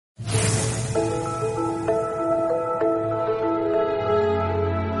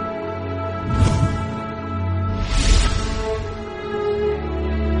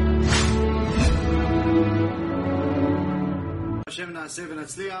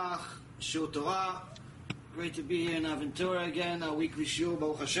v'natzliach, Shur Torah. Great to be here in Aventura again, our weekly Shur,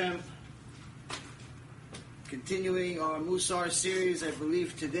 Baruch Hashem. Continuing our MUSSAR series, I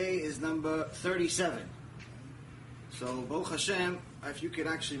believe today is number 37. So, Baruch Hashem, if you could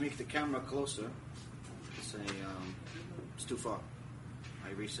actually make the camera closer, say, it's too far. I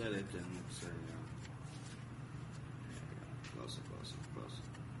reset it and say, closer. Yeah.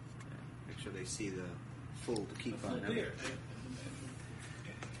 Make sure they see the full, the keep on there.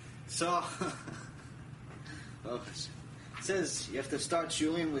 So, it says you have to start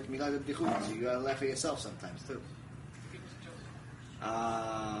shulim with milad b'dichut, so you gotta laugh at yourself sometimes too. You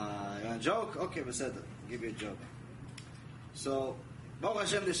want a joke? Okay, but said, I'll give you a joke. So, Baruch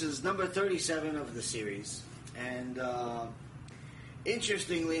Hashem, this is number 37 of the series, and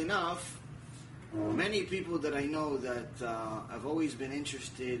interestingly enough, many people that I know that have always been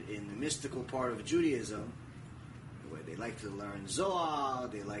interested in the mystical part of Judaism, where they like to learn Zohar,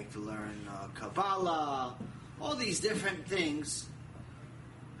 they like to learn Kabbalah, all these different things,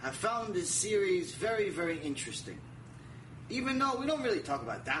 have found this series very, very interesting. Even though we don't really talk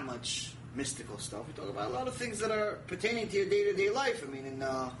about that much mystical stuff, we talk about a lot of things that are pertaining to your day-to-day life. I mean,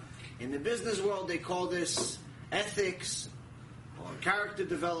 in the business world, they call this ethics, or character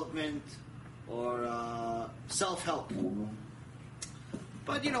development, or self-help.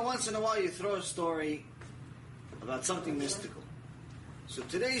 But, once in a while you throw a story about something mystical. So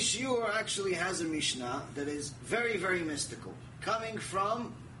today's shiur actually has a Mishnah that is very, very mystical, coming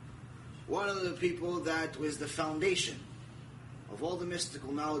from one of the people that was the foundation of all the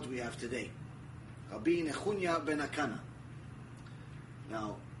mystical knowledge we have today, Rabbi Nechunya ben Akana.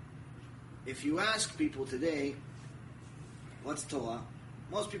 Now, if you ask people today, what's Torah?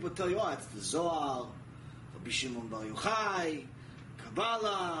 Most people tell you, it's the Zohar, Rabbi Shimon Bar Yochai,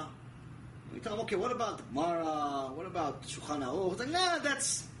 Kabbalah. We tell them, okay, what about the Gemara? What about Shulchan Aruch? It's like, nah,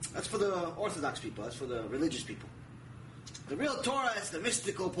 that's for the Orthodox people. That's for the religious people. The real Torah is the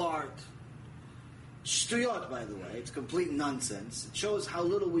mystical part. Shtuyot, by the way. It's complete nonsense. It shows how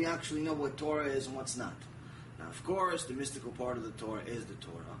little we actually know what Torah is and what's not. Now, of course, the mystical part of the Torah is the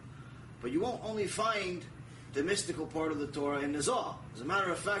Torah. But you won't only find the mystical part of the Torah in the Zohar. As a matter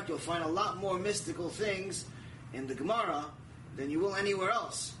of fact, you'll find a lot more mystical things in the Gemara than you will anywhere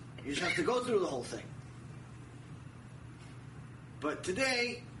else. You just have to go through the whole thing. But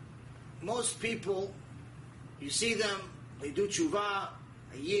today, most people, you see them, they do tshuva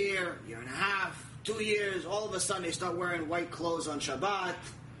a year and a half, 2 years, all of a sudden they start wearing white clothes on Shabbat.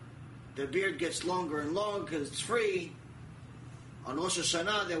 Their beard gets longer and longer because it's free. On Rosh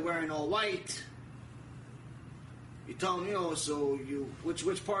Hashanah, they're wearing all white. You tell them,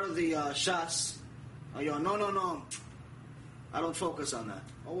 which part of the Shas? No. I don't focus on that.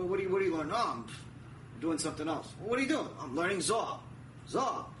 Oh, what do you learn? No, I'm doing something else. Well, what are you doing? I'm learning Zohar.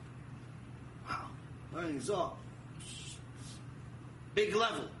 Zohar. Wow. Learning Zohar. Big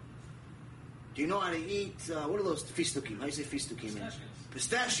level. Do you know how to eat, what are those fistukim? How do you say fistukim?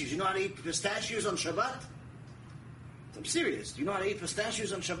 Pistachios. You know how to eat pistachios on Shabbat? I'm serious. Do you know how to eat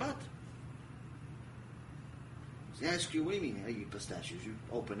pistachios on Shabbat? So I ask you, what do you mean how you eat pistachios? You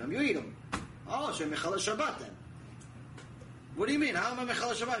open them, you eat them. Oh, so you're Mechal Shabbat then. What do you mean? How am I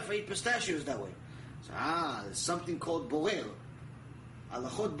Mechal Shabbat if I eat pistachios that way? So, there's something called borer.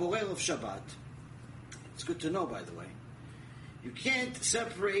 Halachot borer of Shabbat. It's good to know, by the way. You can't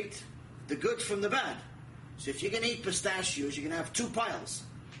separate the good from the bad. So if you're going to eat pistachios, you're going to have two piles.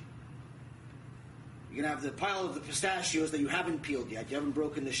 You're going to have the pile of the pistachios that you haven't peeled yet. You haven't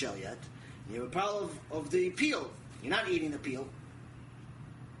broken the shell yet. And you have a pile of the peel. You're not eating the peel.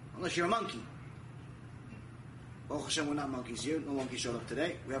 Unless you're a monkey. Baruch Hashem, we're not monkeys here. No monkey showed up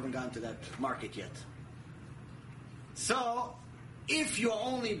today. We haven't gone to that market yet. So, if you're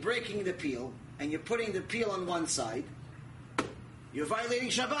only breaking the peel, and you're putting the peel on one side, you're violating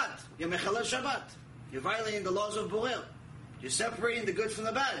Shabbat. You're Mechalel Shabbat. You're violating the laws of Borer. You're separating the good from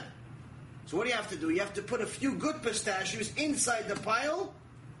the bad. So what do you have to do? You have to put a few good pistachios inside the pile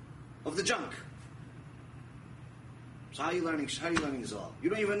of the junk. So how are you learning Zohar? You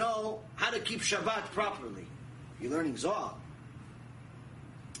don't even know how to keep Shabbat properly. You're learning Zohar.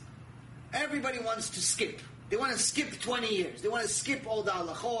 Everybody wants to skip. They want to skip 20 years. They want to skip all the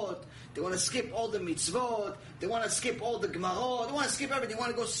halachot. They want to skip all the mitzvot. They want to skip all the gemarot. They want to skip everything. They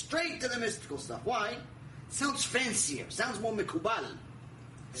want to go straight to the mystical stuff. Why? It sounds fancier. Sounds more mikubal.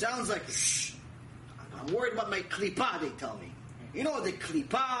 Sounds like, I'm worried about my klipa, they tell me. You know the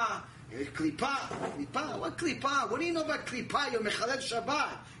klipa, Klipa? What klipa? What do you know about klipa? You're mechalel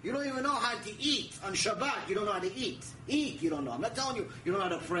Shabbat. You don't even know how to eat on Shabbat. You don't know how to eat. Eat, you don't know. I'm not telling you you don't know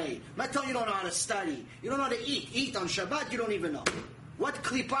how to pray. I'm not telling you don't know how to study. You don't know how to eat. Eat on Shabbat, you don't even know. What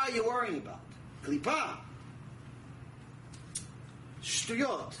klipa are you worrying about? Klipa.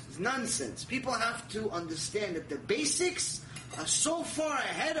 Shtuyot. It's nonsense. People have to understand that the basics are so far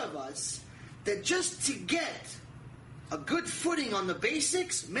ahead of us that just to get a good footing on the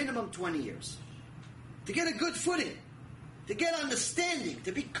basics, minimum 20 years. To get a good footing, to get understanding,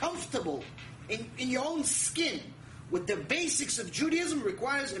 to be comfortable in your own skin with the basics of Judaism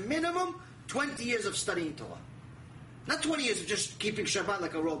requires a minimum 20 years of studying Torah. Not 20 years of just keeping Shabbat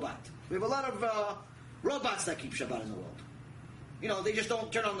like a robot. We have a lot of robots that keep Shabbat in the world. You know, they just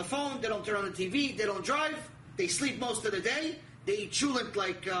don't turn on the phone, they don't turn on the TV, they don't drive, they sleep most of the day, they eat chulent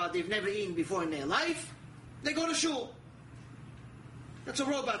like they've never eaten before in their life, they go to shul. That's a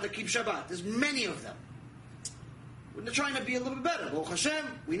robot that keeps Shabbat. There's many of them. We're trying to be a little bit better. Baruch Hashem,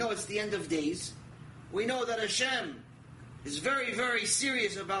 we know it's the end of days. We know that Hashem is very, very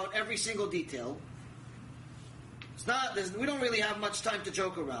serious about every single detail. We don't really have much time to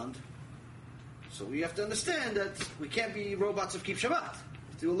joke around. So we have to understand that we can't be robots of keep Shabbat. We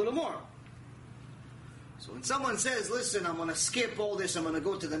have to do a little more. So when someone says, listen, I'm going to skip all this, I'm going to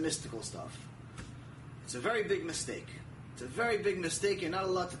go to the mystical stuff, it's a very big mistake. It's a very big mistake. You're not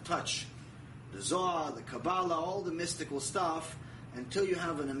allowed to touch the Zohar, the Kabbalah, all the mystical stuff until you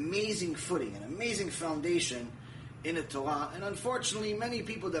have an amazing footing, an amazing foundation in the Torah. And unfortunately, many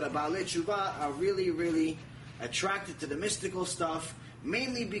people that are Baalei Tshuva are really, really attracted to the mystical stuff,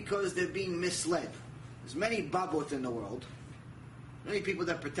 mainly because they're being misled. There's many babot in the world, many people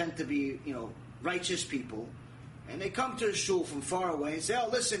that pretend to be, righteous people, and they come to a shul from far away and say, oh,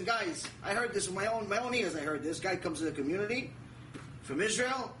 listen, guys, I heard this in my own ears. I heard this guy comes to the community from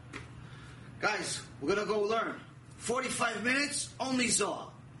Israel. Guys, we're going to go learn. 45 minutes, only Zohar.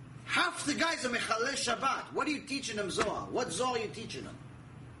 Half the guys are Mechalel Shabbat. What are you teaching them Zohar? What Zohar are you teaching them?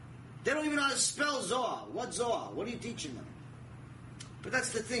 They don't even know how to spell Zohar. What Zohar? What are you teaching them? But that's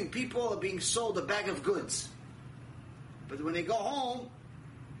the thing. People are being sold a bag of goods. But when they go home,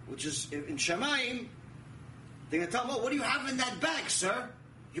 which is in Shamayim, they're going to tell them, oh, what do you have in that bag, sir?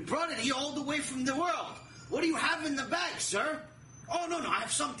 You brought it here all the way from the world. What do you have in the bag, sir? Oh, no, I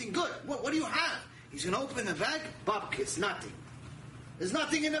have something good. What do you have? He's going to open the bag. Babka, it's nothing. There's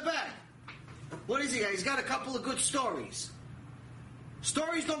nothing in the bag. What is he got? He's got a couple of good stories.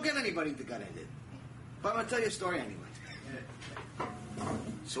 Stories don't get anybody to Gan Eden. But I'm going to tell you a story anyway.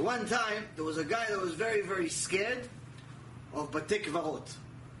 So one time, there was a guy that was very, very scared of Batei Kvarot,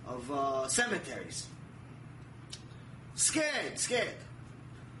 of cemeteries. Scared.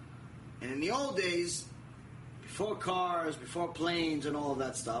 And in the old days, before cars, before planes and all of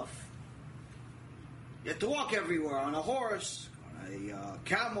that stuff, you had to walk everywhere on a horse, on a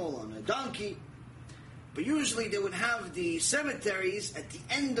camel, on a donkey. But usually they would have the cemeteries at the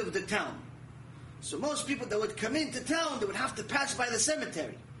end of the town. So most people that would come into town, they would have to pass by the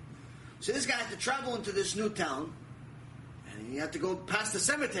cemetery. So this guy had to travel into this new town, and he had to go past the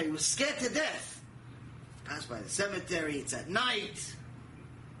cemetery. He was scared to death. Pass by the cemetery, it's at night.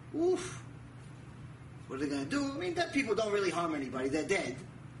 Oof. What are they going to do? I mean, dead people don't really harm anybody. They're dead.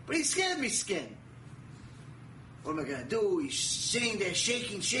 But he scared me skin. What am I going to do? He's sitting there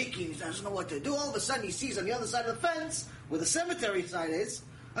shaking. He doesn't know what to do. All of a sudden, he sees on the other side of the fence, where the cemetery side is,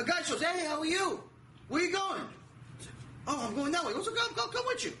 a guy shows, hey, how are you? Where are you going? Oh, I'm going that way. He goes, I'll come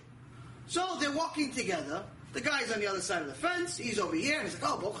with you. So they're walking together. The guy's on the other side of the fence. He's over here. And he's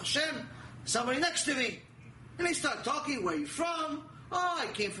like, oh, Baruch Hashem, somebody next to me. And they start talking, where are you from? Oh, I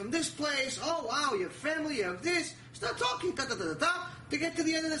came from this place. Oh, wow, you have family, you have this. Start talking, to get to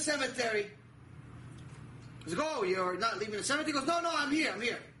the end of the cemetery. He goes, oh, you're not leaving the cemetery? He goes, no, I'm here.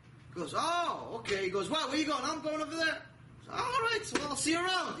 He goes, oh, okay. He goes, wow, where are you going? I'm going over there. All right, so I'll see you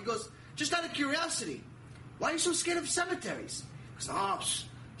around. He goes, just out of curiosity, why are you so scared of cemeteries? He goes, oh,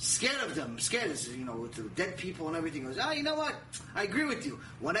 scared of them. Scared, with the dead people and everything. He goes, you know what? I agree with you.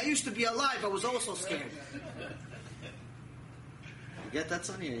 When I used to be alive, I was also scared. You get that,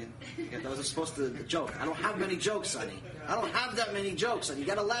 Sonny? That was supposed to be a joke. I don't have many jokes, Sonny. I don't have that many jokes, Sonny. You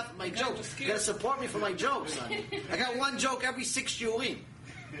got to laugh at my jokes. You got to support me for my jokes, Sonny. I got one joke every 6 shiurim.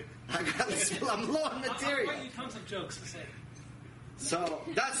 I'm low on material. I'll write you tons of jokes to say. So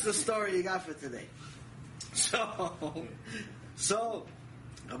that's the story you got for today. So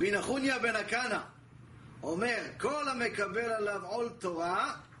Rabbi Nachunya ben Akana Omer Kol HaMekabel Alav Ol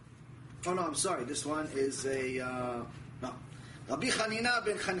Torah. Oh no, I'm sorry. This one is no. Rabbi Chanina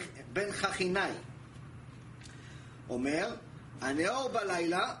ben Chachinai Omer הנאור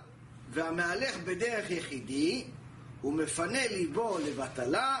בלילה והמהלך בדרך יחידי ומפנה ליבו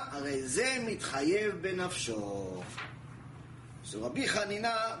לבטלה, הרי זה מתחייב בנפשו. So Rabbi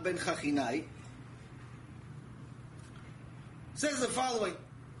Chanina ben Chachinai says the following: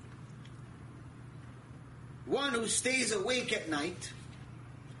 one who stays awake at night,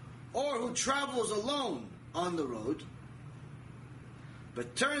 or who travels alone on the road,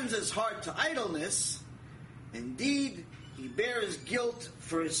 but turns his heart to idleness, indeed he bears guilt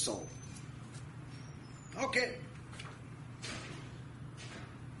for his soul. Okay.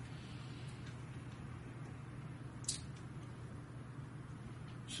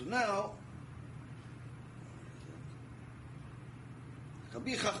 So now,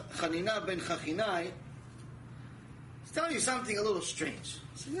 Rabbi Chanina ben Chachinai is telling you something a little strange.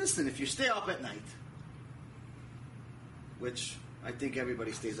 So listen, if you stay up at night, which I think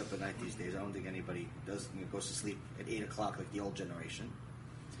everybody stays up at night these days. I don't think anybody goes to sleep at 8 o'clock like the old generation.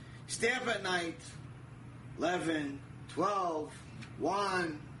 Stay up at night, 11, 12,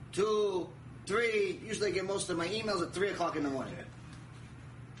 1, 2, 3. Usually I get most of my emails at 3 o'clock in the morning.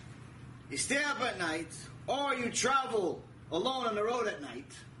 You stay up at night, or you travel alone on the road at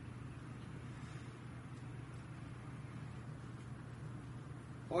night.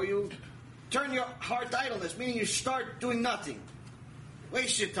 Or you turn your heart to idleness, meaning you start doing nothing.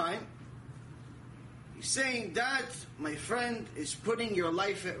 Waste your time. He's saying that, my friend, is putting your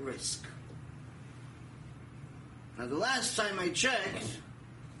life at risk. Now, the last time I checked,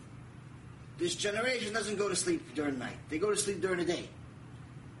 this generation doesn't go to sleep during the night. They go to sleep during the day.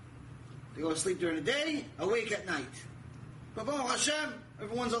 They go to sleep during the day, awake at night. But Baruch Hashem,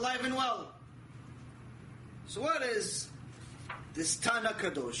 everyone's alive and well. So what is this Tana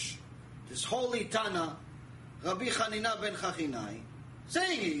Kadosh, this holy Tana, Rabbi Chanina ben Chachinai,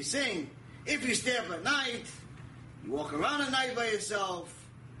 saying? He's saying, if you stay up at night, you walk around at night by yourself,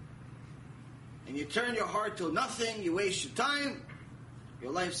 and you turn your heart to nothing, you waste your time,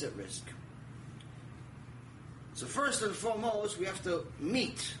 your life's at risk. So first and foremost, we have to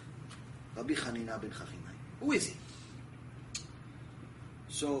meet Rabbi Chanina ben Chachinai. Who is he?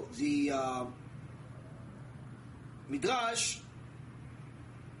 So the Midrash,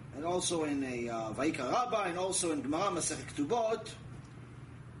 and also in a Vayikra Rabbah, and also in Gemara Masechet Ketubot,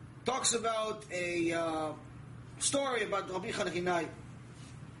 talks about a story about Rabbi Chanina.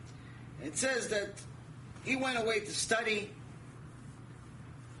 It says that he went away to study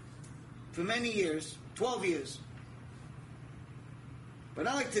for many years, 12 years. But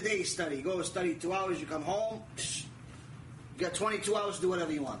not like today, study. You go to study 2 hours, you come home, you got 22 hours to do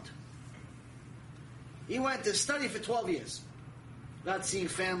whatever you want. He went to study for 12 years. Not seeing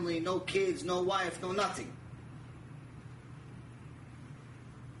family, no kids, no wife, no nothing.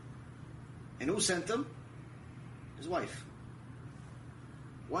 And who sent him? His wife.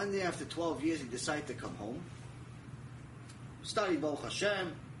 One day after 12 years, he decided to come home. Studied Baruch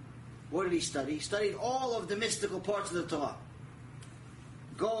Hashem. What did he study? He studied all of the mystical parts of the Torah.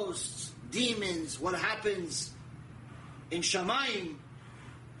 Ghosts, demons, what happens in Shamayim,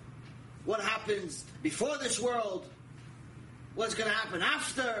 what happens before this world, what's going to happen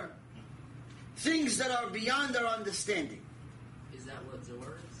after, things that are beyond our understanding. Is that what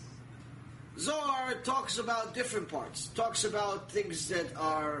Zohar is? Zohar talks about different parts. Talks about things that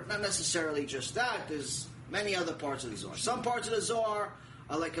are not necessarily just that. There's many other parts of the Zohar. Some parts of the Zohar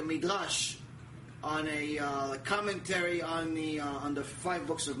are like a midrash on a commentary on the 5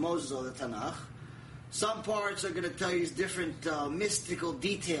 books of Moses or the Tanakh. Some parts are going to tell you different mystical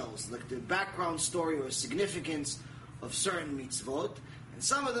details, like the background story or significance of certain mitzvot. And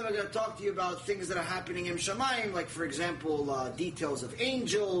some of them are going to talk to you about things that are happening in Shamayim, like, for example, details of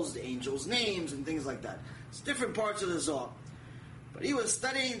angels, the angels' names, and things like that. It's different parts of the Zohar. But he was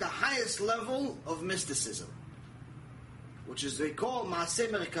studying the highest level of mysticism, which is they call Maaseh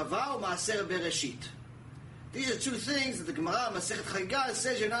Merkava or Maaser Bereshit. These are 2 things that the Gemara Masechet Chagigah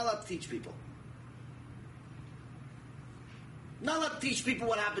says you're not allowed to teach people. Not allowed to teach people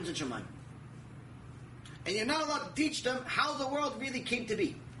what happens in Shamayim. And you're not allowed to teach them how the world really came to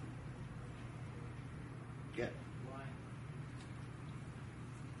be. Yeah. Why?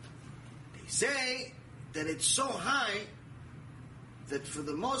 They say that it's so high that for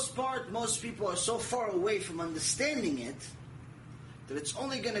the most part, most people are so far away from understanding it that it's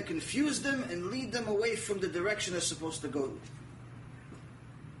only going to confuse them and lead them away from the direction they're supposed to go.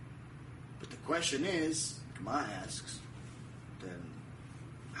 But the question is, Gemara asks, then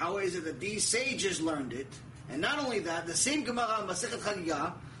how is it that these sages learned it? And not only that, the same Gemara, Masechet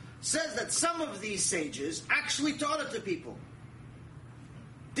Chagigah, says that some of these sages actually taught it to people.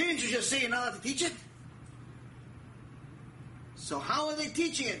 Didn't you just say you're not allowed to teach it? So how are they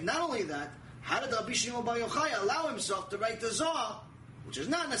teaching it? Not only that, how did Rabbi Shimon Bar Yochai allow himself to write the Zohar, which is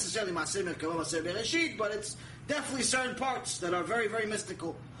not necessarily Maaseh Merkava, Maaser Bereshit, but it's definitely certain parts that are very, very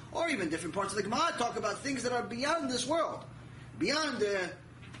mystical, or even different parts of the Gemara talk about things that are beyond this world. Beyond,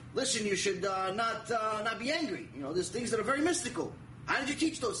 listen, you should not be angry. There's things that are very mystical. How did you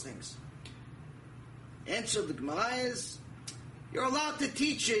teach those things? Answer of the Gemara is, you're allowed to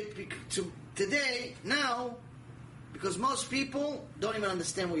teach it today, now, because most people don't even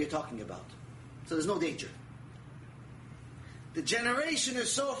understand what you're talking about. So there's no danger. The generation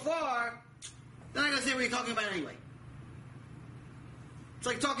is so far, they're not going to say what you're talking about anyway. It's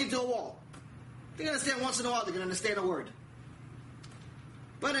like talking to a wall. They're going to understand once in a while, they're going to understand a word.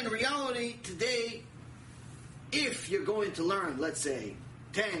 But in reality, today, if you're going to learn, let's say,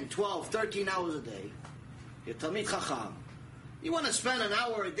 10, 12, 13 hours a day, you're Talmid Chacham, you want to spend an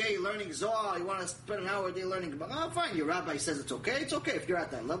hour a day learning Zohar, you want to spend an hour a day learning Gemara, fine, your rabbi says it's okay. If you're at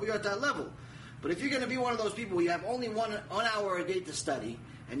that level, you're at that level. But if you're going to be one of those people where you have only one hour a day to study,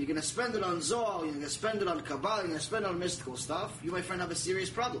 and you're going to spend it on Zohar, you're going to spend it on Kabbalah, you're going to spend it on mystical stuff, you, my friend, have a serious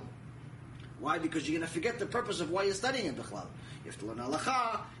problem. Why? Because you're going to forget the purpose of why you're studying it, Bichlal. You have to learn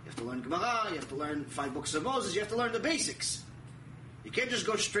Halakha, you have to learn Gemara, you have to learn 5 books of Moses, you have to learn the basics. You can't just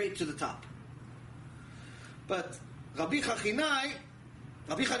go straight to the top. But Rabbi Chanina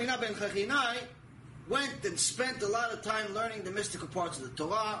ben Chachinai went and spent a lot of time learning the mystical parts of the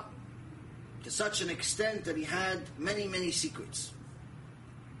Torah, to such an extent that he had many, many secrets.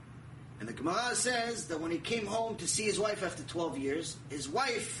 And the Gemara says that when he came home to see his wife after 12 years, his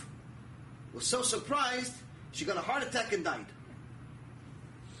wife was so surprised, she got a heart attack and died.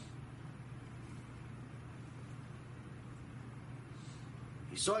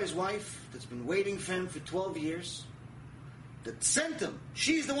 He saw his wife that's been waiting for him for 12 years, that sent him.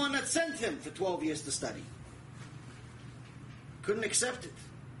 She's the one that sent him for 12 years to study. Couldn't accept it.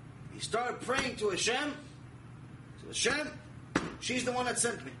 He started praying to Hashem. So Hashem, she's the one that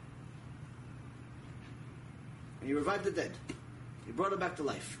sent me. And he revived the dead. He brought her back to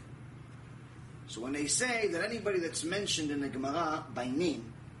life. So when they say that anybody that's mentioned in the Gemara by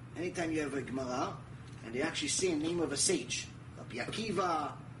name, anytime you have a Gemara, and they actually say a name of a sage, Rabbi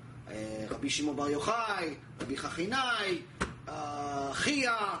Akiva, Rabbi Shimon Bar Yochai, Rabbi Chachinai,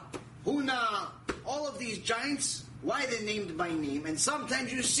 Chia, Huna, all of these giants, why they're named by name? And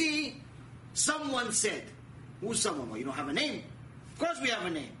sometimes you see, someone said. Who's someone? Well, you don't have a name. Of course we have a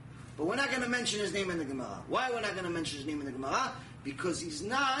name. But we're not going to mention his name in the Gemara. Why we're not going to mention his name in the Gemara? Because he's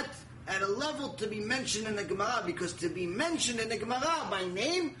not at a level to be mentioned in the Gemara. Because to be mentioned in the Gemara by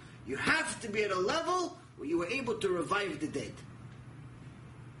name, you have to be at a level where you were able to revive the dead.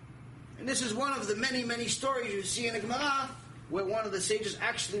 And this is one of the many, many stories you see in the Gemara where one of the sages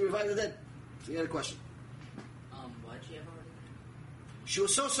actually revived the dead. So you had a question. Why'd she have already? She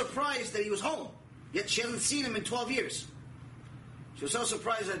was so surprised that he was home, yet she hasn't seen him in 12 years. She was so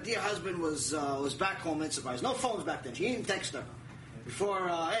surprised that dear husband was back home and surprised. No phones back then. She didn't text her before,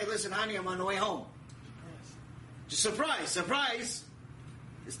 hey, listen, honey, I'm on the way home. Just surprise.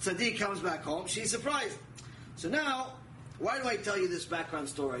 This tzaddik comes back home. She's surprised. So now, why do I tell you this background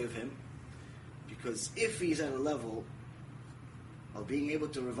story of him? Because if he's at a level of being able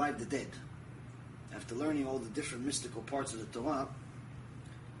to revive the dead, after learning all the different mystical parts of the Torah,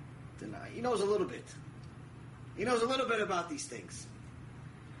 then he knows a little bit. He knows a little bit about these things.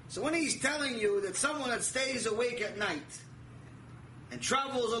 So when he's telling you that someone that stays awake at night and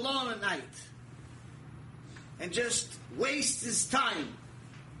travels alone at night and just wastes his time,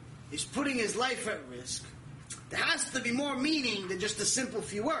 is putting his life at risk, there has to be more meaning than just a simple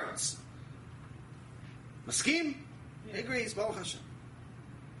few words. Maskim? He agrees, Baruch Hashem.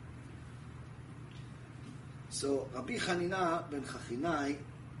 So Rabbi Chanina ben Chachinai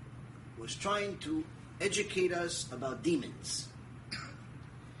was trying to educate us about demons.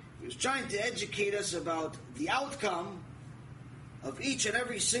 He was trying to educate us about the outcome of each and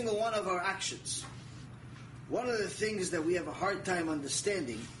every single one of our actions. One of the things that we have a hard time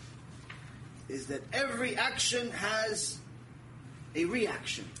understanding is that every action has a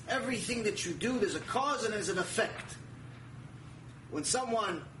reaction. Everything that you do, there's a cause and there's an effect. When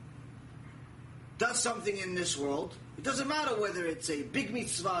someone does something in this world, it doesn't matter whether it's a big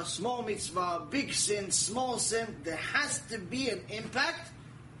mitzvah, small mitzvah, big sin, small sin, there has to be an impact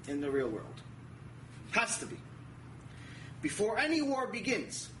in the real world. Has to be. Before any war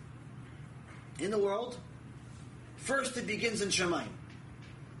begins in the world, first it begins in Shemayim.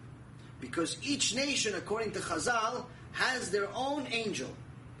 Because each nation, according to Chazal, has their own angel.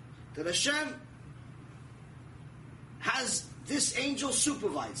 That Hashem has this angel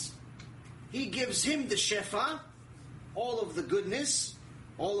supervise. He gives him the shefa, all of the goodness,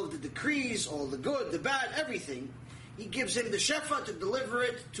 all of the decrees, all the good, the bad, everything. He gives him the shefa to deliver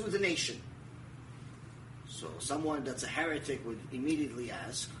it to the nation. So someone that's a heretic would immediately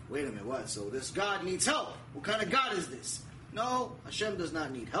ask, wait a minute, what? So this God needs help. What kind of God is this? No, Hashem does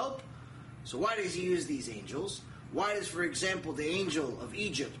not need help. So why does He use these angels? Why does, for example, the angel of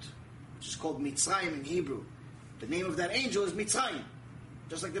Egypt, which is called Mitzrayim in Hebrew, the name of that angel is Mitzrayim.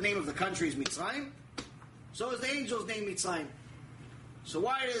 Just like the name of the country is Mitzrayim, so is the angel's name Mitzrayim. So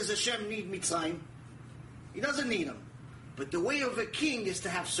why does Hashem need Mitzrayim? He doesn't need them. But the way of a king is to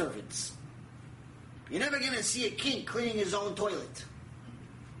have servants. You're never going to see a king cleaning his own toilet.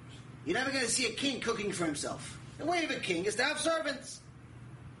 You're never going to see a king cooking for himself. The way of a king is to have servants.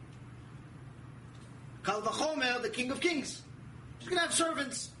 Kal v'chomer, the king of kings. He's going to have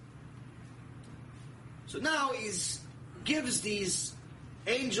servants. So now he gives these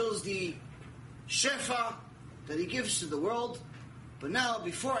angels the shefa that he gives to the world. But now,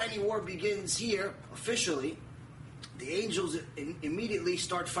 before any war begins here, officially, the angels immediately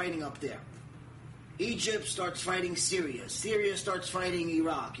start fighting up there. Egypt starts fighting Syria. Syria starts fighting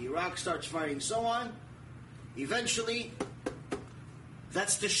Iraq. Iraq starts fighting so on. Eventually,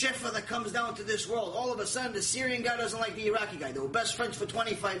 that's the shefa that comes down to this world. All of a sudden, the Syrian guy doesn't like the Iraqi guy. They were best friends for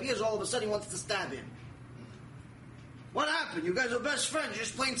 25 years. All of a sudden, he wants to stab him. What happened? You guys were best friends. You're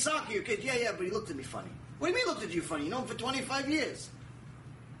just playing soccer. Your kid, yeah, but he looked at me funny. What do you mean looked at you funny? You know him for 25 years.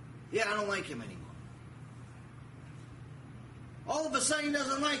 Yeah, I don't like him anymore. All of a sudden he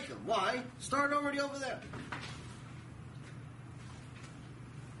doesn't like him. Why? Started already over there.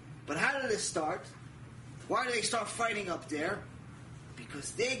 But how did it start? Why did they start fighting up there?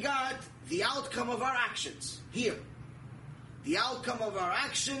 Because they got the outcome of our actions here. The outcome of our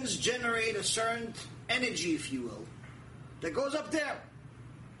actions generate a certain energy, if you will, that goes up there.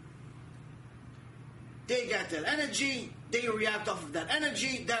 They get that energy, they react off of that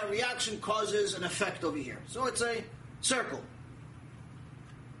energy, that reaction causes an effect over here. So it's a circle.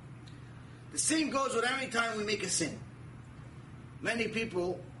 The same goes with every time we make a sin. Many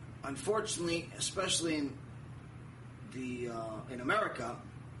people, unfortunately, especially in America,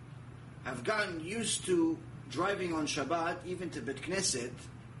 have gotten used to driving on Shabbat, even to Bet Knesset,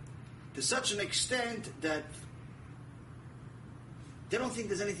 to such an extent that they don't think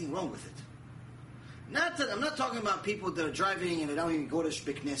there's anything wrong with it. I'm not talking about people that are driving and they don't even go to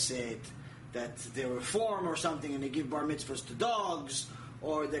Bet Knesset, that they're reform or something and they give bar mitzvahs to dogs,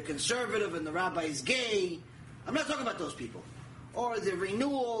 or they're conservative and the rabbi is gay. I'm not talking about those people. Or the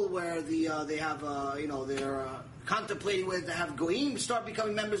renewal where they have they're contemplating whether to have goyim start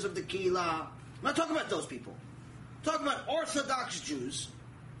becoming members of the kehillah. I'm not talking about those people. I'm talking about Orthodox Jews.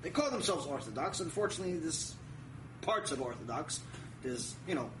 They call themselves Orthodox. Unfortunately, there's parts of Orthodox. There's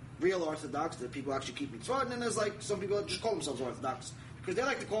real Orthodox that people actually keep mitzvah, and then there's like some people that just call themselves Orthodox because they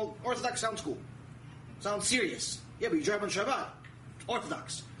like to call Orthodox sounds cool, sounds serious. Yeah, but you drive on Shabbat,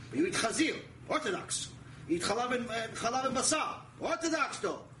 Orthodox. But you eat chazir, Orthodox. You eat chalav and MUSSAR, Orthodox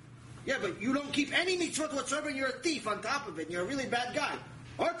though. Yeah, but you don't keep any mitzvot whatsoever, and you're a thief on top of it, and you're a really bad guy.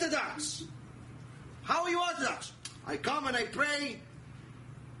 Orthodox. How are you Orthodox? I come and I pray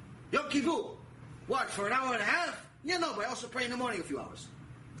Yom Kippur. What, for an hour and a half? Yeah, no, but I also pray in the morning a few hours.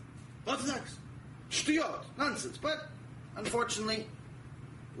 Orthodox. Shtuyot. Nonsense. But, unfortunately,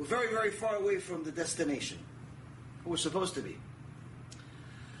 we're very, very far away from the destination. We're supposed to be.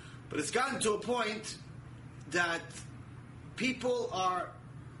 But it's gotten to a point that people are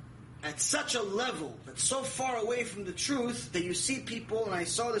at such a level that's so far away from the truth that you see people, and I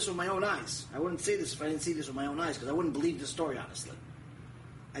saw this with my own eyes. I wouldn't say this if I didn't see this with my own eyes, because I wouldn't believe the story, honestly.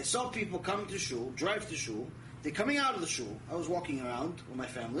 I saw people coming to shul, drive to shul. They're coming out of the shul. I was walking around with my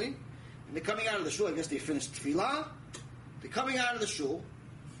family, and they're coming out of the shul. I guess they finished tefillah. They're coming out of the shul.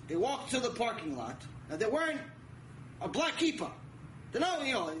 They walk to the parking lot, and they're wearing a black kippah. They're not,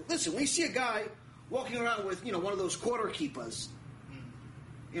 listen, when you see a guy walking around with, one of those quarter kippahs,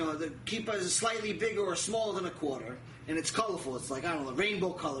 the kippah is slightly bigger or smaller than a quarter, and it's colorful. It's like, I don't know,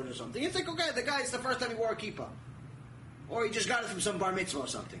 rainbow colored or something. You think, okay, the guy's the first time he wore a kippah. Or he just got it from some bar mitzvah or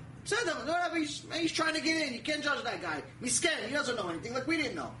something. So, whatever, he's trying to get in. You can't judge that guy. He's scared. He doesn't know anything. Like we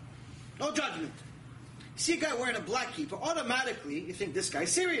didn't know. No judgment. You see a guy wearing a black kippah, automatically you think this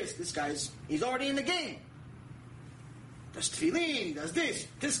guy's serious. He's already in the game. Does tefillin, he does this.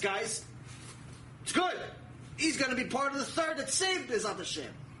 This guy's, it's good. He's going to be part of the third that saved B'ezrat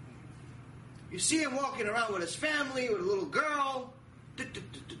Hashem. You see him walking around with his family, with a little girl,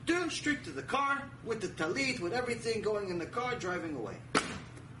 straight to the car, with the talit, with everything, going in the car, driving away.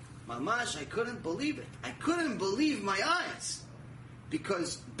 Mamash, I couldn't believe it. I couldn't believe my eyes.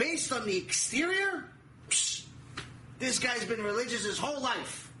 Because based on the exterior, this guy's been religious his whole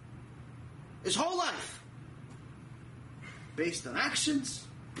life. His whole life. Based on actions,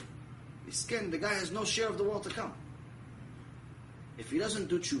 the guy has no share of the world to come. If he doesn't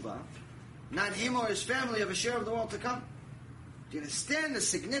do tshuva, not him or his family have a share of the world to come. Do you understand the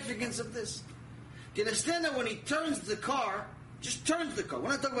significance of this? Do you understand that when he turns the car, just turns the car, we're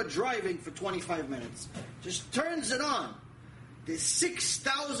not talking about driving for 25 minutes, just turns it on, there's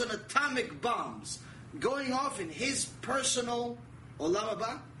 6,000 atomic bombs going off in his personal olam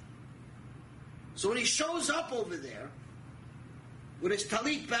haba. So when he shows up over there with his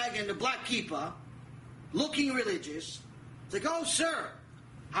talit bag and the black kippah, looking religious, it's like, oh, sir,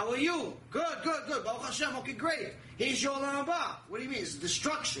 how are you? Good. Baruch Hashem, okay, great. Here's your olam haba. What do you mean? It's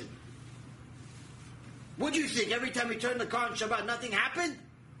destruction. What do you think? Every time you turn the car on Shabbat, nothing happened?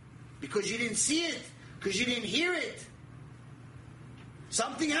 Because you didn't see it. Because you didn't hear it.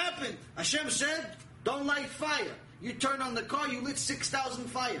 Something happened. Hashem said, don't light fire. You turn on the car, you lit 6,000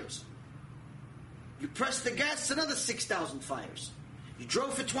 fires. You press the gas, it's another 6,000 fires. You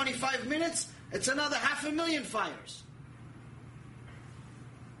drove for 25 minutes, it's another 500,000 fires.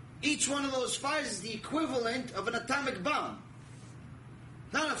 Each one of those fires is the equivalent of an atomic bomb.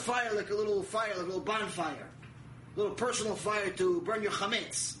 Not a fire like a little bonfire. A little personal fire to burn your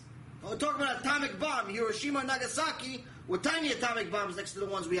chametz. We're talking about an atomic bomb. Hiroshima and Nagasaki were tiny atomic bombs next to the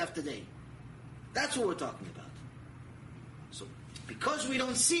ones we have today. That's what we're talking about. So, because we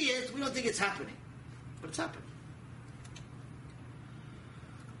don't see it, we don't think it's happening. But it's happening.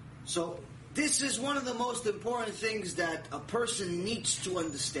 So, this is one of the most important things that a person needs to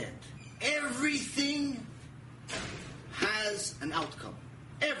understand. Everything has an outcome.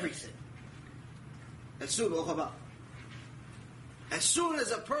 Everything. As soon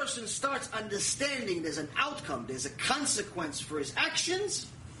as a person starts understanding there's an outcome, there's a consequence for his actions,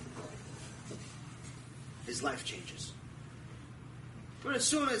 his life changes. But as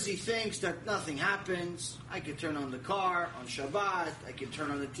soon as he thinks that nothing happens, I can turn on the car on Shabbat, I can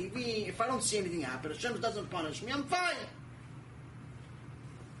turn on the TV, if I don't see anything happen, Hashem doesn't punish me, I'm fine.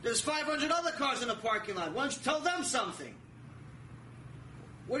 There's 500 other cars in the parking lot. Why don't you tell them something?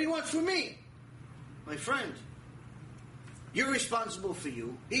 What do you want from me? My friend, you're responsible for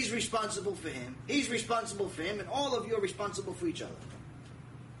you, he's responsible for him, he's responsible for him, and all of you are responsible for each other.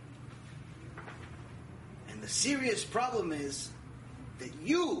 And the serious problem is that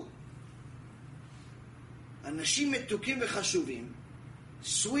you, anashim metukim v'chashuvim,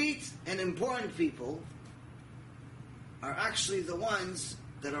 sweet and important people, are actually the ones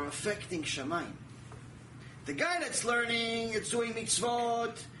that are affecting Shamayim. The guy that's learning, it's doing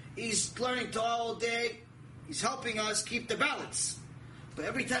mitzvot, he's learning Torah all day, he's helping us keep the balance. But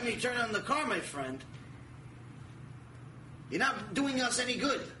every time you turn on the car, my friend, you're not doing us any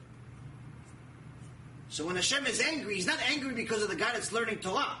good. So when Hashem is angry, he's not angry because of the guy that's learning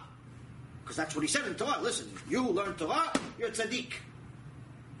Torah. Because that's what he said in Torah. Listen, you learn Torah, you're a tzaddik.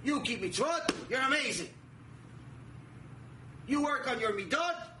 You keep mitzvot, you're amazing. You work on your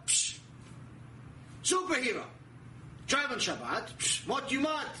midot, psh, superhero. Drive on Shabbat, psh, mot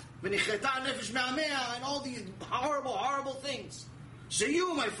yumat, v'nichreta nefesh me'amea, and all these horrible, horrible things. So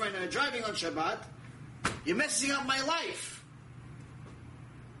you, my friend, are driving on Shabbat, you're messing up my life.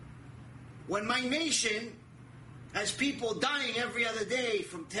 When my nation has people dying every other day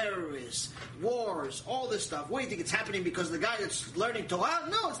from terrorists, wars, all this stuff, what do you think? It's happening because of the guy that's learning Torah?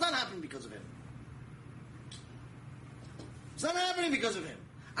 No, it's not happening because of him. It's not happening because of him.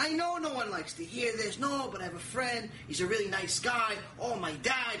 I know no one likes to hear this. No, but I have a friend. He's a really nice guy. Oh, my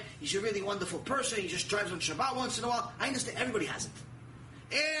dad. He's a really wonderful person. He just drives on Shabbat once in a while. I understand. Everybody has it.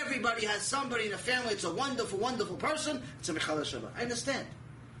 Everybody has somebody in the family. It's a wonderful, wonderful person. It's a Mechalel Shabbat. I understand.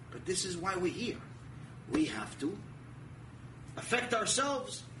 But this is why we're here. We have to affect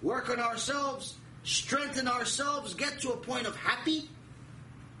ourselves, work on ourselves, strengthen ourselves, get to a point of happy.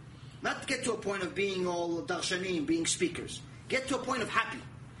 Not get to a point of being all darshanim, being speakers. Get to a point of happy.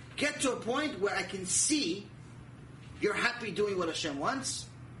 Get to a point where I can see you're happy doing what Hashem wants.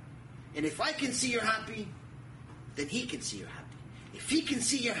 And if I can see you're happy, then He can see you're happy. If He can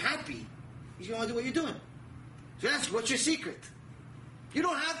see you're happy, He's going to do what you're doing. So ask, what's your secret? You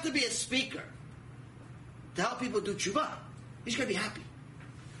don't have to be a speaker to help people do tshuva. You just got to be happy.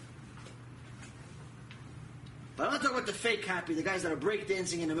 But I'm not talking about the fake happy, the guys that are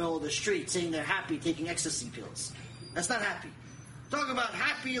breakdancing in the middle of the street saying they're happy taking ecstasy pills. That's not happy. I'm talking about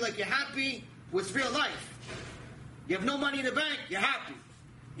happy like you're happy with real life. You have no money in the bank, you're happy.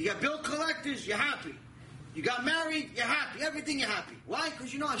 You got bill collectors, you're happy. You got married, you're happy. Everything you're happy. Why?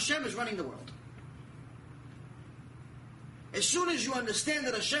 Because you know Hashem is running the world. As soon as you understand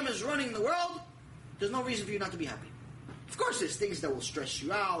that Hashem is running the world, there's no reason for you not to be happy. Of course, there's things that will stress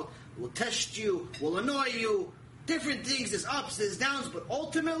you out, will test you, will annoy you, different things, there's ups, there's downs, but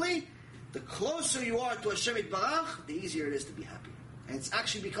ultimately, the closer you are to Hashem Yitbarach, the easier it is to be happy. And it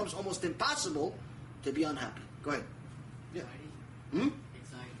actually becomes almost impossible to be unhappy. Go ahead. Yeah.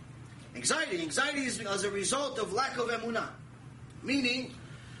 Anxiety. Anxiety is as a result of lack of emunah. Meaning,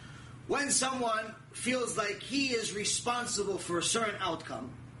 when someone feels like he is responsible for a certain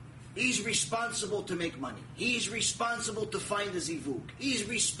outcome, he's responsible to make money. He's responsible to find a zivug. He's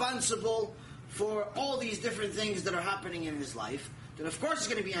responsible for all these different things that are happening in his life, then of course he's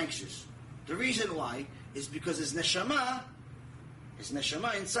going to be anxious. The reason why is because his neshama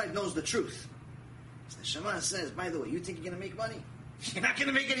inside knows the truth. His neshama says, by the way, you think you're going to make money? You're not going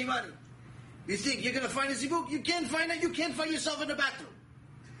to make any money. You think you're going to find a zivug? You can't find it. You can't find yourself in the bathroom.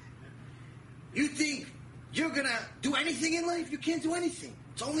 You think you're going to do anything in life? You can't do anything.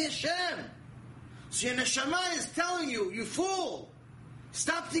 It's only Hashem. So your neshama is telling you, you fool,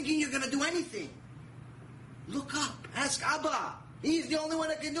 stop thinking you're going to do anything. Look up. Ask Abba. He's the only one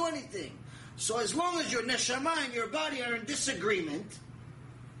that can do anything. So as long as your neshama and your body are in disagreement,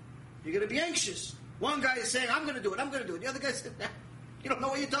 you're going to be anxious. One guy is saying, I'm going to do it, I'm going to do it. The other guy said, nah, you don't know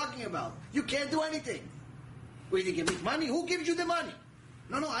what you're talking about. You can't do anything. Well, you think you make money? Who gives you the money?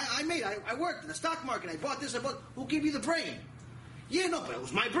 No, I worked in the stock market. I bought this, I bought... Who gave you the brain? Yeah, no, but it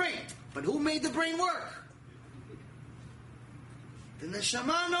was my brain. But who made the brain work? The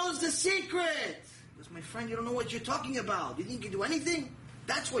neshama knows the secret. Because, my friend, you don't know what you're talking about. You think you can do anything?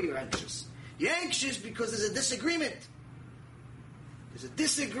 That's why you're anxious. You're anxious because there's a disagreement. There's a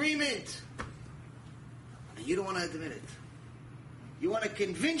disagreement. And you don't want to admit it. You want to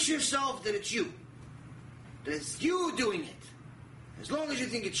convince yourself that it's you. That it's you doing it. As long as you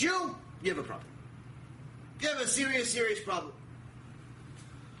think it's you, you have a problem. You have a serious, serious problem.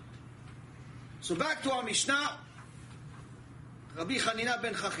 So back to our Mishnah. Rabbi Chanina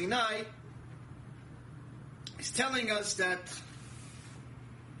ben Chachinai is telling us that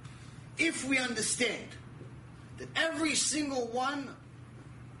if we understand that every single one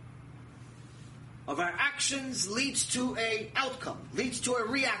of our actions leads to an outcome, leads to a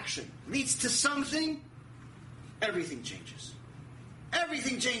reaction, leads to something, everything changes.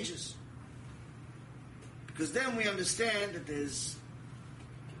 Everything changes. Because then we understand that there's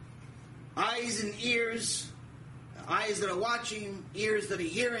eyes and ears, eyes that are watching, ears that are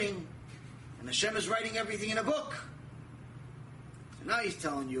hearing, and Hashem is writing everything in a book. And now He's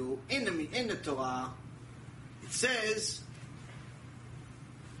telling you, in the Torah, it says,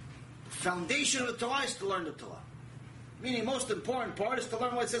 the foundation of the Torah is to learn the Torah. Meaning, most important part is to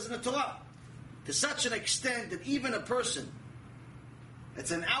learn what it says in the Torah. To such an extent that even a person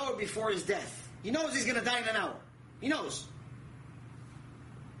that's an hour before his death, he knows he's going to die in an hour. He knows.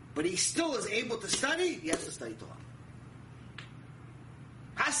 But he still is able to study. He has to study Torah.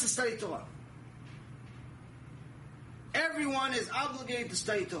 Has to study Torah. Everyone is obligated to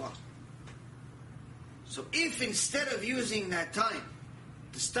study Torah. So if instead of using that time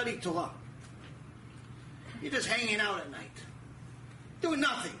to study Torah, you're just hanging out at night, doing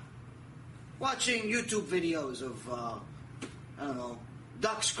nothing, watching YouTube videos of,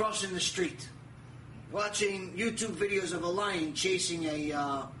 ducks crossing the street, watching YouTube videos of a lion chasing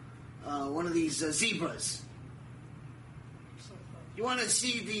one of these zebras. You want to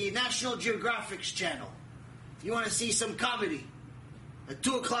see the National Geographic's channel. You want to see some comedy at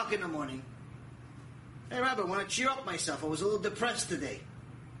 2 o'clock in the morning. Hey, Rabbi, I want to cheer up myself. I was a little depressed today.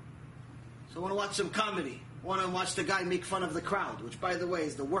 So I want to watch some comedy. I want to watch the guy make fun of the crowd, which, by the way,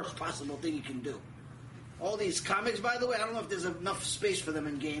 is the worst possible thing you can do. All these comics, by the way, I don't know if there's enough space for them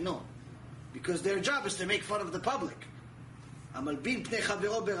in Gehinnom. Because their job is to make fun of the public.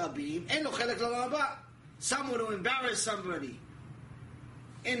 Someone who embarrass somebody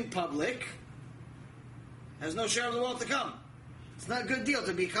in public has no share of the world to come. It's not a good deal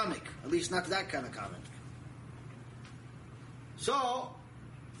to be a comic. At least not that kind of comic. So,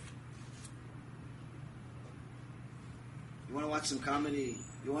 you want to watch some comedy,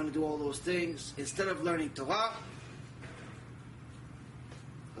 you want to do all those things, instead of learning Torah,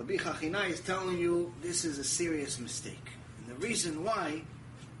 Rabbi Chachinai is telling you this is a serious mistake. And the reason why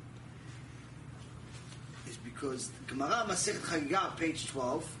is because Gemara Masechet Chagigah, page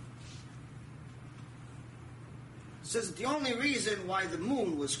 12, says that the only reason why the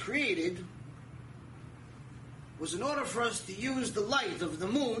moon was created was in order for us to use the light of the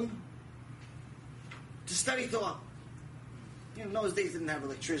moon to study Torah. In those days, they didn't have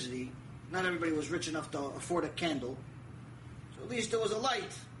electricity. Not everybody was rich enough to afford a candle. So at least there was a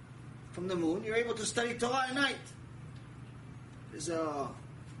light from the moon. You're able to study Torah at night. There's a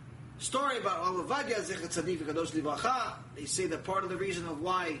story about Avot Zecher Tzaddik V'Kadosh Livracha. They say that part of the reason of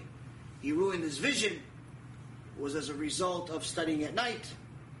why he ruined his vision was as a result of studying at night.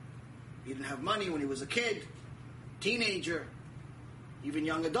 He didn't have money when he was a kid, teenager, even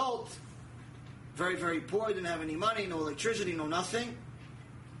young adult. Very, very poor, didn't have any money, no electricity, no nothing.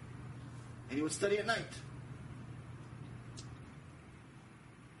 And he would study at night.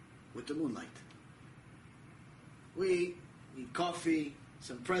 With the moonlight. We eat coffee,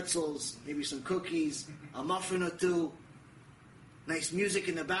 some pretzels, maybe some cookies, a muffin or two, nice music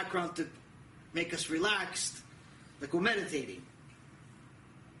in the background to make us relaxed, like we're meditating.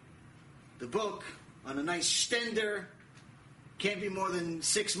 The book on a nice stender, can't be more than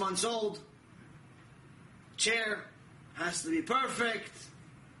 6 months old. Chair has to be perfect,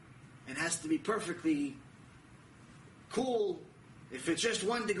 and has to be perfectly cool. If it's just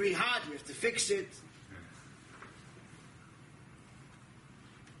 1 degree hot, we have to fix it.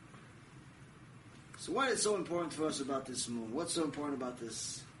 So what is so important for us about this moon? What's so important about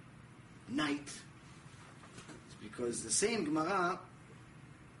this night? It's because the same Gemara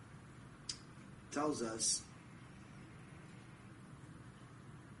tells us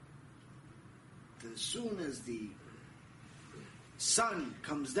that as soon as the sun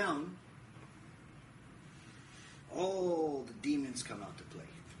comes down, all the demons come out to play.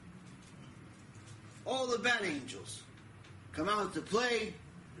 All the bad angels come out to play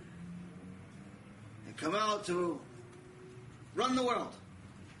and come out to run the world.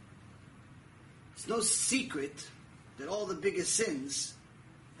 It's no secret that all the biggest sins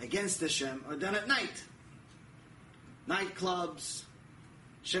against Hashem are done at night. Nightclubs,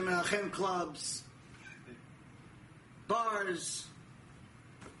 Shem Menachem clubs, bars,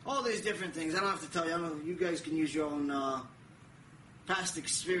 all these different things. I don't have to tell you. I don't know, you guys can use your own past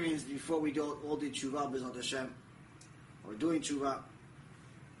experience before we all did tshuva, B'ezrat Hashem, or doing tshuva.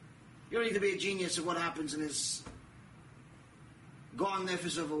 You don't need to be a genius of what happens in this gone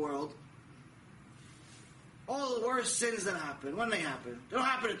nefesh of a world. All the worst sins that happen, when they happen, they don't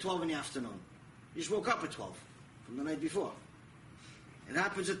happen at 12 in the afternoon. You just woke up at 12 from the night before. It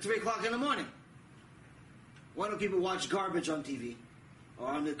happens at 3 o'clock in the morning. Why do people watch garbage on TV or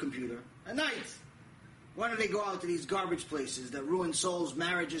on the computer at night? Why do they go out to these garbage places that ruin souls,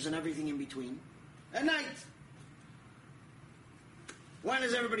 marriages, and everything in between? At night. Why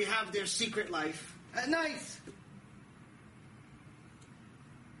does everybody have their secret life? At night.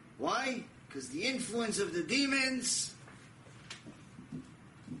 Why? Because the influence of the demons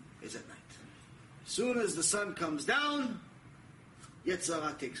is at night. As soon as the sun comes down,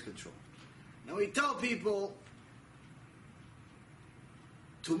 Yetzirah takes control. Now we tell people,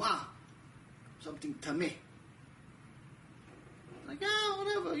 Tum'ah, something tameh. Like,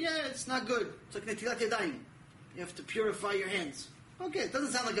 whatever, it's not good. It's like netilat yadayim. You have to purify your hands. Okay, it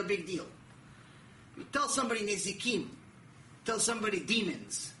doesn't sound like a big deal. You tell somebody nezikim, tell somebody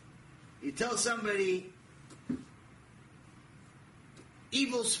demons, you tell somebody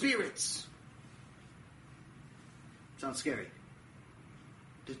evil spirits. Sounds scary.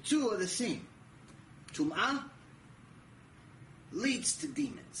 The two are the same. Tum'ah leads to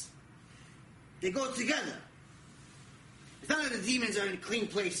demons. They go together. It's not that the demons are in clean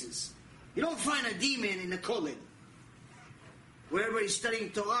places. You don't find a demon in the kollel, where everybody's studying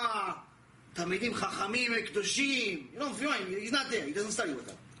Torah, Talmidim Chachamim Ekdoshim. You don't find him. He's not there. He doesn't study with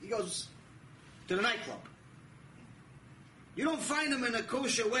them. He goes to the nightclub. You don't find him in a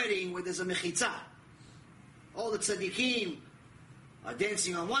kosher wedding where there's a mechitza. All the tzaddikim are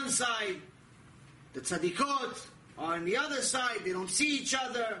dancing on one side. The tzaddikot are on the other side. They don't see each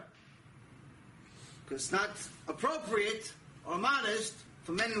other. Because it's not appropriate or modest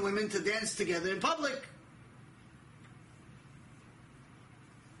for men and women to dance together in public.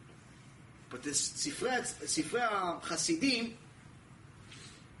 But the Sifrei Hasidim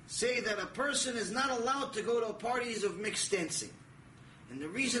say that a person is not allowed to go to parties of mixed dancing. And the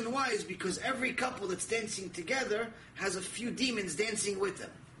reason why is because every couple that's dancing together has a few demons dancing with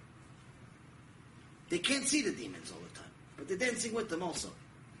them. They can't see the demons all the time, but they're dancing with them also.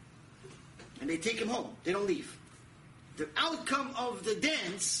 And they take them home. They don't leave. The outcome of the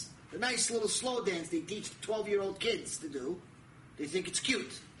dance, the nice little slow dance they teach 12-year-old kids to do, they think it's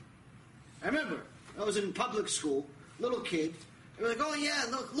cute. I remember, I was in public school, little kid. They were like, oh yeah,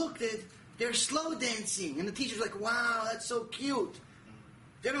 look, they're slow dancing. And the teacher's like, wow, that's so cute.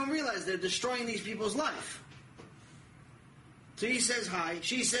 They don't realize they're destroying these people's life. So he says hi,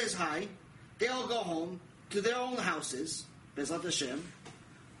 she says hi. They all go home to their own houses, B'ezrat Hashem.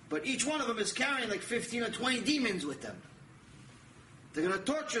 But each one of them is carrying like 15 or 20 demons with them. They're going to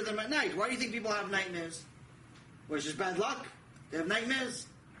torture them at night. Why do you think people have nightmares? Or it's just bad luck? They have nightmares?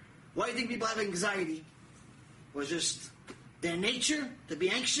 Why do you think people have anxiety? Or just their nature to be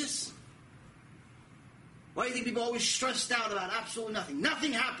anxious? Why do you think people are always stressed out about absolutely nothing?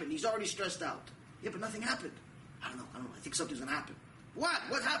 Nothing happened. He's already stressed out. Yeah, but nothing happened. I don't know. I think something's going to happen. What?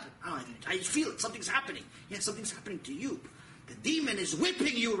 What happened? I don't know. I just feel it. Something's happening. Yeah, something's happening to you. The demon is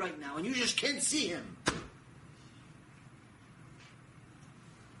whipping you right now, and you just can't see him.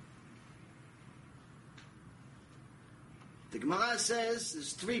 The Gemara says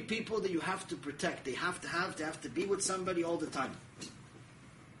there's 3 people that you have to protect. They have to be with somebody all the time.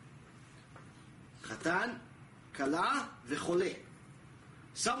 Chatan, Kala, V'chole.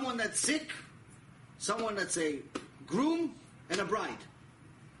 Someone that's sick, someone that's a groom, and a bride.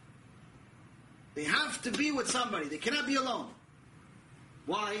 They have to be with somebody. They cannot be alone.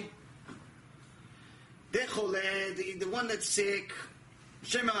 Why? Dechole, the one that's sick,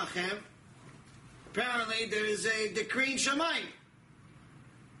 Shem Arachem. Apparently there is a decree in Shamayim.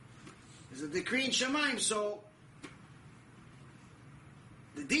 There's a decree in Shamayim, so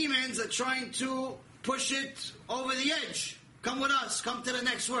the demons are trying to push it over the edge. Come with us, come to the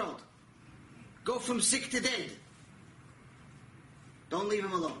next world. Go from sick to dead. Don't leave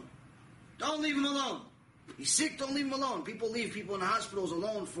him alone. Don't leave him alone. He's sick, don't leave him alone. People leave people in the hospitals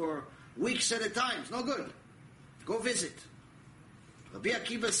alone for weeks at a time. It's no good. Go visit. Rabbi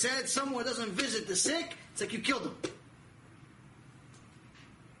Akiva said, someone who doesn't visit the sick, it's like you killed him.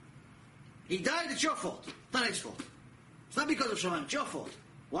 He died, it's your fault. It's not his fault. It's not because of Shamayim, it's your fault.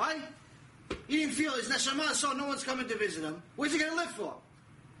 Why? He didn't feel his neshama, so no one's coming to visit him. Where's he going to live for?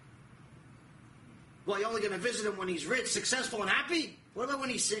 Well, you're only going to visit him when he's rich, successful, and happy? What about when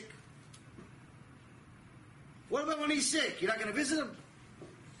he's sick? What about when he's sick? You're not going to visit him?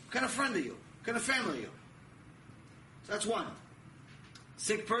 What kind of friend are you? What kind of family are you? So that's one.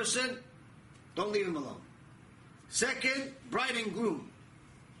 Sick person, don't leave him alone. Second, bride and groom.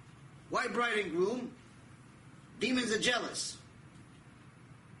 Why bride and groom? Demons are jealous.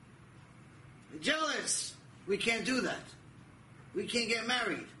 They're jealous. We can't do that. We can't get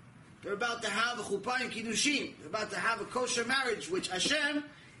married. They're about to have a chuppah and kiddushim. They're about to have a kosher marriage, which Hashem,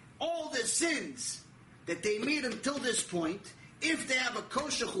 all the sins that they made until this point, if they have a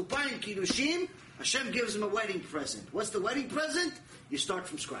kosher chuppah and kiddushim, Hashem gives them a wedding present. What's the wedding present? You start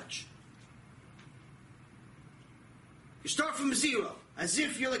from scratch. You start from 0, as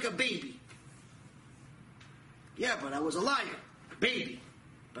if you're like a baby. Yeah, but I was a liar, baby.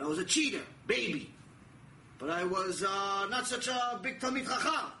 But I was a cheater, baby. But I was not such a big Talmid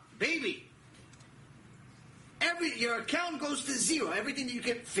Chacham, baby. Your account goes to 0. Everything that you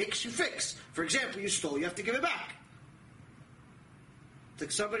can fix, you fix. For example, you stole, you have to give it back. It's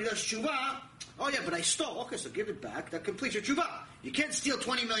like somebody does tshuva. Oh yeah, but I stole. Okay, so give it back. That completes your tshuva. You can't steal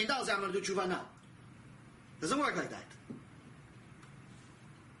 $20 million. I'm going to do tshuva now. Doesn't work like that.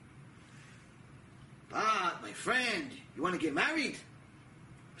 But, my friend, you want to get married?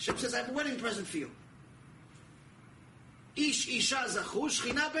 Hashem says, I have a wedding present for you. Ish isha zachu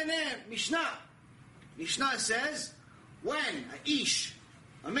shchina benehem. Mishnah. Mishnah says, when a ish,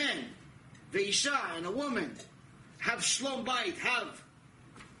 a man, ve'isha, and a woman, have shlom bayit, have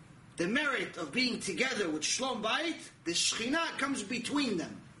the merit of being together with shlom bayit, the shchina comes between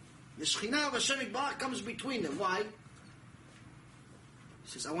them. The shchina of Hashem Yitbarach comes between them. Why? He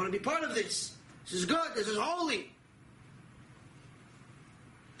says, I want to be part of this. This is good. This is holy.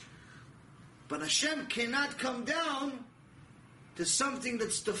 But Hashem cannot come down to something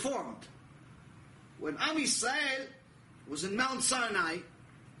that's deformed. When Am Yisrael was in Mount Sinai,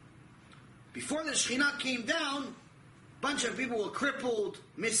 before the Shekhinah came down, a bunch of people were crippled,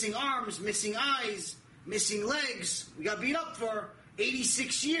 missing arms, missing eyes, missing legs. We got beat up for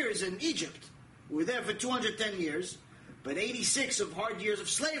 86 years in Egypt. We were there for 210 years, but 86 of hard years of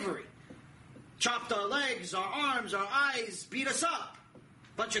slavery. Chopped our legs, our arms, our eyes, beat us up.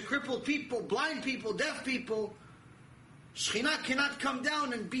 Bunch of crippled people, blind people, deaf people. Shekhinah cannot come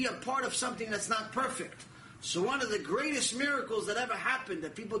down and be a part of something that's not perfect. So one of the greatest miracles that ever happened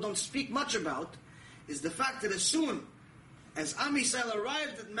that people don't speak much about is the fact that as soon as Am Yisrael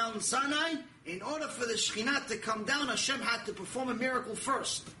arrived at Mount Sinai, in order for the Shekhinah to come down, Hashem had to perform a miracle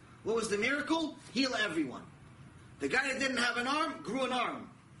first. What was the miracle? Heal everyone. The guy that didn't have an arm grew an arm.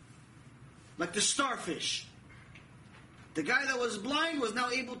 Like the starfish. The guy that was blind was now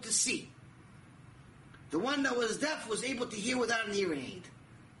able to see. The one that was deaf was able to hear without an hearing aid.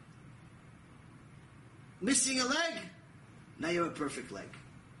 Missing a leg, now you have a perfect leg.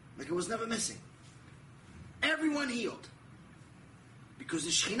 Like it was never missing. Everyone healed. Because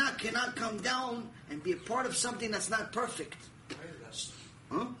the Shekhinah cannot come down and be a part of something that's not perfect. Where is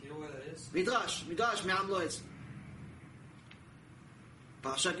that? Huh? Do you know where that is? Midrash, Me'am Loez.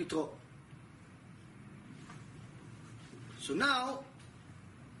 Parashat Yitro. So now,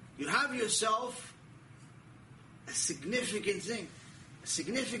 you have yourself a significant thing, a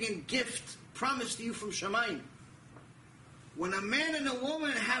significant gift promised to you from Shamayim. When a man and a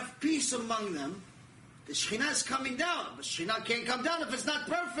woman have peace among them, The Shekhinah is coming down, but Shekhinah can't come down if it's not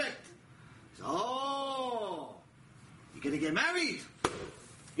perfect. So, oh, you're going to get married?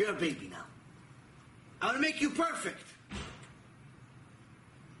 You're a baby now. I want to make you perfect.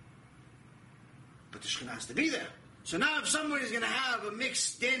 But the Shekhinah has to be there. So now if someone is going to have a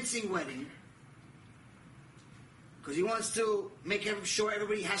mixed dancing wedding, because he wants to make sure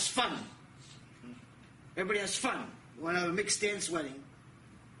everybody has fun. Everybody has fun. You want to have a mixed dance wedding.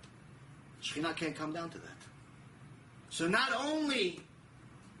 Shekhinah can't come down to that. So not only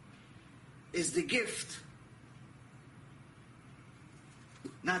is the gift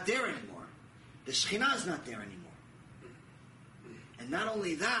not there anymore, the Shekhinah is not there anymore. And not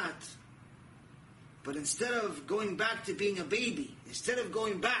only that, but instead of going back to being a baby, instead of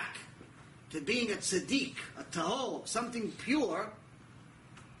going back to being a tzaddik, a tahor, something pure,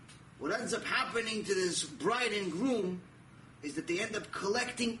 what ends up happening to this bride and groom is that they end up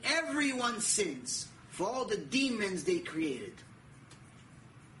collecting everyone's sins for all the demons they created.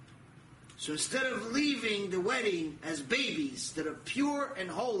 So instead of leaving the wedding as babies that are pure and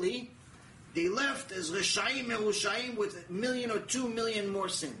holy, they left as Reshaim and Rushaim with 1 million or 2 million more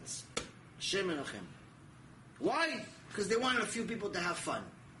sins. Hashem Menachem. Why? Because they wanted a few people to have fun.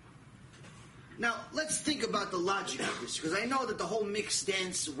 Now, let's think about the logic of this, because I know that the whole mixed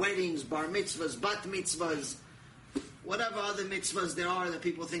dance, weddings, bar mitzvahs, bat mitzvahs, whatever other mitzvahs there are that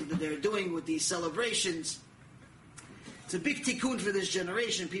people think that they're doing with these celebrations, it's a big tikkun for this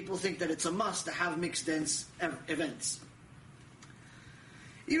generation. People think that it's a must to have mixed dance events.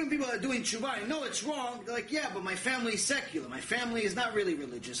 Even people that are doing tshuva, I know it's wrong. They're like, yeah, but my family is secular. My family is not really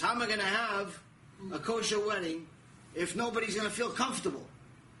religious. How am I going to have a kosher wedding if nobody's going to feel comfortable?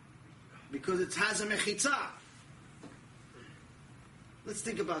 Because it has a mechitza. Let's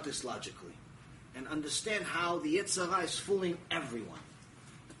think about this logically and understand how the Yetzer Hara is fooling everyone.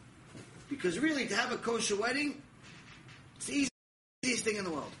 Because really, to have a kosher wedding, it's the easiest thing in the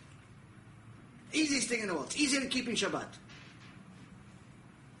world. Easiest thing in the world. It's easier than keeping Shabbat.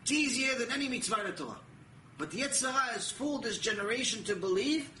 It's easier than any mitzvah in the Torah. But the Yetzer Hara has fooled this generation to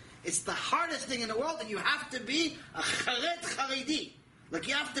believe it's the hardest thing in the world, and you have to be a charet charedi. Like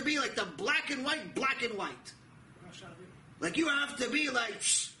you have to be like the black and white. Like you have to be like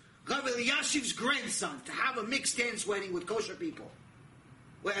Rav Eliashiv's grandson to have a mixed dance wedding with kosher people.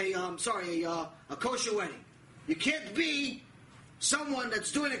 A kosher wedding. You can't be someone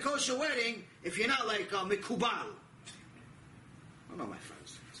that's doing a kosher wedding if you're not like mikubal. Oh no, my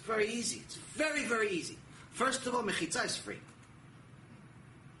friends. It's very easy. It's very, very easy. First of all, mechitza is free.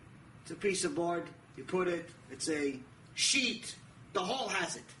 It's a piece of board. You put it. It's a sheet. The hall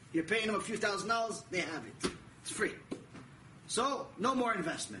has it. You're paying them a few $1,000s, they have it. It's free. So, no more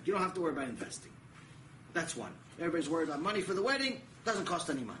investment. You don't have to worry about investing. That's one. Everybody's worried about money for the wedding. Doesn't cost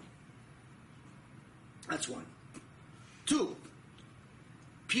any money. That's one. Two,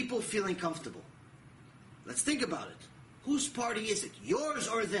 people feeling comfortable. Let's think about it. Whose party is it? Yours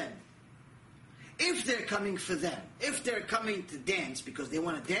or them? If they're coming for them, if they're coming to dance because they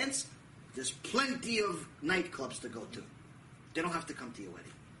want to dance, there's plenty of nightclubs to go to. They don't have to come to your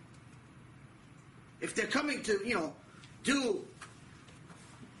wedding. If they're coming to, do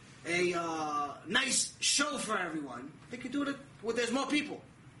a nice show for everyone, they could do it where there's more people.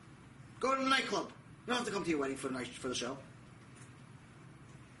 Go to the nightclub. You don't have to come to your wedding for the show.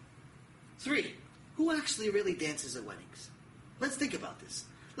 3, who actually really dances at weddings? Let's think about this.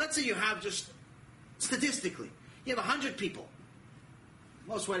 Let's say you have just, statistically, you have 100 people.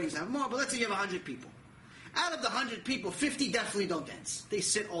 Most weddings have more, but let's say you have 100 people. Out of the 100 people, 50 definitely don't dance. They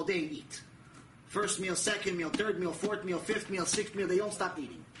sit all day and eat. First meal, second meal, third meal, fourth meal, fifth meal, sixth meal, they don't stop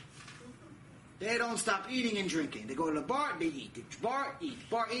eating. They don't stop eating and drinking. They go to the bar, they eat. They bar,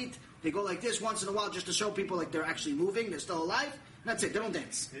 eat. They go like this once in a while just to show people like they're actually moving, they're still alive. And that's it, they don't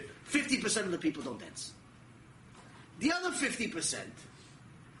dance. 50% of the people don't dance. The other 50%,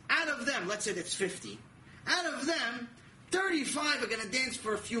 out of them, let's say that's 50, out of them, 35 are going to dance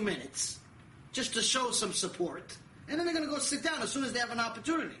for a few minutes just to show some support. And then they're going to go sit down as soon as they have an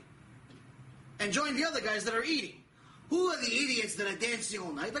opportunity and join the other guys that are eating. Who are the idiots that are dancing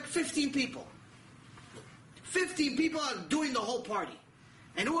all night? Like 15 people. 15 people are doing the whole party.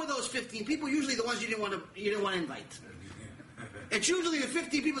 And who are those 15 people? Usually the ones you didn't want to invite. It's usually the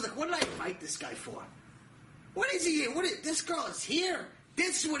 15 people like, what did I invite this guy for? What is he here? This girl is here.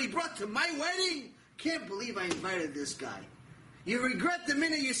 This is what he brought to my wedding. Can't believe I invited this guy. You regret the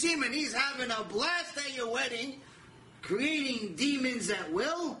minute you see him and he's having a blast at your wedding, creating demons at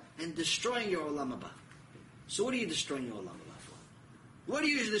will and destroying your olam haba. So what are you destroying your olam haba for? What are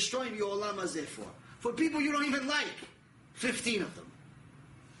you destroying your olam hazeh for? For people you don't even like. 15 of them.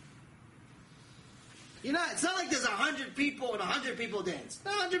 It's not like there's 100 people and 100 people dance.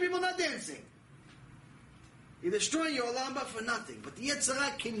 100 people not dancing. You're destroying your olam haba for nothing. But the Yetzer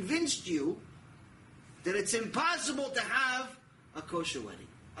Hara convinced you that it's impossible to have a kosher wedding,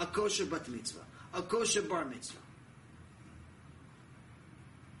 a kosher bat mitzvah, a kosher bar mitzvah.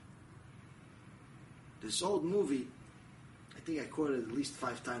 This old movie, I think I quoted it at least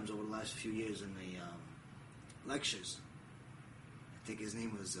 5 times over the last few years in the lectures. I think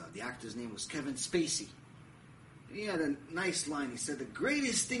the actor's name was Kevin Spacey. He had a nice line. He said, the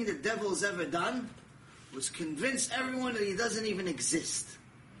greatest thing the devil's ever done was convince everyone that he doesn't even exist.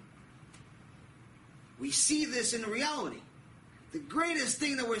 We see this in reality. The greatest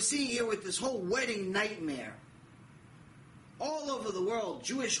thing that we're seeing here with this whole wedding nightmare, all over the world,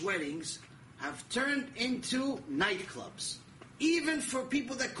 Jewish weddings have turned into nightclubs. Even for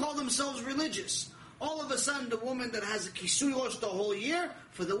people that call themselves religious. All of a sudden, the woman that has a kisui rosh the whole year,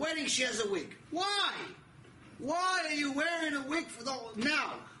 for the wedding she has a wig. Why? Why are you wearing a wig for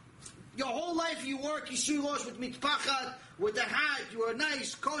now? Your whole life you wore kisui rosh with mitpachat, with a hat, you were a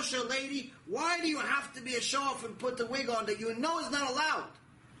nice, kosher lady. Why do you have to be a show-off and put the wig on that you know is not allowed?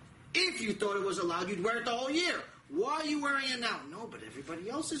 If you thought it was allowed, you'd wear it the whole year. Why are you wearing it now? No, but everybody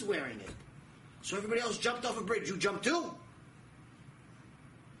else is wearing it. So everybody else jumped off a bridge. You jumped too?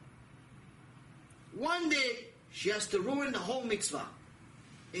 One day, she has to ruin the whole mitzvah.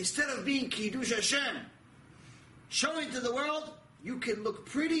 Instead of being Kiddush Hashem, showing to the world, you can look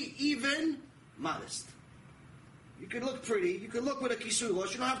pretty, even modest. You can look pretty. You can look with a kisui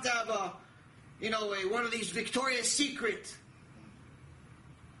rosh. You don't have to have one of these Victoria's Secret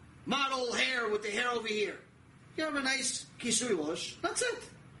model hair with the hair over here. You have a nice kisui rosh. That's it.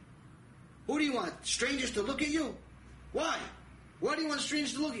 Who do you want? Strangers to look at you? Why? Why do you want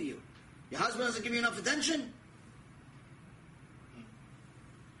strangers to look at you? Your husband doesn't give you enough attention?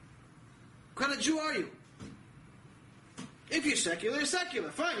 What kind of Jew are you? If you're secular, you're secular.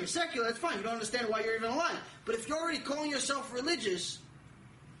 Fine, you're secular, that's fine. You don't understand why you're even alive. But if you're already calling yourself religious,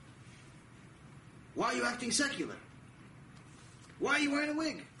 why are you acting secular? Why are you wearing a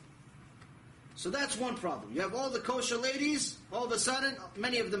wig? So that's one problem. You have all the kosher ladies, all of a sudden,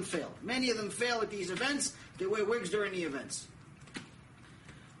 many of them fail. Many of them fail at these events. They wear wigs during the events.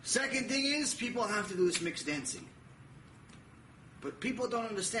 Second thing is, people have to do this mixed dancing. But people don't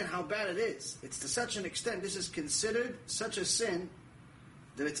understand how bad it is. It's to such an extent, this is considered such a sin,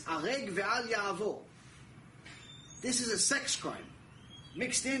 that it's areg ve'al ya'avo. This is a sex crime.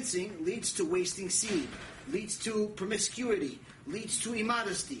 Mixed dancing leads to wasting seed, leads to promiscuity, leads to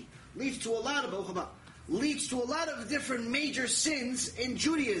immodesty, leads to a lot of different major sins in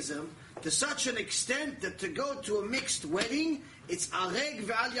Judaism, to such an extent that to go to a mixed wedding, it's areg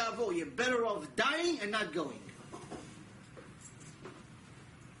ve'al ya'avo. You're better off dying and not going.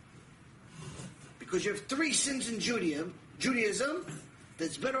 Because you have 3 sins in Judaism,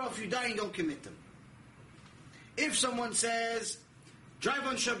 that's better off you die and don't commit them. If someone says, drive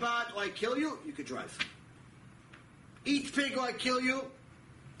on Shabbat or I kill you, you could drive. Eat pig or I kill you,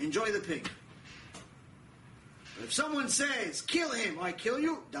 enjoy the pig. But if someone says, kill him or I kill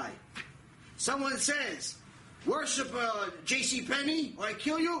you, die. Someone says, worship J.C. Penney or I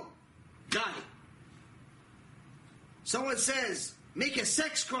kill you, die. Someone says, make a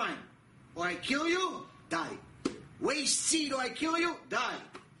sex crime or I kill you, die. Waste seed or I kill you, die.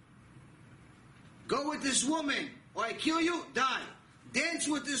 Go with this woman or I kill you, die. Dance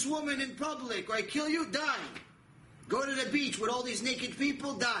with this woman in public or I kill you, die. Go to the beach with all these naked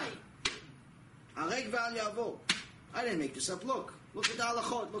people, die. Areg ve'al ya'avo. I didn't make this up. Look at the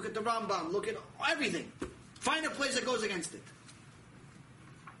halachot, look at the Rambam, look at everything. Find a place that goes against it.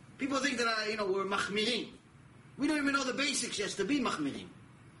 People think that we're machmirim. We don't even know the basics just to be machmirim.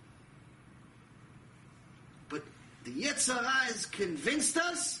 But the Yetzer Hara has convinced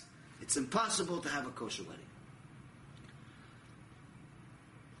us it's impossible to have a kosher wedding.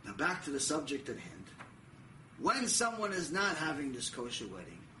 Now back to the subject at hand. When someone is not having this kosher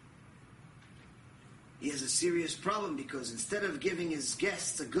wedding, he has a serious problem, because instead of giving his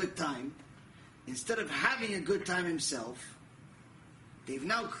guests a good time, instead of having a good time himself, they've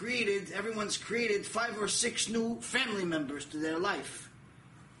now everyone's created 5 or 6 new family members to their life.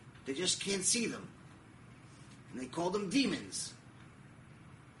 They just can't see them. And they call them demons.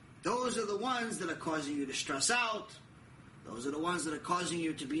 Those are the ones that are causing you to stress out. Those are the ones that are causing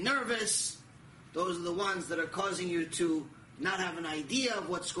you to be nervous. Those are the ones that are causing you to not have an idea of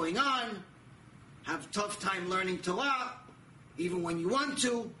what's going on, have a tough time learning Torah, even when you want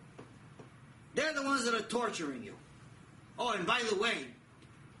to. They're the ones that are torturing you. Oh, and by the way,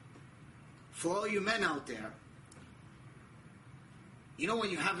 for all you men out there, when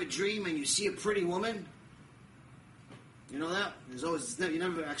you have a dream and you see a pretty woman, You know that? You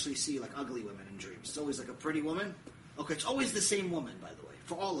never actually see like ugly women in dreams. It's always like a pretty woman. Okay, it's always the same woman, by the way,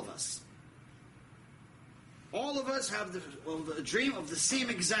 for all of us. All of us have the dream of the same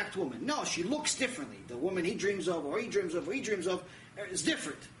exact woman. No, she looks differently. The woman he dreams of, or he dreams of, is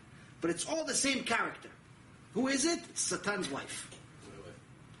different. But it's all the same character. Who is it? It's Satan's wife.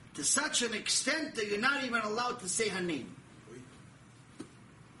 To such an extent that you're not even allowed to say her name.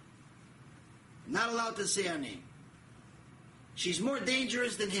 Not allowed to say her name. She's more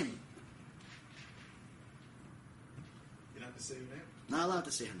dangerous than him. You're not allowed to say her name? Not allowed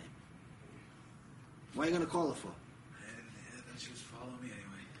to say her name. What are you going to call her for? Then she was following me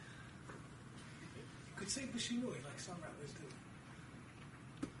anyway. You could say Bushinui like some rappers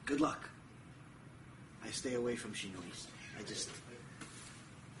do. Good luck. I stay away from shinuis. I just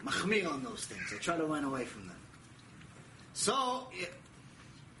machmir on those things. I try to run away from them. So,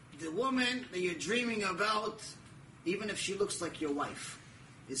 the woman that you're dreaming about, even if she looks like your wife,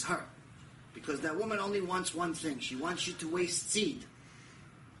 is her. Because that woman only wants one thing. She wants you to waste seed.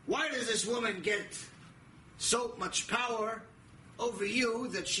 Why does this woman get so much power over you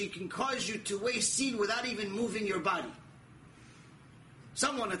that she can cause you to waste seed without even moving your body?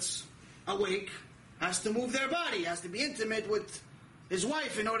 Someone that's awake has to move their body, has to be intimate with his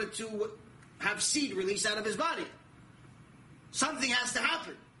wife in order to have seed released out of his body. Something has to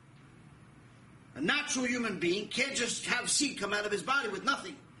happen. A natural human being can't just have seed come out of his body with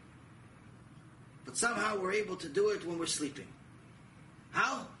nothing. But somehow we're able to do it when we're sleeping.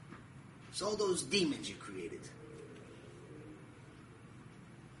 How? It's all those demons you created.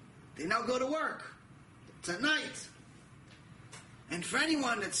 They now go to work tonight. And for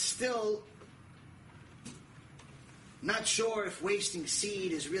anyone that's still not sure if wasting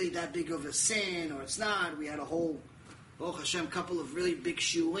seed is really that big of a sin or it's not, we had a whole, Baruch Hashem, couple of really big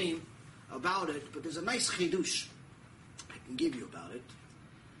shiurim about it, but there's a nice chidush I can give you about it.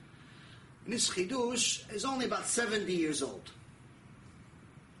 And this chidush is only about 70 years old.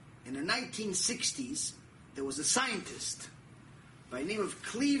 In the 1960s, there was a scientist by the name of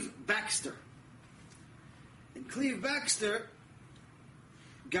Cleve Baxter. And Cleve Baxter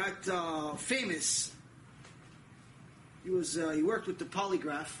got famous. He worked with the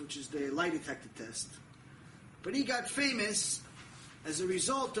polygraph, which is the lie detector test. But he got famous as a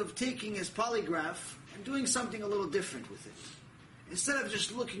result of taking his polygraph and doing something a little different with it. Instead of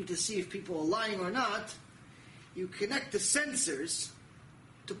just looking to see if people are lying or not, you connect the sensors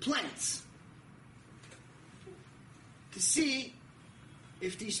to plants to see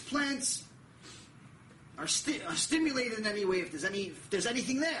if these plants are stimulated in any way, if there's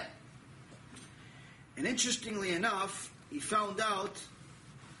anything there. And interestingly enough, he found out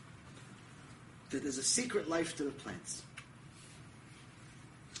that there's a secret life to the plants.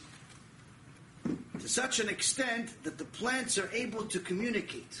 To such an extent that the plants are able to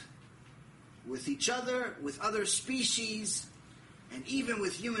communicate with each other, with other species, and even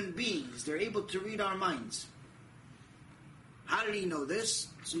with human beings. They're able to read our minds. How did he know this?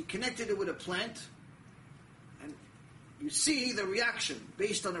 So he connected it with a plant, and you see the reaction,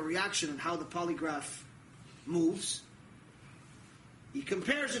 based on the reaction and how the polygraph moves. He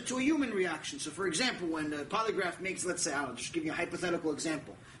compares it to a human reaction. So for example, when the polygraph makes, let's say, I'll just give you a hypothetical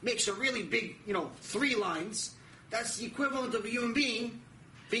example, makes a really big, 3 lines, that's the equivalent of a human being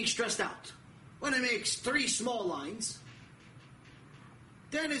being stressed out. When it makes 3 small lines,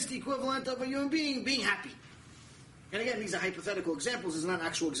 then it's the equivalent of a human being being happy. And again, these are hypothetical examples, these are not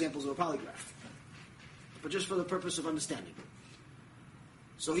actual examples of a polygraph. But just for the purpose of understanding.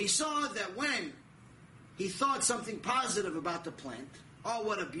 So he saw that when he thought something positive about the plant, oh,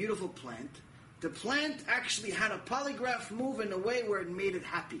 what a beautiful plant, the plant actually had a polygraph move in a way where it made it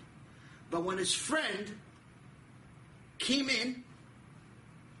happy. But when his friend came in,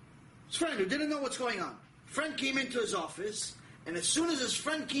 his friend who didn't know what's going on, friend came into his office, and as soon as his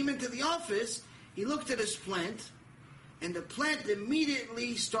friend came into the office, he looked at his plant, and the plant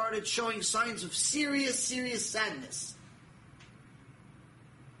immediately started showing signs of serious sadness.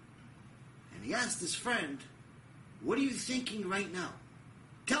 And he asked his friend, what are you thinking right now?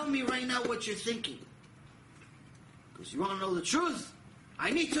 Tell me right now what you're thinking. Because you want to know the truth? I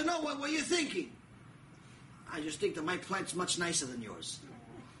need to know what you're thinking. I just think that my plant's much nicer than yours.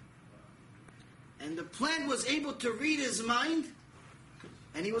 And the plant was able to read his mind,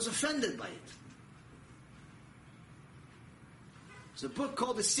 and he was offended by it. It's a book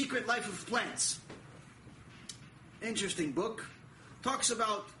called The Secret Life of Plants. Interesting book. Talks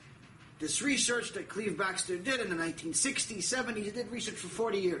about this research that Cleve Baxter did in the 1960s, 70s. He did research for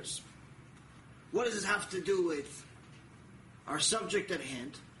 40 years. What does this have to do with our subject at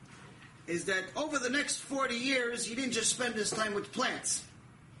hand? is that over the next 40 years, he didn't just spend his time with plants.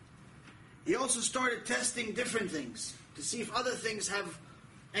 He also started testing different things to see if other things have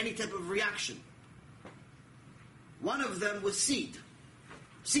any type of reaction. One of them was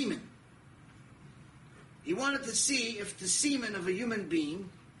semen. He wanted to see if the semen of a human being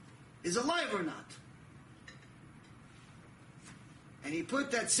is alive or not. And he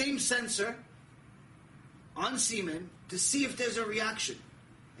put that same sensor on semen to see if there's a reaction.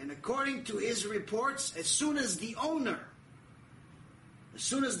 And according to his reports, as soon as the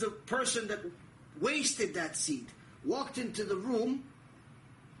person that wasted that seed walked into the room,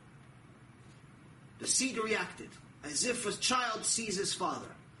 the seed reacted, as if a child sees his father.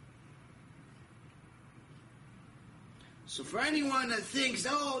 So for anyone that thinks,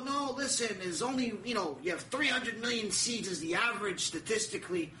 oh no, listen, there's only, you have 300 million seeds as the average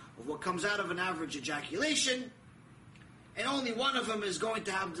statistically of what comes out of an average ejaculation, and only one of them is going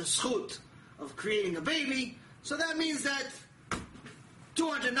to have the schut of creating a baby, so that means that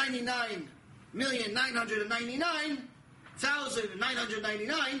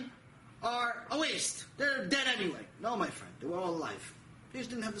 299,999,999 are a waste. They're dead anyway. No, my friend, they were all alive. They just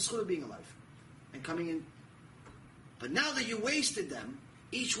didn't have the schut of being alive and coming in. But now that you wasted them,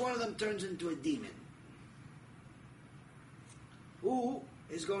 each one of them turns into a demon who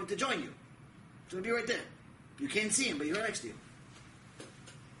is going to join you. It's going to be right there. You can't see him, but he's right next to you.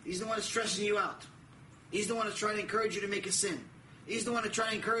 He's the one that's stressing you out. He's the one that's trying to encourage you to make a sin. He's the one that's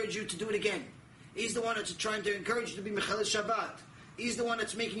trying to encourage you to do it again. He's the one that's trying to encourage you to be Mechalel Shabbat. He's the one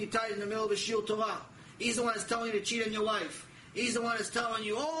that's making you tired in the middle of a Shiur Torah. He's the one that's telling you to cheat on your wife. He's the one that's telling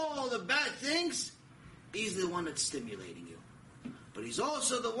you all the bad things. He's the one that's stimulating you. But he's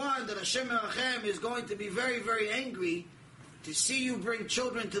also the one that Hashem Merachem is going to be very, very angry to see you bring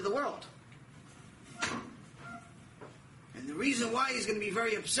children to the world. And the reason why he's going to be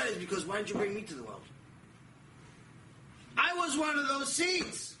very upset is because why didn't you bring me to the world? I was one of those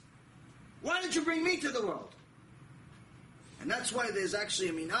seeds. Why didn't you bring me to the world? And that's why there's actually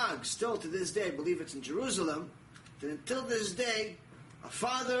a minhag, still to this day, I believe it's in Jerusalem, that until this day, a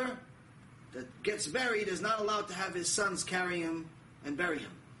father that gets buried is not allowed to have his sons carry him and bury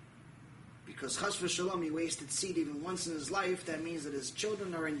him. Because chas v'shalom, he wasted seed even once in his life, that means that his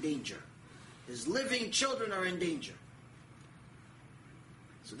children are in danger. His living children are in danger.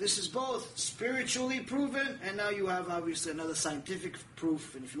 So this is both spiritually proven, and now you have obviously another scientific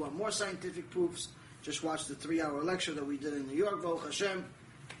proof. And if you want more scientific proofs, just watch the 3-hour lecture that we did in New York. Baruch Hashem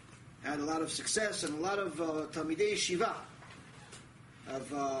had a lot of success, and a lot of Talmidei Shiva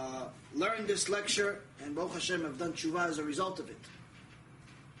have learned this lecture, and Baruch Hashem have done tshuva as a result of it.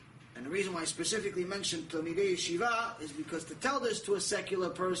 And the reason why I specifically mentioned Talmidei Shiva is because to tell this to a secular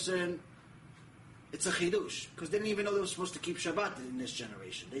person, it's a chidush, because they didn't even know they were supposed to keep Shabbat in this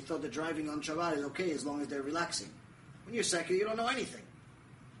generation. They thought that driving on Shabbat is okay as long as they're relaxing. When you're secular, you don't know anything.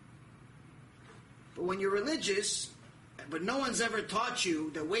 But when you're religious, but no one's ever taught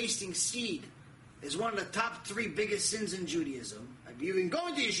you that wasting seed is one of the top 3 biggest sins in Judaism. You've been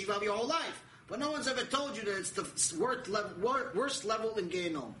going to yeshiva your whole life, but no one's ever told you that it's the worst level in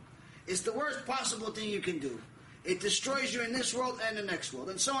Gehenom. It's the worst possible thing you can do. It destroys you in this world and the next world,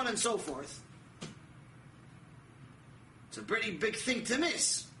 and so on and so forth. It's a pretty big thing to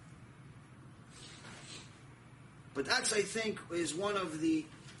miss. But that's, I think, is one of the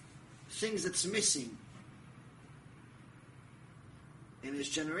things that's missing in this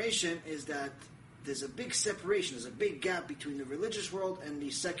generation, is that there's a big separation, there's a big gap between the religious world and the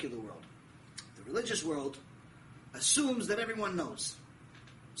secular world. The religious world assumes that everyone knows.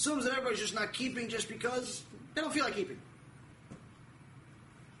 Assumes that everybody's just not keeping just because they don't feel like keeping.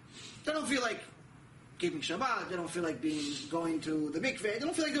 They don't feel like keeping Shabbat, they don't feel like going to the mikveh, they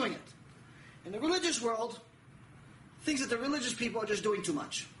don't feel like doing it. In the religious world, thinks that the religious people are just doing too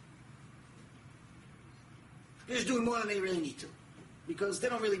much. They're just doing more than they really need to. Because they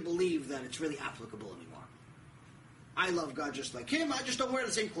don't really believe that it's really applicable anymore. I love God just like him, I just don't wear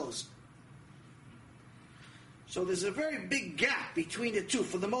the same clothes. So there's a very big gap between the two,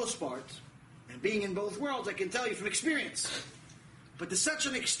 for the most part. And being in both worlds, I can tell you from experience. But to such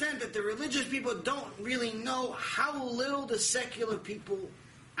an extent that the religious people don't really know how little the secular people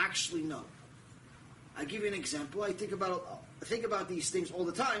actually know. I'll give you an example. I think about these things all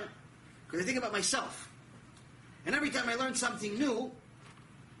the time, because I think about myself. And every time I learn something new,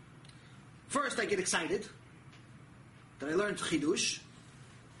 first I get excited that I learned chidush,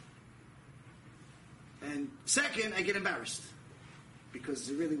 and second I get embarrassed because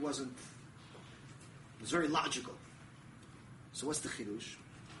it really wasn't. It was very logical. So what's the chidush?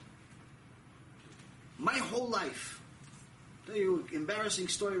 My whole life, tell you an embarrassing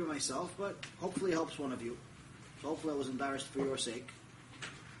story of myself, but hopefully it helps one of you. So hopefully I was embarrassed for your sake.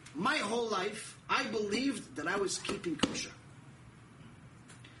 My whole life, I believed that I was keeping kosher.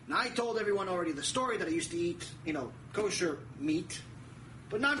 Now, I told everyone already the story that I used to eat, kosher meat,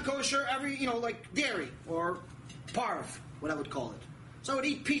 but not kosher, like dairy or parv, what I would call it. So I would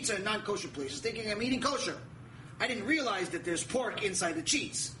eat pizza in non-kosher places thinking I'm eating kosher. I didn't realize that there's pork inside the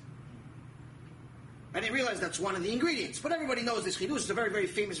cheese. I didn't realize that's one of the ingredients. But everybody knows this chidush. It's a very, very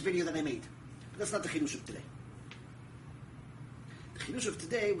famous video that I made. But that's not the chidush of today. The chidush of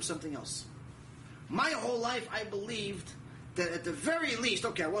today was something else. My whole life I believed that at the very least,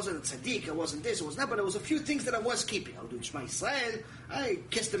 okay, I wasn't a tzaddik, I wasn't this, I wasn't that, but there was a few things that I was keeping. I would do Shema Yisrael, I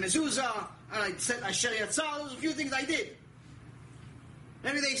kissed the mezuzah, and I said Asher Yatzah. There was a few things I did.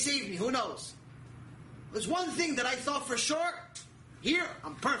 Maybe they saved me, who knows? There's one thing that I thought for sure, here,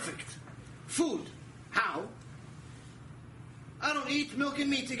 I'm perfect. Food. How? I don't eat milk and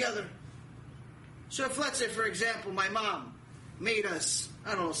meat together. So if, let's say, for example, my mom made us,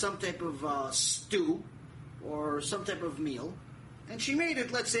 some type of stew, or some type of meal, and she made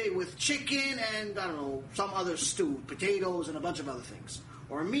it, let's say, with chicken and, some other stew, potatoes and a bunch of other things,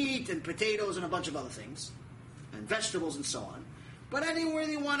 or meat and potatoes and a bunch of other things, and vegetables and so on. But I didn't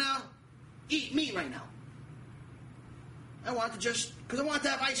really want to eat meat right now. I wanted because I wanted to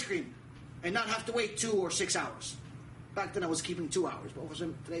have ice cream and not have to wait 2 or 6 hours. Back then I was keeping 2 hours, but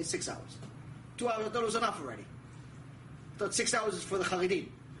today 6 hours. 2 hours, I thought it was enough already. I thought 6 hours is for the Charedim.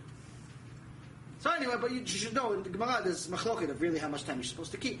 So anyway, but you should know, in the Gemara there's machloket of really how much time you're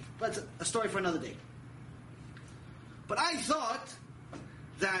supposed to keep. But that's a story for another day. But I thought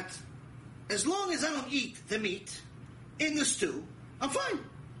that as long as I don't eat the meat in the stew, I'm fine.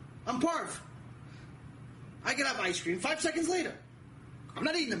 I'm parv. I can have ice cream 5 seconds later. I'm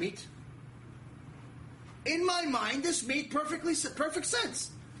not eating the meat. In my mind, this made perfect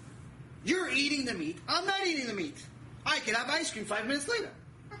sense. You're eating the meat. I'm not eating the meat. I can have ice cream 5 minutes later.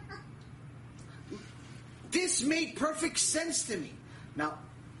 This made perfect sense to me. Now,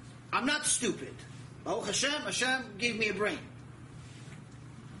 I'm not stupid. Oh, Hashem gave me a brain.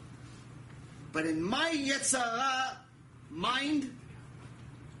 But in my Yetzirah mind,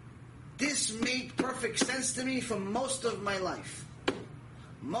 this made perfect sense to me for most of my life.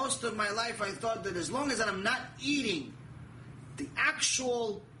 Most of my life I thought that as long as I'm not eating the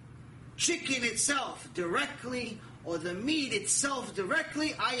actual chicken itself directly or the meat itself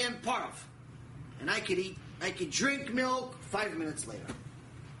directly, I am parv. And I could drink milk 5 minutes later.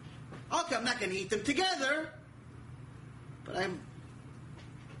 Okay, I'm not going to eat them together, but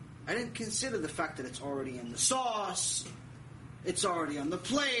I didn't consider the fact that it's already in the sauce, it's already on the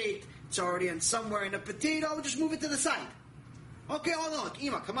plate, it's already on somewhere in a potato. I would just move it to the side. Okay, hold on,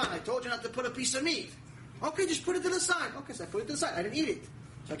 Ima, come on, I told you not to put a piece of meat. Okay, just put it to the side. Okay, so I put it to the side. I didn't eat it.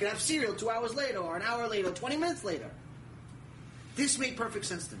 So I could have cereal 2 hours later, or an hour later, or 20 minutes later. This made perfect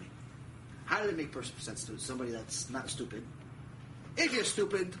sense to me. How did it make perfect sense to somebody that's not stupid? If you're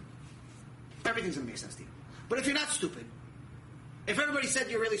stupid, everything's going to make sense to you. But if you're not stupid, if everybody said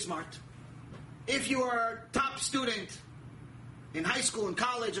you're really smart, if you are a top student in high school and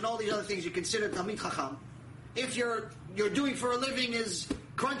college and all these other things you consider Talmid Chacham, if you're doing for a living is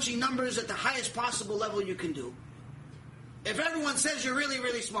crunching numbers at the highest possible level you can do, if everyone says you're really,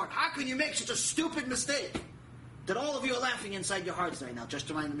 really smart, how can you make such a stupid mistake that all of you are laughing inside your hearts right now? Just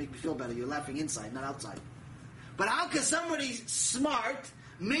to make me feel better, you're laughing inside, not outside. But how can somebody smart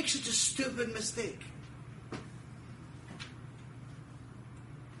make such a stupid mistake?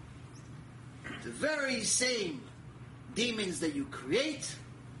 The very same demons that you create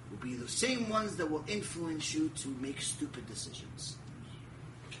will be the same ones that will influence you to make stupid decisions.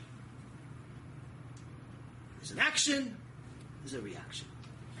 There's an action, there's a reaction.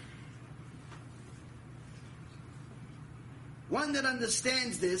 One that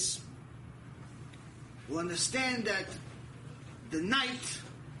understands this will understand that the night,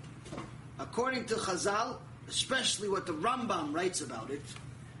 according to Chazal, especially what the Rambam writes about it,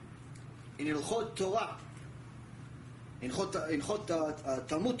 in Ilchot Torah, in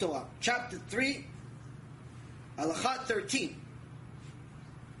Talmud Torah, chapter 3, Halakha 13,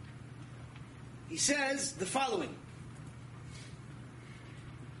 he says the following: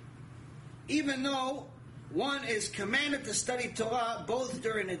 even though one is commanded to study Torah both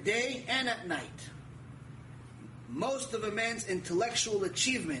during the day and at night, most of a man's intellectual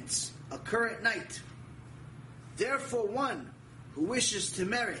achievements occur at night. Therefore, one who wishes to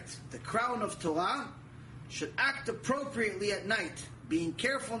merit the crown of Torah should act appropriately at night, being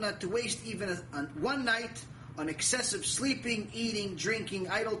careful not to waste even one night on excessive sleeping, eating, drinking,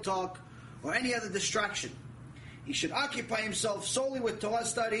 idle talk, or any other distraction. He should occupy himself solely with Torah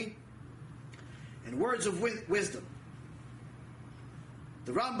study and words of wisdom.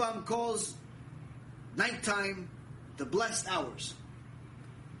 The Rambam calls nighttime the blessed hours.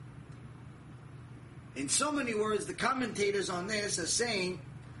 In so many words, the commentators on this are saying,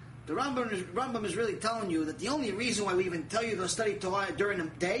 the Rambam is really telling you that the only reason why we even tell you to study Torah during the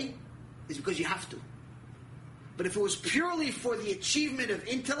day is because you have to. But if it was purely for the achievement of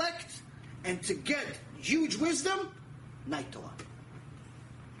intellect and to get huge wisdom, night Torah.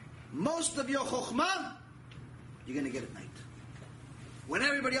 Most of your chokhmah, you're going to get at night. When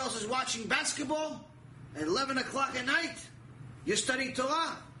everybody else is watching basketball at 11 o'clock at night, you're studying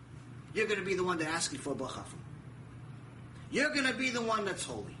Torah, you're going to be the one that's asking for bracha. You're going to be the one that's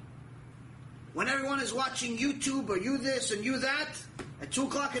holy. When everyone is watching YouTube or you this and you that at 2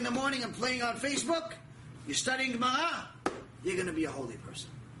 o'clock in the morning and playing on Facebook, you're studying Gemara, you're going to be a holy person.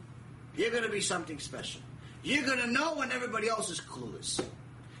 You're going to be something special. You're going to know when everybody else is clueless.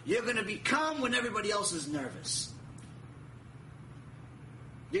 You're going to be calm when everybody else is nervous.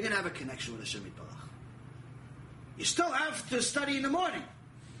 You're going to have a connection with Hashem Yitbarach. You still have to study in the morning,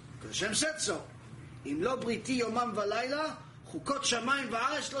 because Hashem said so. Im lo briti yomam v'layla, chukot shamayim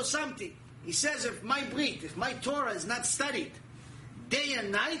v'aretz lo samti. He says, if my brit, if my Torah is not studied day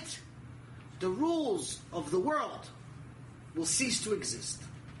and night, the rules of the world will cease to exist.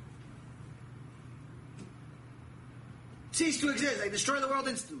 Cease to exist. I destroy the world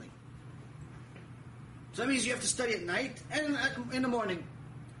instantly. So that means you have to study at night and in the morning.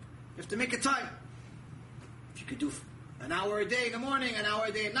 You have to make a time. If you could do an hour a day in the morning, an hour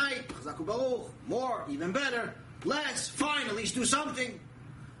a day at night, Chazaku Baruch, more, even better, less, fine, at least do something.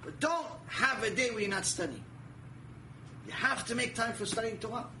 But don't have a day where you're not studying. You have to make time for studying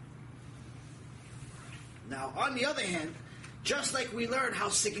Torah. Now, on the other hand, just like we learned how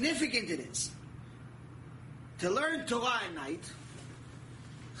significant it is to learn Torah at night,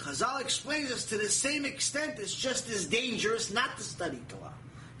 Chazal explains us to the same extent it's just as dangerous not to study Torah.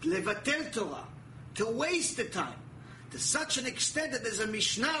 Levatel Torah, to waste the time, to such an extent that there's a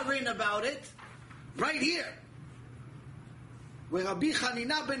Mishnah written about it right here, where Rabbi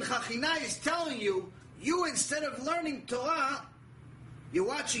Chanina ben Chachina is telling you, you instead of learning Torah, you're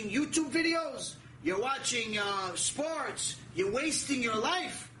watching YouTube videos, you're watching sports, you're wasting your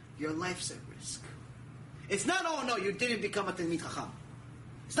life. Your life's at risk. It's not, oh no, you didn't become a Talmid Chacham.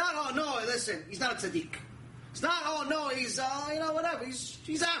 It's not, oh no, listen, he's not a tzaddik. It's not, oh no, he's, whatever,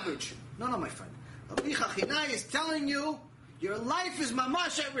 he's average. No, my friend. Rabbi Chachina is telling you, your life is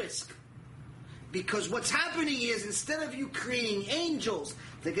mamash at risk. Because what's happening is, instead of you creating angels,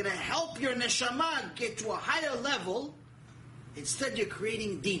 they're going to help your neshama get to a higher level, instead you're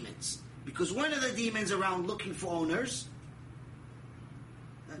creating demons. Because when are the demons around looking for owners?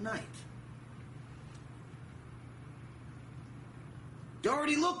 At night. They're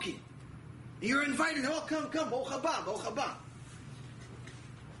already looking. You're inviting them, oh, come, Baruch haba, Baruch haba.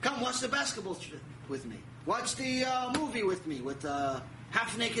 Come, watch the basketball with me. Watch the movie with me, with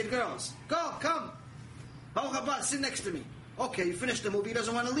half-naked girls. Go, come. Baruch haba, sit next to me. Okay, you finished the movie, he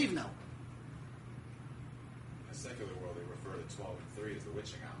doesn't want to leave now. In the secular world, they refer to 12 and 3 as the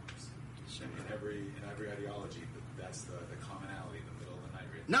witching hours. In every ideology, that's the commonality, the middle of the night.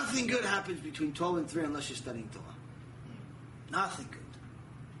 Really. Nothing good happens between 12 and 3 unless you're studying Torah. Nothing good.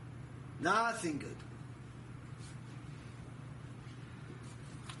 Nothing good.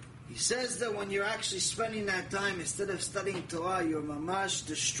 He says that when you're actually spending that time, instead of studying Torah, you're mamash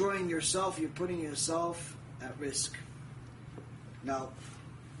destroying yourself, you're putting yourself at risk. Now,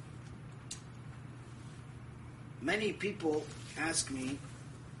 many people ask me,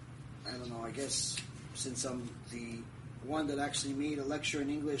 I don't know, I guess since I'm the one that actually made a lecture in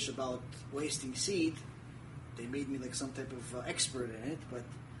English about wasting seed, they made me like some type of expert in it, but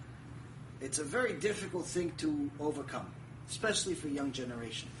it's a very difficult thing to overcome, especially for young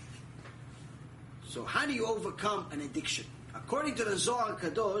generation. So how do you overcome an addiction? According to the Zohar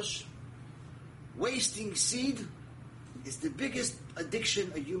Kadosh, wasting seed is the biggest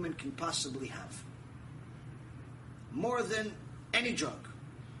addiction a human can possibly have. More than any drug,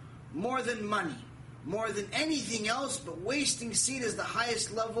 more than money, more than anything else, but wasting seed is the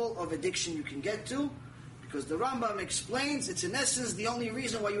highest level of addiction you can get to, because the Rambam explains it's in essence the only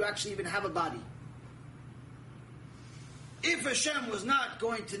reason why you actually even have a body. If Hashem was not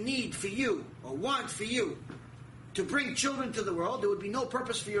going to need for you, or want for you, to bring children to the world, there would be no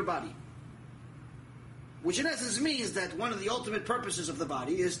purpose for your body. Which in essence means that one of the ultimate purposes of the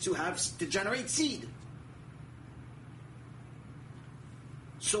body is to generate seed.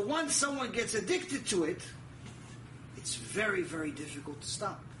 So once someone gets addicted to it, it's very, very difficult to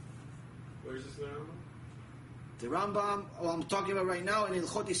stop. Where is this now? The Rambam, I'm talking about right now, in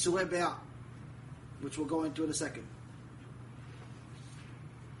Ilchot Isurei Be'ah, which we'll go into in a second.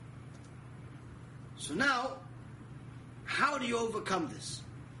 So now, how do you overcome this?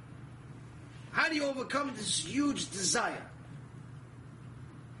 How do you overcome this huge desire?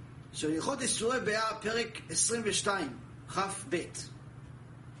 So in Ilchot Isurei Be'ah, Perek 22, Chaf Bet,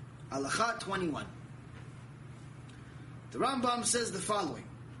 Halacha 21. The Rambam says the following.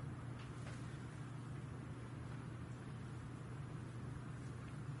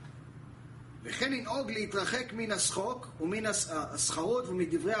 וכן לנהוג להתרחק מן השחוק ומן הסחרות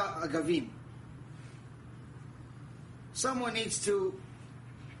ומדברי האגבים. Someone needs to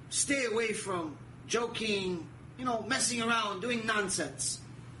stay away from joking, messing around, doing nonsense.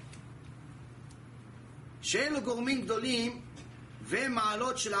 שאלו גורמים גדולים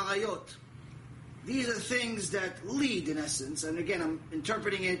ומעלות של עריות. These are things that lead, in essence, and again, I'm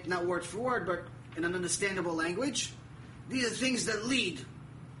interpreting it not word for word, but in an understandable language. These are things that lead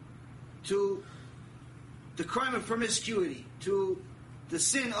to the crime of promiscuity, to the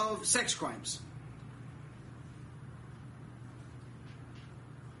sin of sex crimes.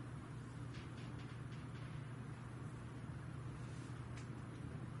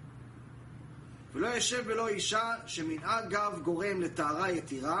 ולא ישב ולא אישה שמנהג גב גורם לטהרה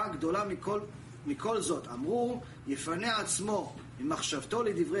יתירה גדולה מכל זאת. אמרו יפנה עצמו ממחשבתו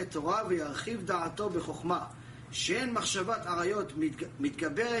לדברי תורה וירחיב דעתו בחוכמה. שאין מחשבת עריות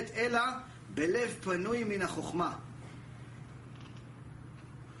מתגברת אלא בלב פנוי מן החוכמה.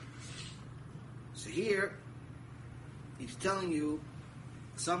 So here he's telling you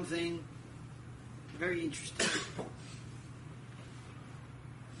something very interesting.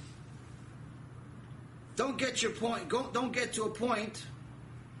 Don't get to a point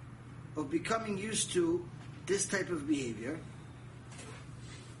of becoming used to this type of behavior.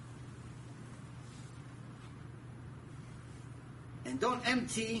 And don't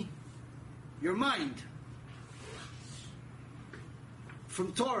empty your mind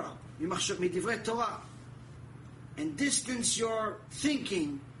from Torah, midivre Torah, and distance your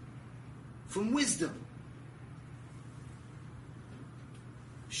thinking from wisdom.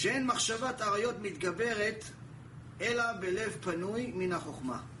 שאין מחשבת עריות מתגברת אלא בלב פנוי מן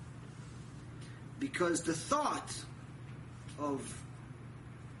החוכמה. Because the thought of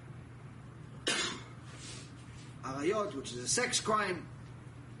arayot, which is a sex crime,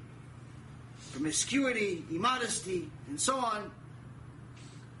 promiscuity, immodesty, and so on,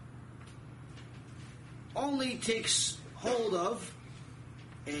 only takes hold of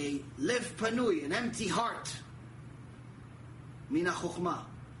a lev panui, an empty heart, min ha-chokhmah.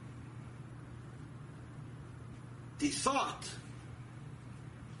 The thought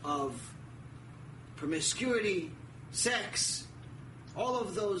of promiscuity, sex, all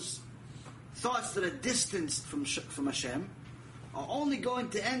of those thoughts that are distanced from Hashem are only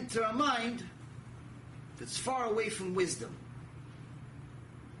going to enter a mind that's far away from wisdom.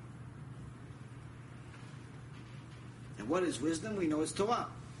 And what is wisdom? We know it's Torah.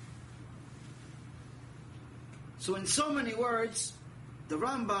 So in so many words, the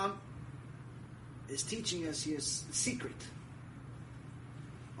Rambam is teaching us here the secret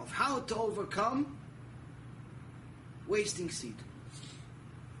of how to overcome wasting seed.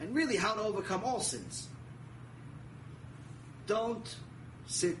 And really how to overcome all sins. Don't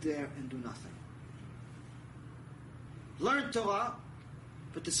sit there and do nothing. Learn Torah,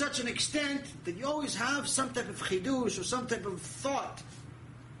 but to such an extent that you always have some type of chidush or some type of thought,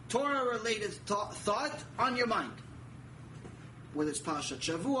 Torah-related thought on your mind. Whether it's Parashat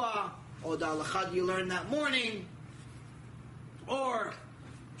Shavua, or the halakha you learned that morning, or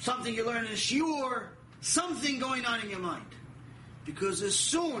something you learned in shiur, something going on in your mind. Because as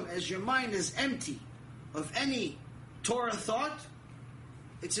soon as your mind is empty of any Torah thought,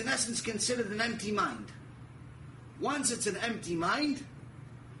 it's in essence considered an empty mind. Once it's an empty mind,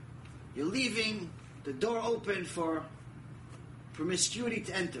 you're leaving the door open for promiscuity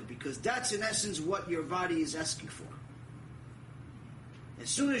to enter, because that's in essence what your body is asking for. As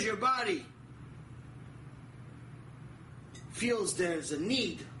soon as your body feels there's a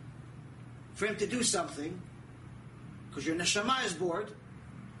need for him to do something, because your neshama is bored,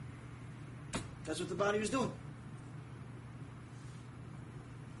 that's what the body was doing.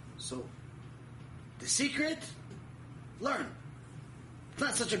 So, the secret, learn. It's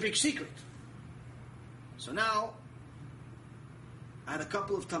not such a big secret. So now, I had a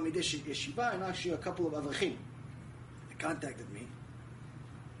couple of Talmidei Yeshiva and actually a couple of Avrechim. They contacted me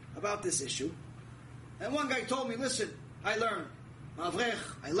about this issue. And one guy told me, listen, I learned. Avrech,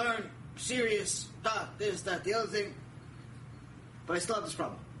 I learned. Serious. That, this, that, the other thing. But I still have this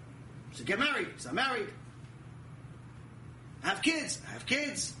problem. So get married. So I'm married. I have kids.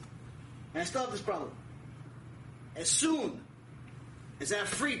 And I still have this problem. As soon as I have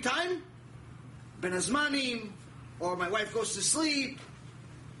free time, ben azmanim, or my wife goes to sleep,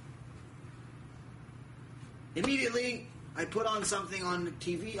 immediately I put on something on the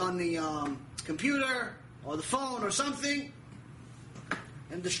TV, on the computer, or the phone, or something,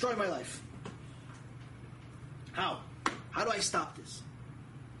 and destroy my life. How? How do I stop this?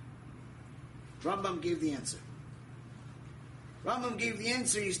 Rambam gave the answer.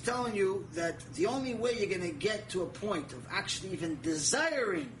 He's telling you that the only way you're going to get to a point of actually even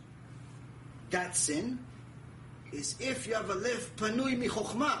desiring that sin is if you have a lev panui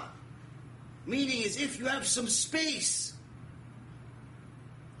michokhmah. Meaning is if you have some space.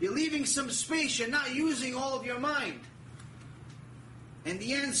 You're leaving some space, you're not using all of your mind. And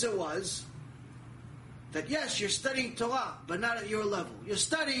the answer was that yes, you're studying Torah, but not at your level. You're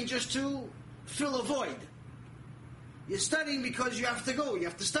studying just to fill a void. You're studying because you have to go. You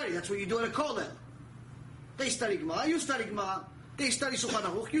have to study. That's what you do at a kollel. They study Gemara. You study Gemara. They study Shulchan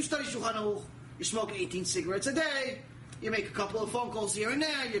Aruch. You study Shulchan Aruch. You smoke 18 cigarettes a day. You make a couple of phone calls here and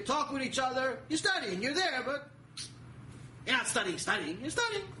there. You talk with each other. You're studying. You're there, but you're not studying. You're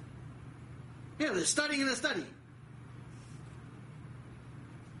studying. Yeah, they're studying and they're studying.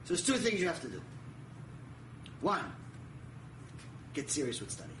 So there's two things you have to do. One, get serious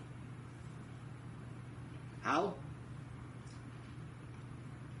with studying. How?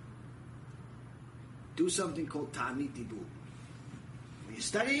 Do something called ta'anit dibur. When you're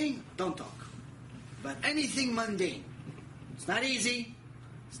studying, don't talk about anything mundane. It's not easy.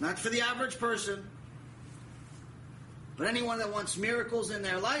 It's not for the average person. But anyone that wants miracles in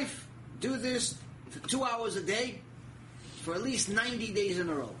their life, do this for 2 hours a day for at least 90 days in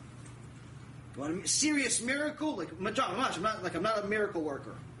a row. You want a serious miracle? Like my job, I'm not a miracle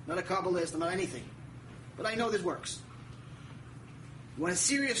worker, not a Kabbalist, I'm not anything. But I know this works. You want a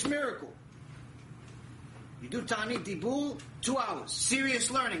serious miracle? You do Ta'anit Dibur, 2 hours. Serious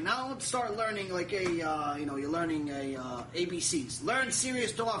learning. Now don't start learning like you're learning ABCs. Learn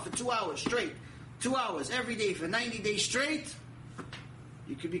serious Torah for 2 hours straight. 2 hours every day for 90 days straight.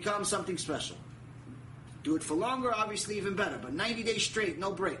 You could become something special. Do it for longer, obviously even better. But 90 days straight,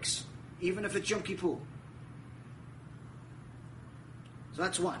 no breaks. Even if it's Yom Kippur. So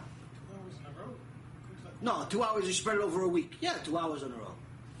that's one. 2 hours in a row? No, 2 hours you spread it over a week. Yeah, 2 hours in a row.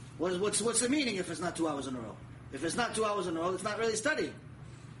 What's the meaning if it's not 2 hours in a row? If it's not 2 hours in a row, it's not really studying.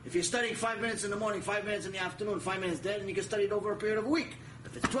 If you're studying 5 minutes in the morning, 5 minutes in the afternoon, 5 minutes then, you can study it over a period of a week.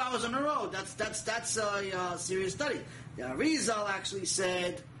 If it's 2 hours in a row, that's a serious study. The Arizal actually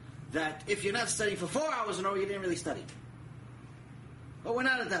said that if you're not studying for 4 hours in a row, you didn't really study. But we're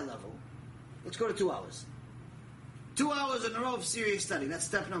not at that level. Let's go to 2 hours. 2 hours in a row of serious study. That's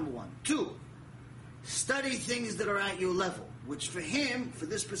step number one. 2, study things that are at your level. Which for him, for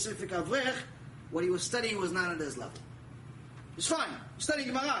this specific Avrech, what he was studying was not at his level. It's fine. Studying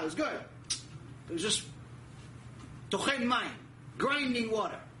Gemara, it was good. It was just tochen mayim, grinding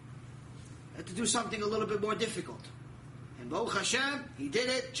water. Had to do something a little bit more difficult. And Baruch Hashem, he did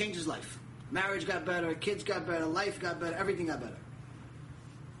it, changed his life. Marriage got better, kids got better, life got better, everything got better.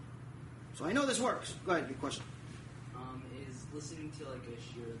 So I know this works. Go ahead, your question. Is listening to like a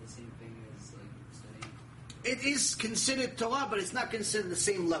shir the same thing as like studying? It is considered Torah, but it's not considered the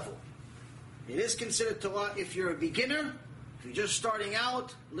same level. It is considered Torah if you're a beginner. If you're just starting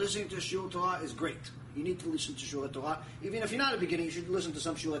out, listening to Shiur Torah is great. You need to listen to Shiur Torah. Even if you're not a beginner, you should listen to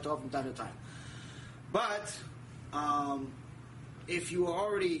some Shiur Torah from time to time. But if you are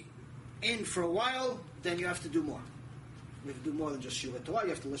already in for a while, then you have to do more. You have to do more than just Shiur Torah. You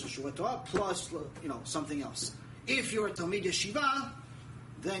have to listen to Shiur Torah plus, something else. If you're a Talmid Yeshiva,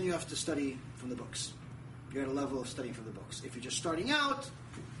 then you have to study from the books. You're at a level of studying from the books. If you're just starting out,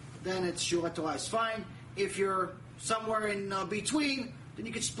 then it's Shiur Torah is fine. If you're somewhere in between, then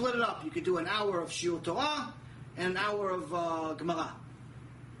you could split it up. You could do an hour of Shiur Torah and an hour of Gemara.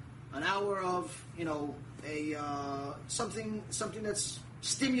 An hour of, something that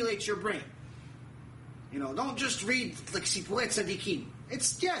stimulates your brain. Don't just read like Sipurei Tzadikim.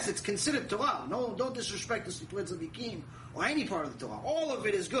 It's considered Torah. No, don't disrespect the Sipurei Tzadikim or any part of the Torah. All of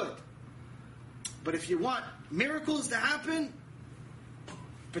it is good. But if you want miracles to happen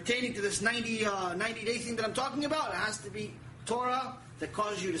pertaining to this 90-day thing that I'm talking about, it has to be Torah that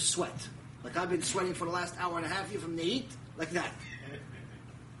causes you to sweat. Like I've been sweating for the last hour and a half here from the heat, like that.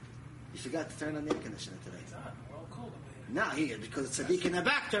 You forgot to turn on the air conditioner today. It's on. We're all cold over No, here. because Tzaddik in the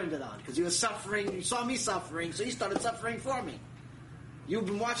back turned it on. Because he was suffering. You saw me suffering, so he started suffering for me. You've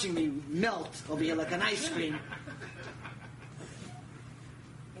been watching me melt over here like an ice cream.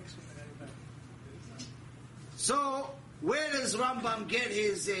 Next one, I got it back. So, Where does Rambam get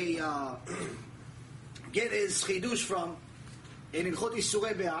his chidush from in Ilchot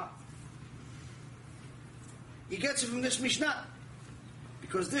Isurei Be'ah? He gets it from this Mishnah,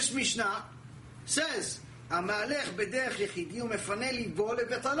 because this Mishnah says, "Amalech b'derech yechidi u'mefane libo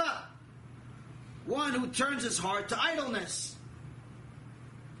lebetala." One who turns his heart to idleness.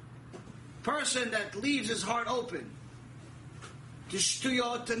 Person that leaves his heart open to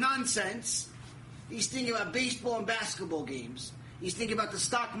shtuyot, to nonsense. He's thinking about baseball and basketball games. He's thinking about the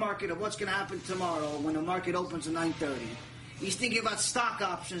stock market of what's going to happen tomorrow when the market opens at 9:30. He's thinking about stock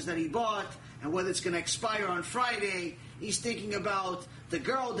options that he bought and whether it's going to expire on Friday. He's thinking about the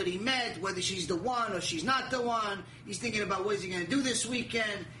girl that he met, whether she's the one or she's not the one. He's thinking about what is he going to do this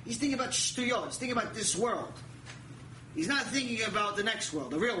weekend. He's thinking about shtuyot. He's thinking about this world. He's not thinking about the next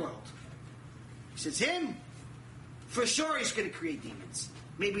world, the real world. He says, him, for sure he's going to create demons.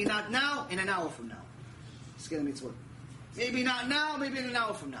 Maybe not now, in an hour from now. It's going to mitzvah. Maybe not now, maybe in an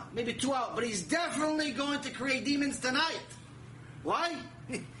hour from now. Maybe 2 hours. But he's definitely going to create demons tonight. Why?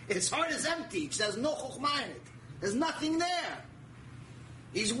 His heart is empty. There's no chokhmah in it. There's nothing there.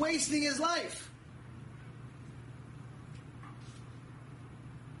 He's wasting his life.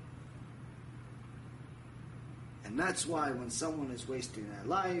 And that's why when someone is wasting their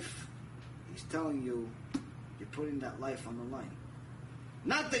life, he's telling you, you're putting that life on the line.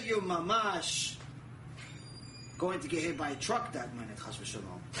 Not that you're mamash going to get hit by a truck that minute, chas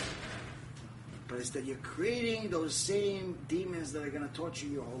v'shalom. But it's that you're creating those same demons that are going to torture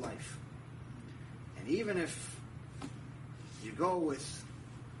you your whole life. And even if you go with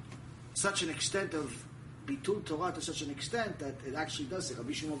such an extent of bitul Torah to such an extent that it actually does say,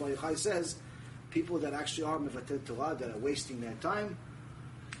 Rabbi Shimon Bar Yochai says, people that actually are mevatel Torah, that are wasting their time,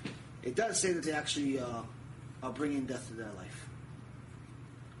 it does say that they actually are bringing death to their life.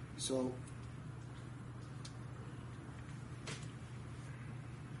 So,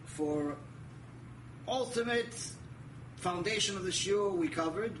 for ultimate foundation of the shiur we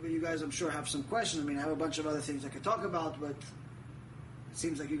covered, but you guys I'm sure have some questions. I mean, I have a bunch of other things I could talk about, but it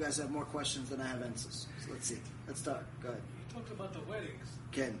seems like you guys have more questions than I have answers. So let's see. Let's start. Go ahead. You talked about the weddings.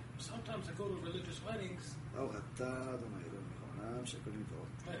 Ken. Sometimes I go to religious weddings.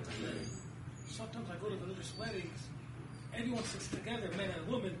 Sometimes I go to religious weddings. Everyone sits together, men and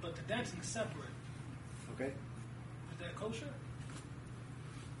women, but the dancing is separate. Okay. Is that kosher?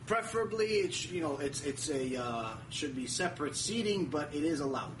 Preferably, it's should be separate seating, but it is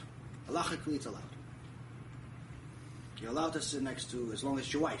allowed. Halachically, it's allowed. You're allowed to sit next to, as long as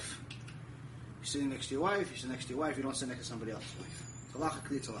it's your wife. You're sitting next to your wife. You sit next to your wife. You don't sit next to somebody else's wife. So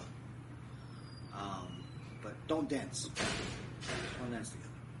halachically, it's allowed. But don't dance. Don't dance together.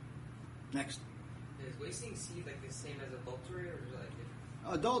 Next. Is wasting seed like the same as adultery, or is it like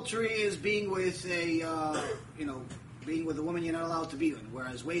different? Adultery is being with being with a woman you're not allowed to be with.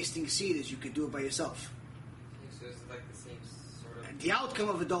 Whereas wasting seed is you could do it by yourself. So is it like the same sort of? And the outcome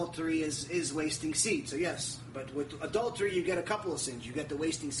of adultery is wasting seed. So yes, but with adultery you get a couple of sins. You get the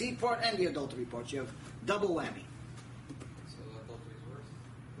wasting seed part and the adultery part. You have double whammy. So adultery is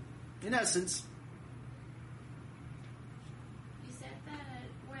worse. In essence. You said that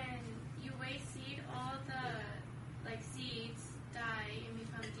when you waste seed, all the seeds die and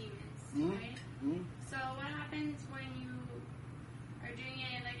become demons, right? Mm-hmm. So what happens when you are doing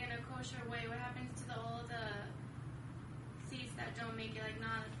it in a kosher way? What happens to all the seeds that don't make it,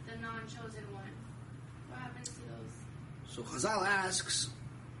 not the non-chosen one? What happens to those? So Chazal asks,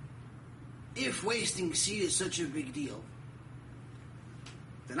 if wasting seed is such a big deal,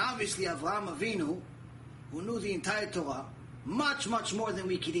 then obviously Avraham Avinu, who knew the entire Torah, much, much more than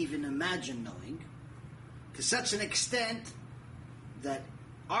we could even imagine knowing, to such an extent that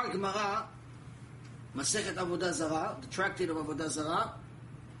our Gemara, Masechet Avodah Zarah, the tractate of Avodah Zarah,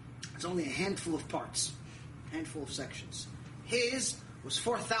 it's only a handful of parts, a handful of sections. His was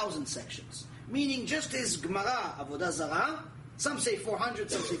 4,000 sections, meaning just his Gemara Avodah Zarah, some say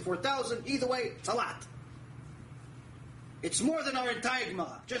 400, some say 4,000, either way, it's a lot. It's more than our entire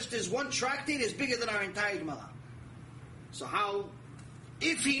Gemara. Just his one tractate is bigger than our entire Gemara. So how,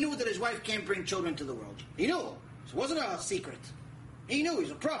 if he knew that his wife can't bring children to the world, he knew, it wasn't a secret. He knew,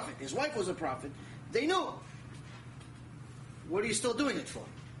 he's a prophet, his wife was a prophet, they knew. What are you still doing it for?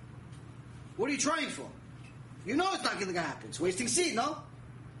 What are you trying for? You know it's not going to happen. It's wasting seed, no?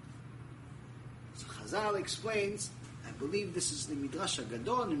 So Chazal explains, I believe this is the Midrash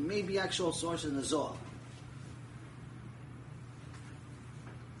HaGadol and maybe actual source in the Zohar,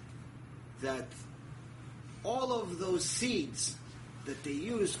 that all of those seeds that they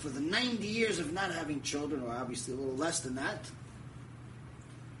used for the 90 years of not having children, or obviously a little less than that,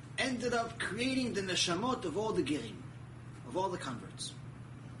 ended up creating the neshamot of all the gerim. of all the converts.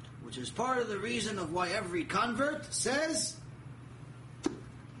 Which is part of the reason of why every convert says,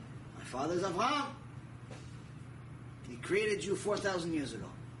 my father is Avraham. He created you 4,000 years ago.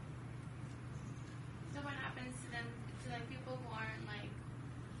 So what happens to them, to like people who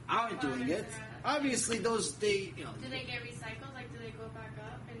Aren't doing it. Obviously, those, they, do they get recycled? Like, do they go back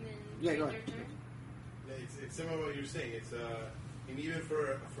up and then Yeah, take go their ahead. turn? It's similar to what you're saying. It's and even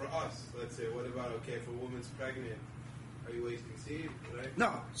for us, let's say, what about if a woman's pregnant, are you wasting seed? Right?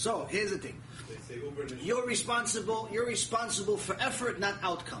 No. So here's the thing. They say Uber. You're responsible for effort, not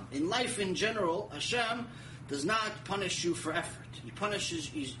outcome. In life in general, Hashem does not punish you for effort. He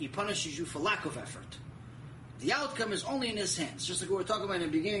punishes you for lack of effort. The outcome is only in His hands. Just like we were talking about in the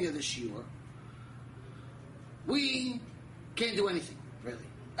beginning of the shiur. We can't do anything, really.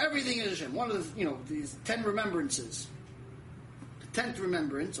 Everything is Hashem. One of the, these 10 remembrances. The 10th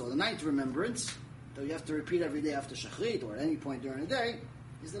remembrance, or the 9th remembrance, that you have to repeat every day after Shachrit, or at any point during the day,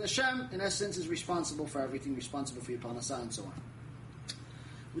 is that Hashem, in essence, is responsible for everything, responsible for your parnasah, and so on.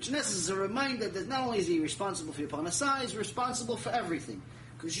 Which, in essence, is a reminder that not only is He responsible for your parnasah, He's responsible for everything.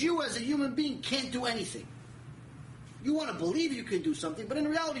 Because you, as a human being, can't do anything. You want to believe you can do something, but in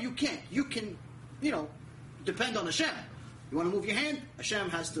reality, you can't. You can, depend on Hashem. You want to move your hand? Hashem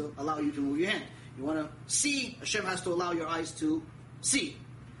has to allow you to move your hand. You want to see? Hashem has to allow your eyes to see.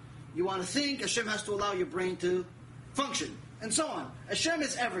 You want to think? Hashem has to allow your brain to function. And so on. Hashem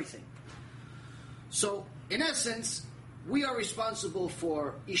is everything. So, in essence, we are responsible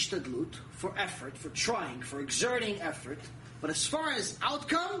for ishtadlut, for effort, for trying, for exerting effort. But as far as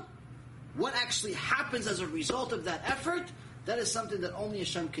outcome, what actually happens as a result of that effort, that is something that only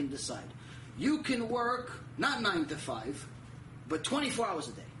Hashem can decide. You can work, not 9 to 5, but 24 hours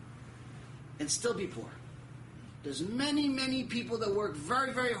a day, and still be poor. There's many, many people that work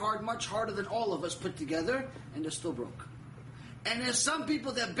very, very hard, much harder than all of us put together, and they're still broke. And there's some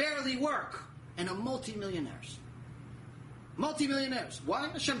people that barely work, and are multi-millionaires. Multi-millionaires. Why?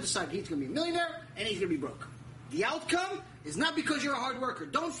 Hashem decided he's going to be a millionaire, and he's going to be broke. The outcome is not because you're a hard worker.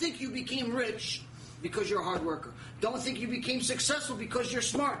 Don't think you became rich because you're a hard worker. Don't think you became successful because you're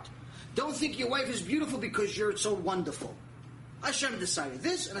smart. Don't think your wife is beautiful because you're so wonderful. Hashem decided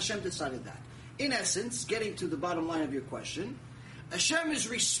this and Hashem decided that. In essence, getting to the bottom line of your question, Hashem is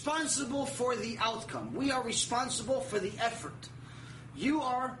responsible for the outcome. We are responsible for the effort. You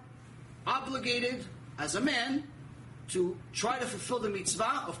are obligated as a man to try to fulfill the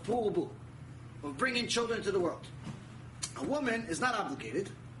mitzvah of purubu, of bringing children into the world. A woman is not obligated,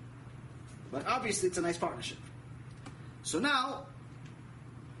 but obviously it's a nice partnership. So now,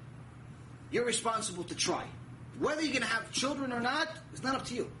 you're responsible to try. Whether you're going to have children or not, it's not up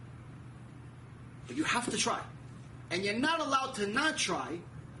to you. But you have to try. And you're not allowed to not try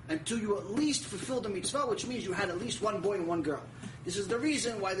until you at least fulfill the mitzvah, which means you had at least one boy and one girl. This is the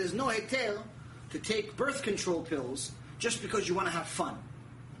reason why there's no heter to take birth control pills just because you want to have fun.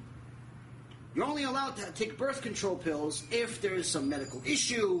 You're only allowed to take birth control pills if there is some medical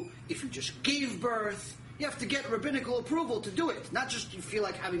issue, if you just gave birth. You have to get rabbinical approval to do it, not just you feel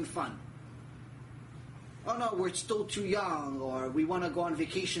like having fun. Oh no, we're still too young, or we want to go on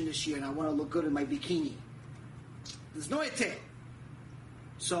vacation this year and I want to look good in my bikini. There's no heter.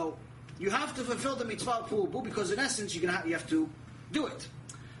 So, you have to fulfill the mitzvah of purubu because in essence you have to do it.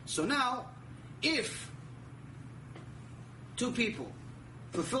 So now, if 2 people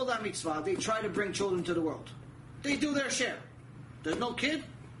fulfill that mitzvah, they try to bring children to the world. They do their share. There's no kid.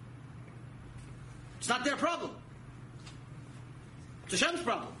 It's not their problem. It's Hashem's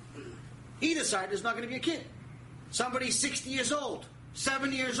problem. He decided there's not going to be a kid. Somebody's 60 years old,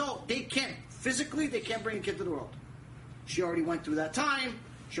 70 years old. They can't bring a kid to the world. She already went through that time.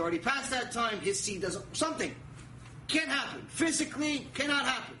 She already passed that time. His seed doesn't... Something. Can't happen. Physically, cannot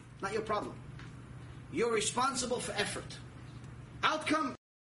happen. Not your problem. You're responsible for effort. Outcome,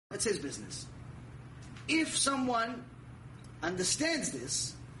 that's his business. If someone understands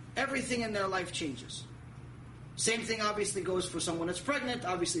this, everything in their life changes. Same thing obviously goes for someone that's pregnant.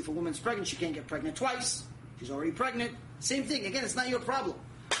 Obviously, if a woman's pregnant, she can't get pregnant twice. She's already pregnant. Same thing. Again, it's not your problem.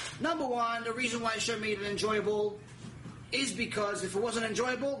 Number one, the reason why Hashem made it enjoyable is because if it wasn't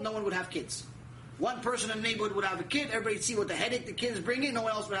enjoyable, no one would have kids. One person in the neighborhood would have a kid. Everybody'd see what the headache the kids bring in. No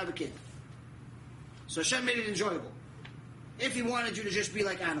one else would have a kid. So Hashem made it enjoyable. If He wanted you to just be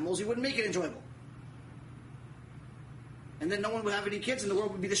like animals, He wouldn't make it enjoyable. And then no one would have any kids and the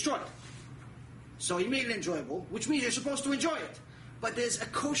world would be destroyed. So He made it enjoyable, which means you're supposed to enjoy it. But there's a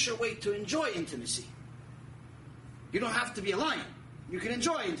kosher way to enjoy intimacy. You don't have to be a lion. You can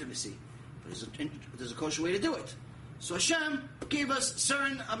enjoy intimacy. But there's a kosher way to do it. So Hashem gave us a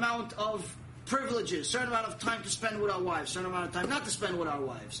certain amount of privileges, certain amount of time to spend with our wives, certain amount of time not to spend with our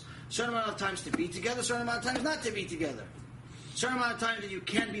wives, certain amount of times to be together, certain amount of times not to be together, certain amount of time that you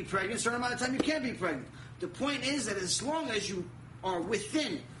can be pregnant, certain amount of time you can't be pregnant. The point is that as long as you are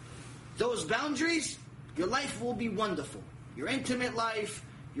within those boundaries, your life will be wonderful. Your intimate life,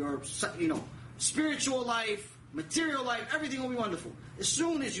 your spiritual life, material life, everything will be wonderful. As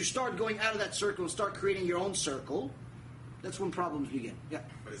soon as you start going out of that circle and start creating your own circle, that's when problems begin. Yeah.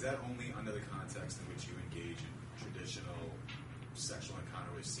 But is that only under the context in which you engage in traditional sexual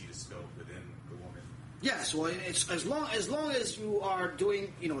encounter where seed is spilled within the woman? Yes. Well, it's as long as you are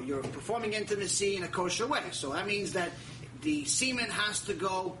doing, you're performing intimacy in a kosher way. So that means that the semen has to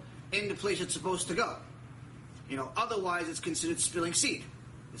go in the place it's supposed to go. Otherwise it's considered spilling seed.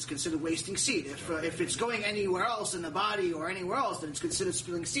 It's considered wasting seed. If it's going anywhere else in the body or anywhere else, then it's considered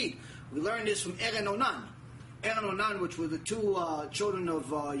spilling seed. We learned this from Er and Onan. Er and Onan, which were the two children of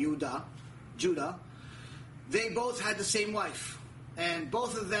Judah, they both had the same wife. And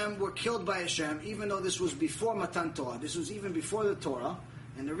both of them were killed by Hashem, even though this was before Matan Torah. This was even before the Torah.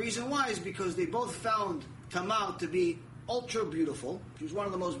 And the reason why is because they both found Tamar to be ultra beautiful. She was one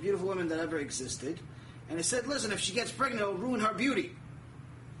of the most beautiful women that ever existed. And they said, listen, if she gets pregnant, it'll ruin her beauty.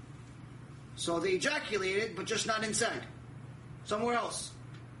 So they ejaculated, but just not inside. Somewhere else.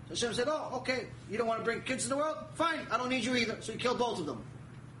 So Hashem said, oh, okay, you don't want to bring kids to the world? Fine, I don't need you either. So he killed both of them.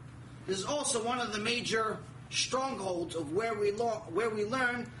 This is also one of the major strongholds of where we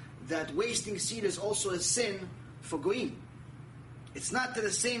learn that wasting seed is also a sin for Goyim. It's not to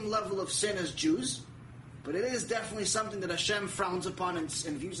the same level of sin as Jews, but it is definitely something that Hashem frowns upon and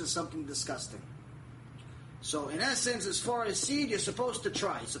views as something disgusting. So in essence, as far as seed, you're supposed to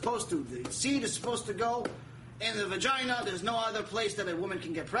try. The seed is supposed to go in the vagina. There's no other place that a woman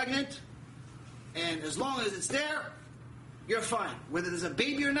can get pregnant. And as long as it's there, you're fine. Whether there's a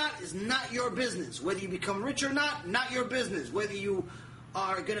baby or not is not your business. Whether you become rich or not your business. Whether you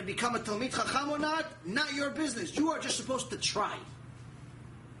are going to become a Talmid Chacham or not your business. You are just supposed to try.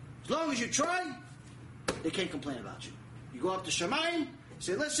 As long as you try, they can't complain about you. You go up to Shamayim,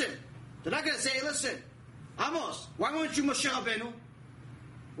 say, listen. They're not going to say, listen, Amos, why weren't you Moshe Rabbeinu?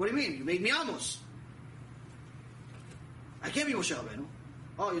 What do you mean? You made me Amos. I can't be Moshe Rabbeinu.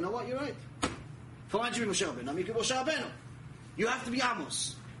 Oh, you know what? You're right. Why don't you be Moshe Rabbeinu? I'm Moshe Rabbeinu. You have to be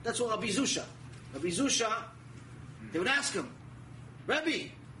Amos. That's what Rabbi Zusha. Rabbi Zusha, they would ask him, Rabbi,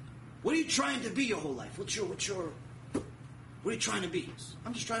 what are you trying to be your whole life? What are you trying to be?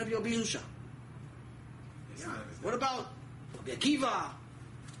 I'm just trying to be Rabbi Zusha. Yeah. What about Rabbi Akiva,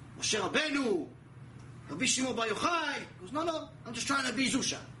 Moshe Rabbeinu, Rabbi Shimon Bar Yochai? He goes, no, I'm just trying to be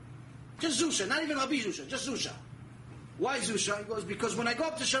Zusha. Just Zusha, not even Rabbi Zusha, just Zusha. Why Zusha? He goes, because when I go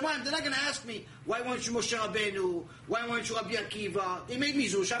up to Shamayim, they're not going to ask me, why weren't you Moshe Rabbeinu? Why weren't you Rabbi Akiva? They made me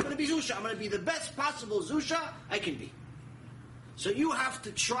Zusha. I'm going to be Zusha. I'm going to be the best possible Zusha I can be. So you have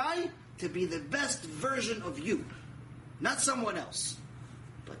to try to be the best version of you, not someone else.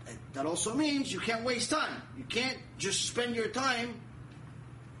 But that also means you can't waste time. You can't just spend your time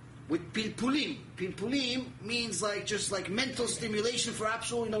with pilpulim. Pilpulim means just like mental stimulation for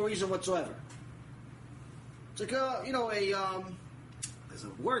absolutely no reason whatsoever. It's like there's a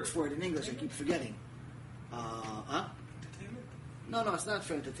word for it in English. I keep forgetting. Entertainment? No, it's not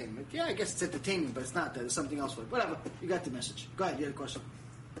for entertainment. Yeah, I guess it's entertainment, but it's not. There's something else for it. Whatever. You got the message. Go ahead. You had a question.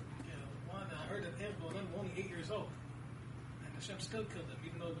 Yeah, one I heard that Abel were only 8 years old, and Hashem still killed them,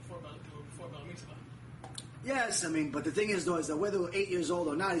 even though before Bar Mitzvah. Yes, but the thing is, though, is that whether we're 8 years old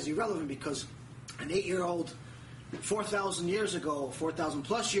or not is irrelevant because an 8-year-old 4,000 years ago, 4,000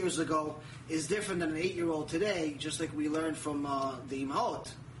 plus years ago, is different than an 8-year-old today, just like we learned from the Imahot,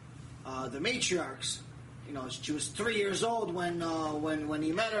 the matriarchs. She was 3 years old when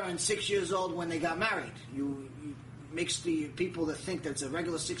he met her and 6 years old when they got married. You makes the people that think that it's a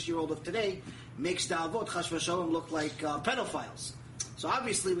regular 6-year-old of today, makes the Avot, Chash v'Shalom, look like pedophiles. So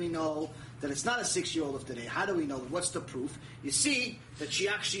obviously we know that it's not a 6-year-old of today. How do we know? What's the proof? You see that she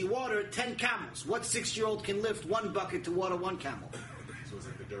actually watered 10 camels. What 6-year-old can lift one bucket to water one camel? So it's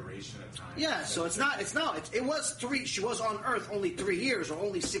like the duration of time. Yeah, so it was 3, she was on earth only 3 years, or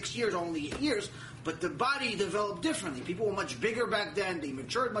only 6 years, or only 8 years, but the body developed differently. People were much bigger back then, they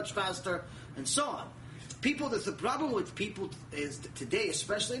matured much faster, and so on. The problem with people is today,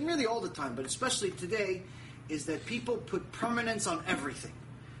 especially, and really all the time, but especially today, is that people put permanence on everything.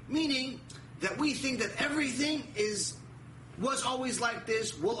 Meaning that we think that everything was always like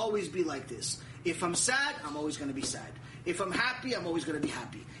this, will always be like this. If I'm sad, I'm always going to be sad. If I'm happy, I'm always going to be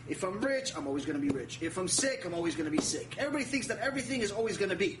happy. If I'm rich, I'm always going to be rich. If I'm sick, I'm always going to be sick. Everybody thinks that everything is always going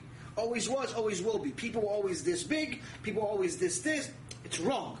to be. Always was, always will be. People were always this big. People were always this. It's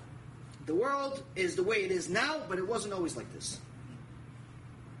wrong. the world is the way it is now, but it wasn't always like this.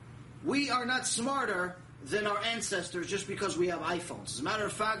 We are not smarter than our ancestors just because we have iPhones. As a matter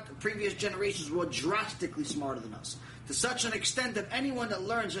of fact, previous generations were drastically smarter than us. To such an extent that anyone that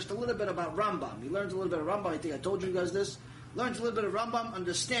learns just a little bit about Rambam, he learns a little bit of Rambam, I think I told you guys this, learns a little bit of Rambam,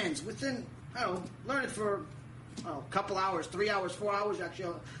 understands within, learn it for a couple hours, 3 hours, 4 hours,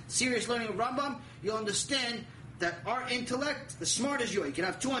 actually, serious learning of Rambam, you'll understand that our intellect, as smart as you are, you can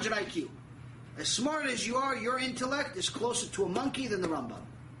have 200 IQ. As smart as you are, your intellect is closer to a monkey than the Rambam.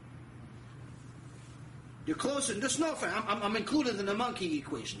 You're closer. Just no offense. I'm included in the monkey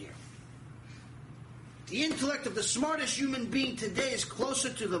equation here. The intellect of the smartest human being today is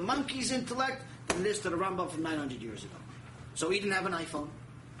closer to the monkey's intellect than it is to the Rambam from 900 years ago. So he didn't have an iPhone.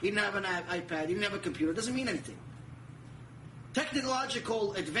 He didn't have an iPad. He didn't have a computer. It doesn't mean anything.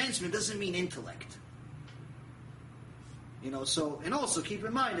 Technological advancement doesn't mean intellect. So, and also keep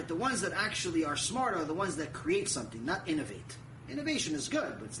in mind that the ones that actually are smart are the ones that create something, not innovate. Innovation is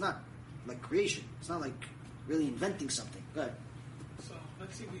good, but it's not like creation. It's not like really inventing something. Go ahead. So,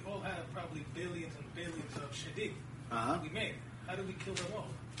 let's see, we all have probably billions and billions of shadim we made. How do we kill them all?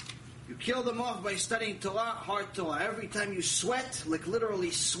 You kill them off by studying Torah, hard Torah. Every time you sweat, like literally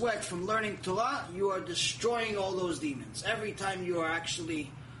sweat from learning Torah, you are destroying all those demons. Every time you are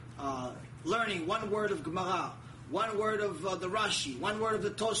actually learning one word of Gemara, one word of the Rashi, one word of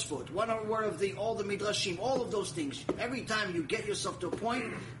the Tosfot, one word of all the Midrashim, all of those things. Every time you get yourself to a point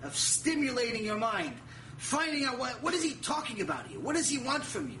of stimulating your mind, finding out what is he talking about here? What does he want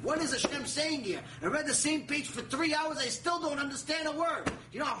from me? What is Hashem saying here? I read the same page for 3 hours. I still don't understand a word.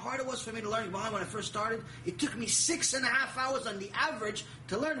 You know how hard it was for me to learn Gemara when I first started? It took me 6.5 hours on the average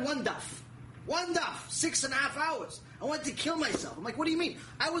to learn one daf. One daf, 6.5 hours. I wanted to kill myself. I'm like, what do you mean?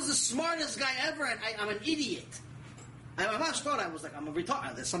 I was the smartest guy ever, and I'm an idiot. I last thought I was like, I'm a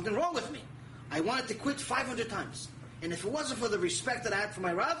retard. There's something wrong with me. I wanted to quit 500 times. And if it wasn't for the respect that I had for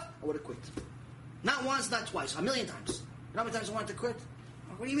my Rav, I would have quit. Not once, not twice, 1,000,000 times. You know how many times I wanted to quit?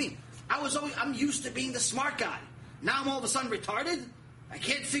 What do you mean? I'm used to being the smart guy. Now I'm all of a sudden retarded? I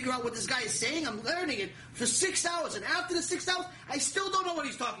can't figure out what this guy is saying. I'm learning it for 6 hours. And after the 6 hours, I still don't know what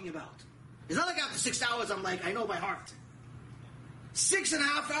he's talking about. It's not like after 6 hours, I'm like, I know by heart.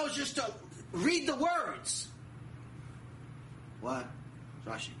 6.5 hours just to read the words. What?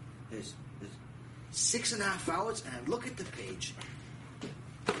 Rashi. This. 6.5 hours, and I look at the page.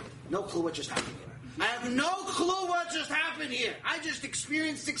 No clue what just happened here. I have no clue what just happened here. I just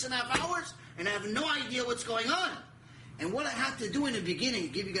experienced 6.5 hours, and I have no idea what's going on. And what I had to do in the beginning,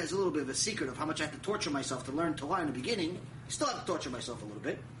 give you guys a little bit of a secret of how much I had to torture myself to learn Torah in the beginning. I still have to torture myself a little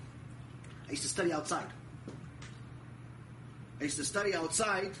bit. I used to study outside. I used to study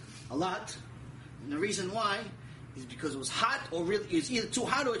outside a lot. And the reason why is because it was hot or really, it's either too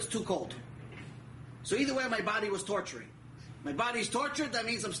hot or it's too cold. So either way, my body was torturing. My body's tortured, that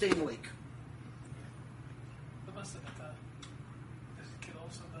means I'm staying awake. Does it kill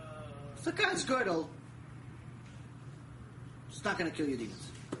also the... Zakat's good, it's not going to kill your demons.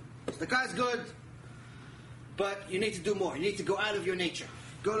 Zakat's good, but you need to do more. You need to go out of your nature.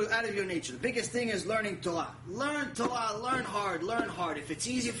 Out of your nature. The biggest thing is learning Torah. Learn Torah, learn hard. If it's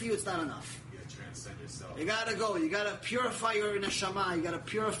easy for you, it's not enough. Transcend yourself. You gotta go. You gotta purify your neshama. You gotta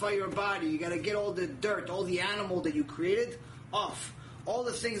purify your body. You gotta get all the dirt, all the animal that you created off. All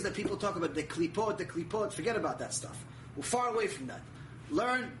the things that people talk about, the klipot, forget about that stuff. We're far away from that.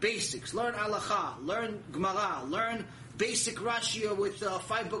 Learn basics. Learn halacha. Learn Gemara. Learn basic Rashi with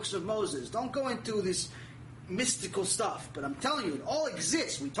 5 books of Moses. Don't go into this mystical stuff. But I'm telling you, it all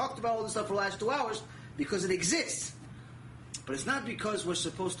exists. We talked about all this stuff for the last 2 hours because it exists. But it's not because we're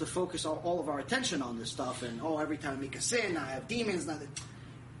supposed to focus all of our attention on this stuff and, every time I make a sin, I have demons.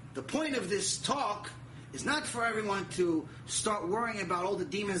 The point of this talk is not for everyone to start worrying about all the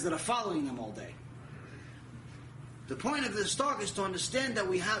demons that are following them all day. The point of this talk is to understand that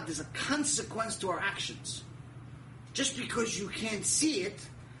there's a consequence to our actions. Just because you can't see it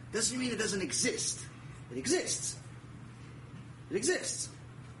doesn't mean it doesn't exist. It exists. It exists.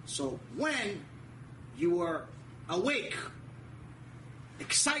 So when you are awake,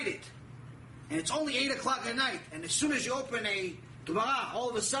 excited, and it's only 8 o'clock at night, and as soon as you open a Gemara, all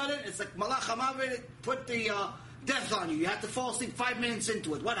of a sudden, it's like Malach HaMavet put the death on you. You have to fall asleep 5 minutes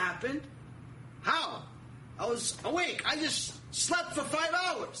into it. What happened? How? I was awake. I just slept for 5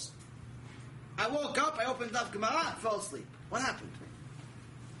 hours. I woke up, I opened up Gemara, and fell asleep. What happened?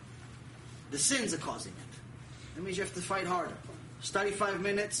 The sins are causing it. That means you have to fight harder. Study 5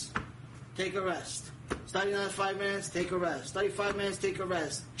 minutes, take a rest. Study another 5 minutes, take a rest. Study 5 minutes, take a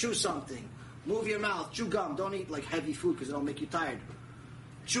rest. Chew something. Move your mouth. Chew gum. Don't eat like heavy food because it'll make you tired.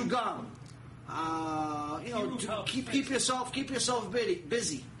 chugam. Keep yourself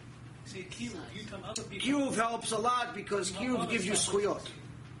busy. Say kiruv. You tell other people. Kiruv helps a lot because kiruv gives you schuyot.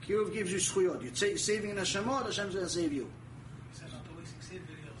 Kiruv gives you schuyot. You're saving the Hashemot, Hashem's going to save you. He said not to wasting seed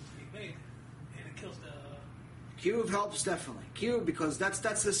videos being made, and it kills the. Kiruv helps definitely. Kiruv, because that's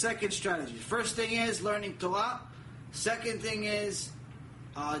the second strategy. First thing is learning Torah. Second thing is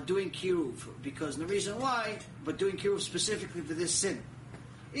doing kiruv, because the reason why, but doing kiruv specifically for this sin.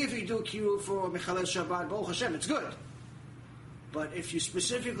 If you do kiruv for Mechalel Shabbat, Baruch Hashem, it's good. But if you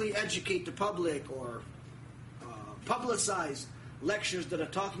specifically educate the public or publicize lectures that are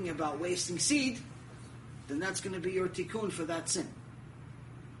talking about wasting seed, then that's going to be your tikkun for that sin.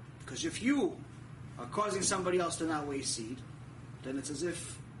 Because if you are causing somebody else to not waste seed, then it's as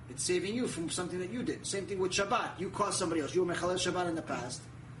if it's saving you from something that you did. Same thing with Shabbat. You caused somebody else. You were Mechalel Shabbat in the past.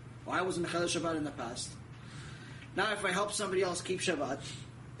 Or I was Mechalel Shabbat in the past. Now if I help somebody else keep Shabbat,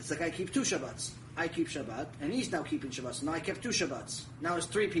 it's like I keep 2 Shabbats. I keep Shabbat, and he's now keeping Shabbat. So now I kept 2 Shabbats. Now it's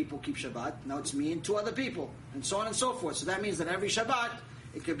 3 people keep Shabbat. Now it's me and 2 other people, and so on and so forth. So that means that every Shabbat,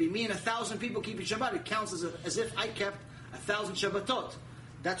 it could be me and 1,000 people keeping Shabbat. It counts as if I kept 1,000 Shabbatot.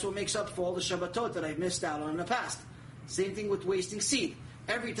 That's what makes up for all the Shabbatot that I missed out on in the past. Same thing with wasting seed.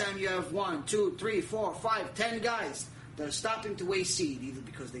 Every time you have 1, 2, 3, 4, 5, 10 guys that are stopping to waste seed, either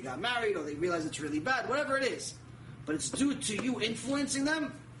because they got married or they realize it's really bad, whatever it is, but it's due to you influencing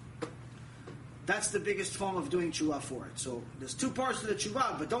them, that's the biggest form of doing tshuva for it. So there's 2 parts to the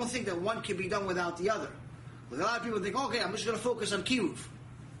tshuva, but don't think that one can be done without the other. Like a lot of people think, okay, I'm just going to focus on kiruv.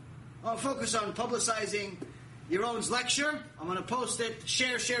 I'll focus on publicizing your own lecture. I'm going to post it,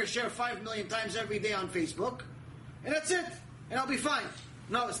 share 5 million times every day on Facebook, and that's it, and I'll be fine.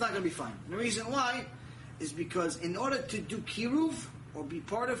 No, it's not going to be fine. And the reason why is because in order to do kiruv, or be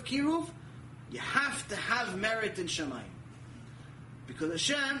part of kiruv, you have to have merit in Shemayim. Because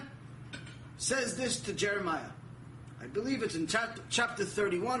Hashem says this to Jeremiah. I believe it's in chapter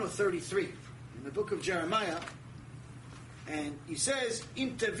 31 or 33 in the book of Jeremiah. And he says,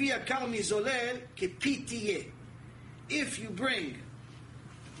 Im tavia kalmi zolel kepitiye. If you bring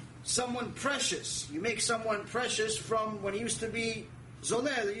someone precious, you make someone precious from when he used to be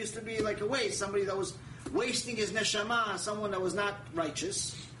zolel, it used to be like a waste, somebody that was wasting his neshama, someone that was not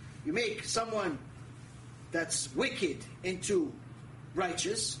righteous. You make someone that's wicked into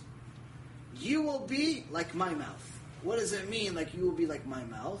righteous, you will be like my mouth. What does it mean, like you will be like my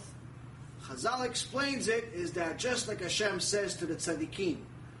mouth? Chazal explains it is that just like Hashem says to the tzaddikim,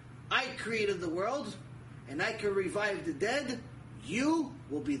 I created the world and I can revive the dead, you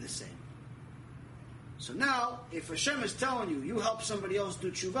will be the same. So now, if Hashem is telling you, you help somebody else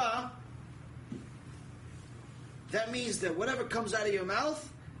do tshuva, that means that whatever comes out of your mouth,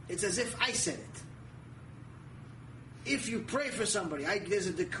 it's as if I said it. If you pray for somebody, there's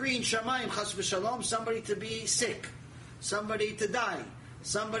a decree in Shamayim, chas v'shalom, somebody to be sick, somebody to die,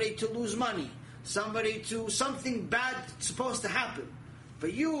 somebody to lose money, something bad supposed to happen.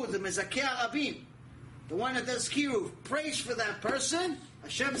 But you, the mezakeh rabim, the one that does kiruv, prays for that person.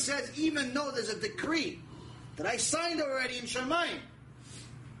 Hashem says, even though there's a decree that I signed already in Shamayim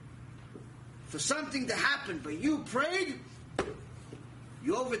for something to happen, but you prayed,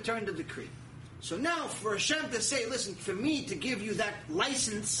 you overturned the decree. So now, for Hashem to say, listen, for me to give you that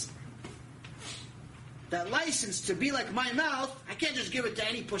license to be like my mouth, I can't just give it to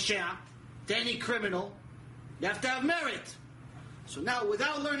any poshea, to any criminal. You have to have merit. So now,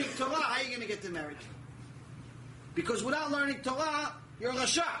 without learning Torah, how are you going to get the merit? Because without learning Torah, you're a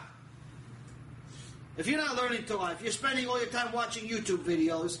rasha. If you're not learning Torah, if you're spending all your time watching YouTube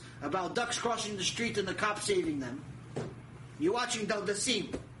videos about ducks crossing the street and the cops saving them, you're watching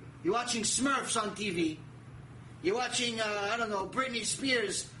Daldasim, you're watching Smurfs on TV, you're watching, Britney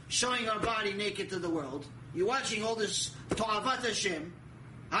Spears showing her body naked to the world, you're watching all this To'avat Hashem,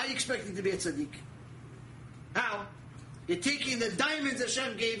 how are you expecting to be a tzaddik? How? You're taking the diamonds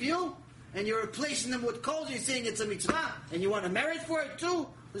Hashem gave you, and you're replacing them with coals, you're saying it's a mitzvah, and you want a merit for it too?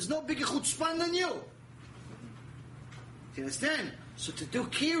 There's no bigger chutzpan than you. Do you understand? So to do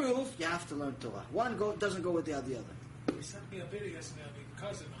kiruv, you have to learn Torah. One doesn't go with the other. He sent me a video yesterday of my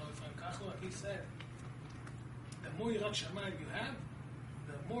cousin, he said, the more Yirat Shamayim you have,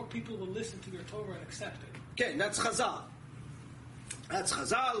 the more people will listen to your Torah and accept it. Okay, that's Chazal.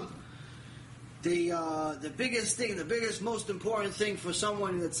 The biggest thing, most important thing for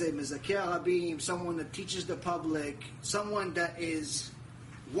someone that's a mezakeh rabim, someone that teaches the public, someone that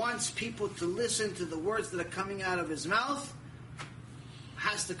wants people to listen to the words that are coming out of his mouth,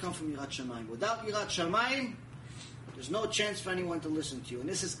 has to come from Yirat Shamayim. Without Yirat Shamayim, there's no chance for anyone to listen to you. And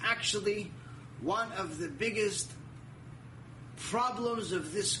this is actually one of the biggest problems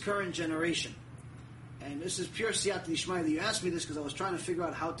of this current generation. And this is pure siyat lishmai. You asked me this because I was trying to figure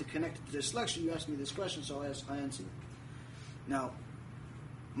out how to connect it to this lecture. You asked me this question, so I answered it. Now,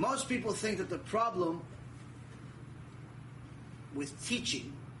 most people think that the problem with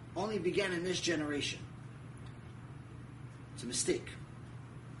teaching only began in this generation. It's a mistake.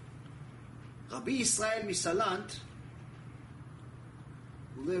 Rabbi Israel Misalant,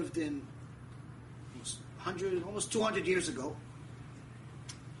 who lived in almost 200 years ago,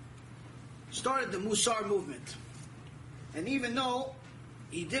 started the MUSSAR movement. And even though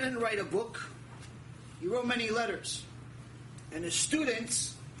he didn't write a book, he wrote many letters. And his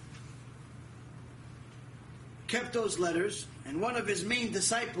students kept those letters, and one of his main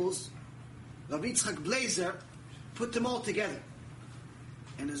disciples, Rabbi Yitzchak Blazer, put them all together.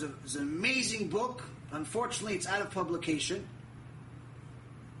 And it's an amazing book. Unfortunately, it's out of publication,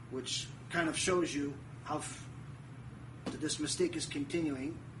 which kind of shows you how that this mistake is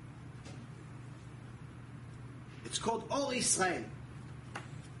continuing. It's called All Israel.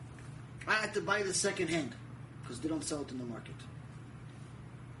 I had to buy the second hand because they don't sell it in the market.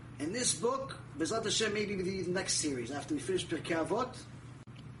 And this book, Bezrat Hashem, maybe the next series after we finish Pirkei Avot.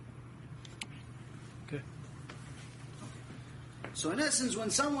 Okay. So in essence, when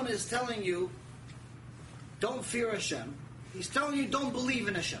someone is telling you, don't fear Hashem, he's telling you, don't believe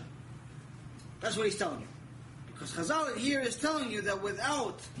in Hashem. That's what he's telling you. Because Chazal here is telling you that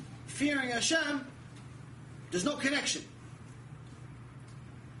without fearing Hashem, there's no connection.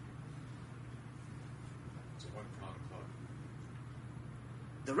 It's a one-pronged club.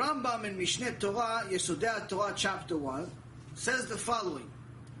 The Rambam in Mishneh Torah, Yesodei Torah, chapter 1, says the following.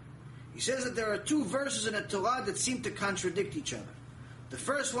 He says that there are two verses in the Torah that seem to contradict each other. The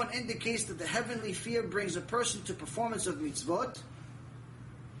first one indicates that the heavenly fear brings a person to performance of mitzvot,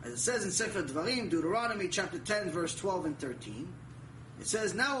 as it says in Sefer Dvarim, Deuteronomy chapter 10, verse 12 and 13. It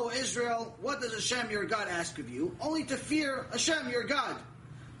says, "Now, O Israel, what does Hashem your God ask of you? Only to fear Hashem your God,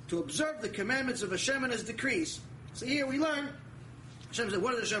 to observe the commandments of Hashem and His decrees." So here we learn, Hashem said,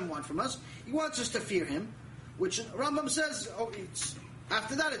 what does Hashem want from us? He wants us to fear Him, which Rambam says,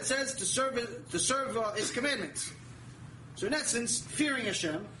 after that it says to serve His commandments. So in essence, fearing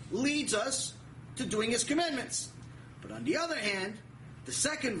Hashem leads us to doing His commandments. But on the other hand, the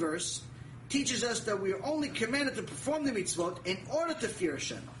second verse teaches us that we are only commanded to perform the mitzvot in order to fear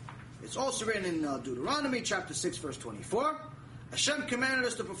Hashem. It's also written in Deuteronomy chapter 6, verse 24. Hashem commanded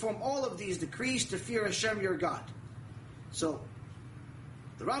us to perform all of these decrees to fear Hashem your God. So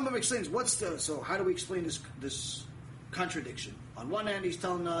the Rambam explains so how do we explain this contradiction? On one hand, he's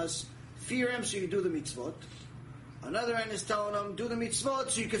telling us fear Him so you do the mitzvot. On the other hand, he's telling them do the mitzvot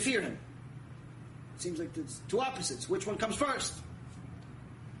so you can fear Him. It seems like it's two opposites. Which one comes first?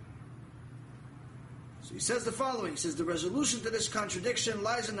 So he says the following. He says the resolution to this contradiction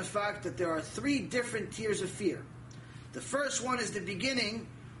lies in the fact that there are three different tiers of fear. The first one is the beginning,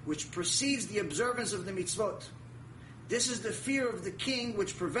 which precedes the observance of the mitzvot. This is the fear of the king,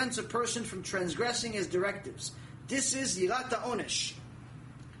 which prevents a person from transgressing his directives. This is yirat ha'onesh.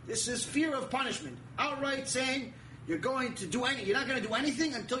 This is fear of punishment. Outright saying you're not going to do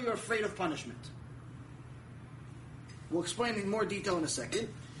anything until you're afraid of punishment. We'll explain in more detail in a second.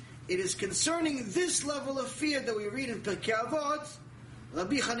 It is concerning this level of fear that we read in Pirkei Avot.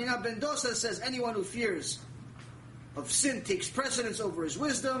 Rabbi Hanina ben Dosa says anyone who fears of sin takes precedence over his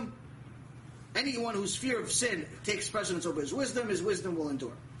wisdom. Anyone whose fear of sin takes precedence over his wisdom will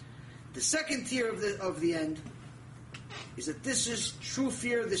endure. The second tier of the end is that this is true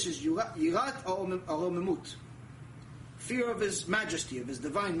fear. This is yirat ha'omemut, fear of His majesty, of His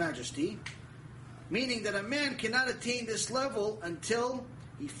divine majesty, meaning that a man cannot attain this level until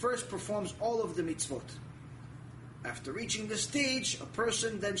he first performs all of the mitzvot. After reaching this stage, a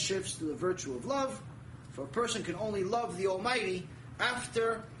person then shifts to the virtue of love, for a person can only love the Almighty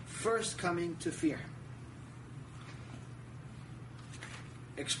after first coming to fear Him.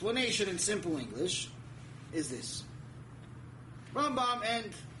 Explanation in simple English is this. Rambam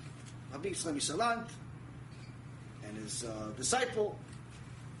and Rabbi Yitzchak Misalant and his disciple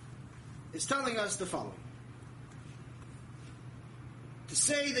is telling us the following. To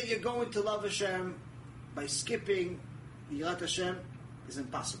say that you're going to love Hashem by skipping Yirat Hashem is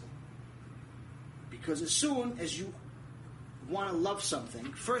impossible. Because as soon as you want to love something,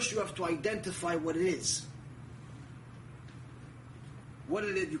 first you have to identify what it is. What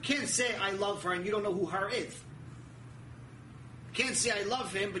it is. You can't say, I love her, and you don't know who her is. You can't say, I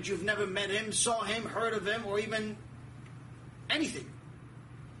love him, but you've never met him, saw him, heard of him, or even anything.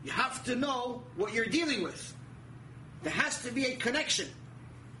 You have to know what you're dealing with. There has to be a connection.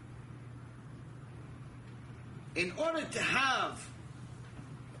 in order to have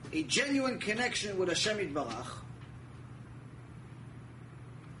a genuine connection with Hashem Yitbarach,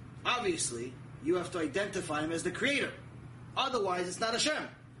 obviously, you have to identify Him as the Creator. Otherwise, it's not Hashem.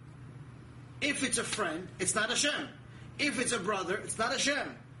 If it's a friend, it's not Hashem. If it's a brother, it's not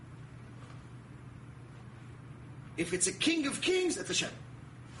Hashem. If it's a King of Kings, it's Hashem.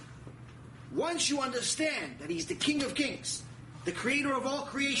 Once you understand that He's the King of Kings, the Creator of all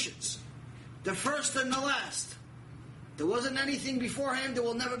creations, the first and the last, there wasn't anything before Him, there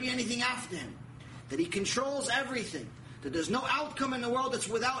will never be anything after Him, that He controls everything, that there's no outcome in the world that's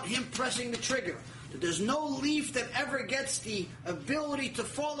without Him pressing the trigger, that there's no leaf that ever gets the ability to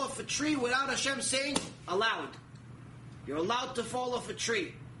fall off a tree without Hashem saying, allowed. You're allowed to fall off a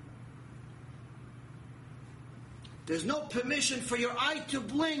tree. There's no permission for your eye to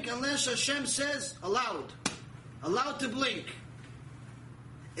blink unless Hashem says, allowed. Allowed to blink.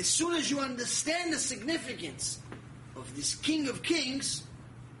 As soon as you understand the significance of this King of Kings,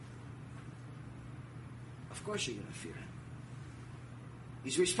 of course you're going to fear Him.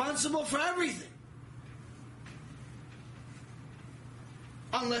 He's responsible for everything.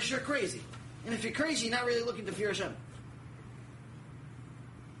 Unless you're crazy. And if you're crazy, you're not really looking to fear Hashem.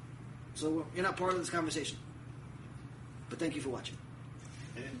 So you're not part of this conversation. But thank you for watching.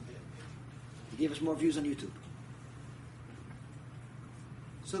 You gave us more views on YouTube.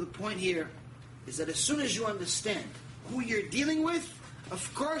 So the point here is that as soon as you understand who you're dealing with,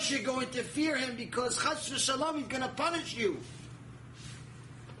 of course you're going to fear Him, because Chas v'Shalom, He's going to punish you.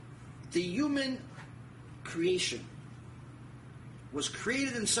 The human creation was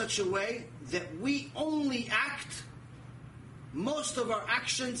created in such a way that we only act most of our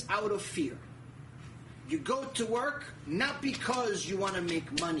actions out of fear. You go to work not because you want to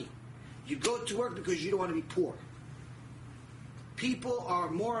make money. You go to work because you don't want to be poor. People are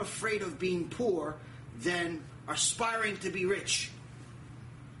more afraid of being poor than aspiring to be rich.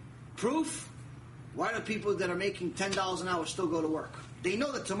 Proof? Why do people that are making $10 an hour still go to work? They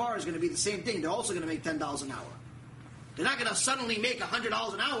know that tomorrow is going to be the same thing. They're also going to make $10 an hour. They're not going to suddenly make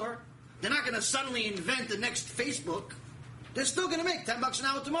 $100 an hour. They're not going to suddenly invent the next Facebook. They're still going to make $10 an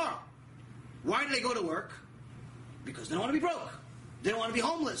hour tomorrow. Why do they go to work? Because they don't want to be broke. They don't want to be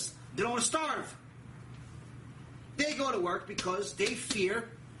homeless. They don't want to starve. They go to work because they fear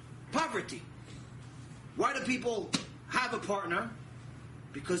poverty. Why do people have a partner?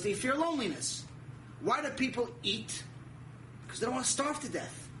 Because they fear loneliness. Why do people eat? Because they don't want to starve to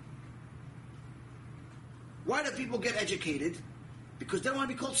death. Why do people get educated? Because they don't want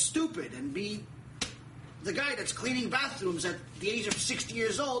to be called stupid and be the guy that's cleaning bathrooms at the age of 60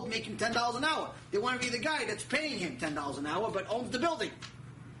 years old making $10 an hour. They want to be the guy that's paying him $10 an hour but owns the building.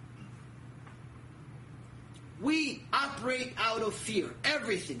 We operate out of fear.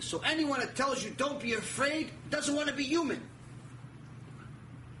 Everything. So anyone that tells you don't be afraid doesn't want to be human.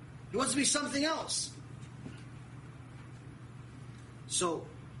 He wants to be something else. So,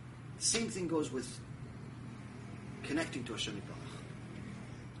 the same thing goes with connecting to Hashem Yitbarach.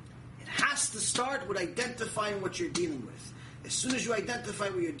 It has to start with identifying what you're dealing with. As soon as you identify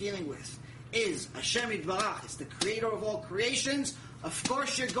what you're dealing with is Hashem Yitbarach, it's the creator of all creations, of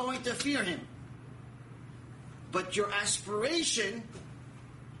course you're going to fear Him. But your aspiration,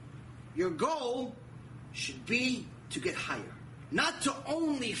 your goal, should be to get higher. Not to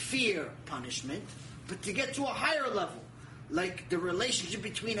only fear punishment, but to get to a higher level. Like the relationship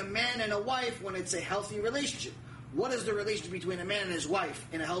between a man and a wife when it's a healthy relationship. What is the relationship between a man and his wife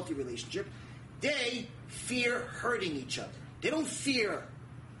in a healthy relationship? They fear hurting each other. They don't fear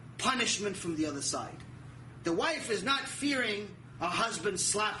punishment from the other side. The wife is not fearing a husband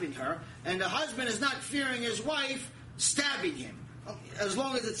slapping her, and the husband is not fearing his wife stabbing him. As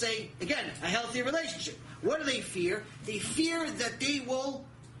long as it's a healthy relationship. What do they fear? They fear that they will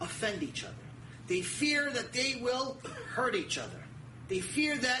offend each other. They fear that they will hurt each other. They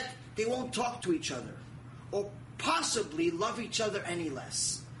fear that they won't talk to each other. Or possibly love each other any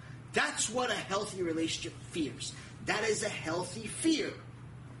less. That's what a healthy relationship fears. That is a healthy fear.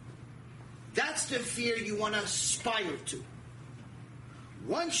 That's the fear you want to aspire to.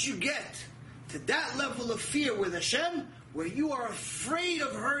 Once you get to that level of fear with Hashem, where you are afraid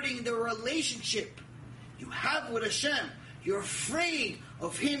of hurting the relationship you have with Hashem, you're afraid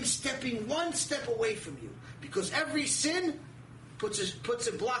of Him stepping one step away from you. Because every sin puts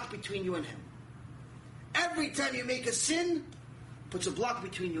a block between you and Him. Every time you make a sin, puts a block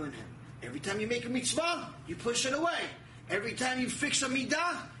between you and Him. Every time you make a mitzvah, you push it away. Every time you fix a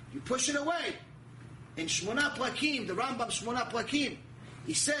midah, you push it away. In Shmona Plakim, the Rambam Shmona Plakim,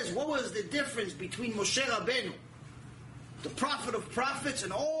 he says, what was the difference between Moshe Rabbeinu, the prophet of prophets,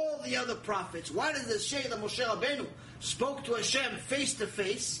 and all all the other prophets, why did the Moshe Rabbeinu spoke to Hashem face to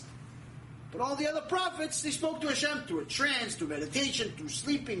face, but all the other prophets, they spoke to Hashem through a trance, through meditation, through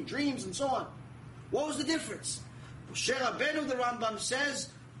sleeping, dreams, and so on. What was the difference? Moshe Rabbeinu, the Rambam says,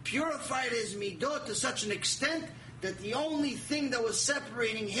 purified his midot to such an extent that the only thing that was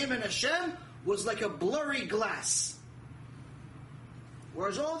separating him and Hashem was like a blurry glass.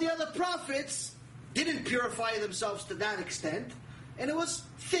 Whereas all the other prophets didn't purify themselves to that extent, and it was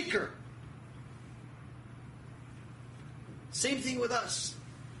thicker. Same thing with us.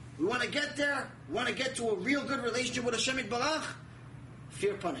 We want to get there, we want to get to a real good relationship with Hashem Yitbarach,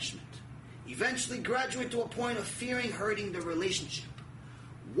 fear punishment. Eventually graduate to a point of fearing hurting the relationship.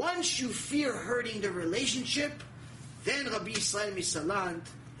 Once you fear hurting the relationship, then Rabbi Yisrael Misalant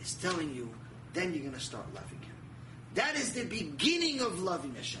is telling you, then you're going to start loving Him. That is the beginning of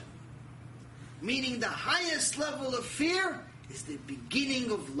loving Hashem. Meaning the highest level of fear is the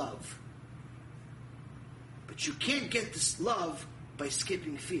beginning of love. But you can't get this love by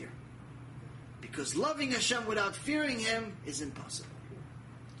skipping fear. Because loving Hashem without fearing Him is impossible.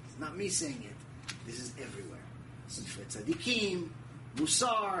 It's not me saying it. This is everywhere. Sifrei Tzadikim,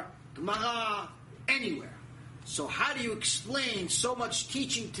 MUSSAR, Gemara, anywhere. So how do you explain so much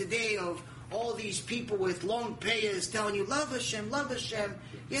teaching today of all these people with long payas telling you, love Hashem, love Hashem.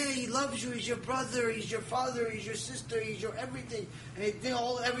 Yeah, He loves you, He's your brother, He's your father, He's your sister, He's your everything. And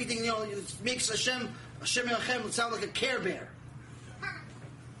everything, it makes Hashem Elochem sound like a Care Bear.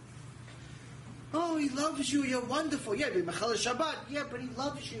 Oh, He loves you, you're wonderful. Yeah, but Mechal Shabbat. Yeah, but He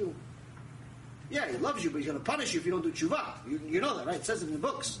loves you. Yeah, He loves you, but He's going to punish you if you don't do tshuva. You know that, right? It says it in the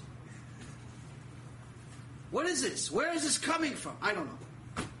books. What is this? Where is this coming from? I don't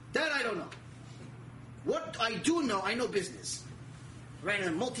know. That I don't know. What I do know, I know business. Ran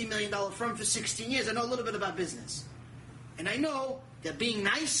a multi-million-dollar firm for 16 years. I know a little bit about business. And I know that being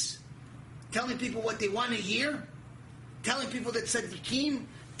nice, telling people what they want to hear, telling people that tzaddikim,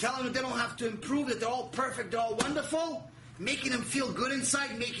 telling them they don't have to improve, that they're all perfect, they're all wonderful, making them feel good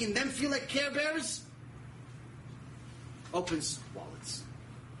inside, making them feel like Care Bears, opens wallets.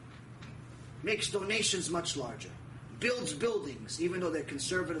 Makes donations much larger. Builds buildings, even though they're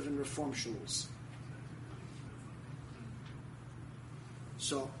conservative and reform shuls.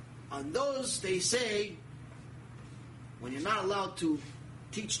 So, on those, they say, when you're not allowed to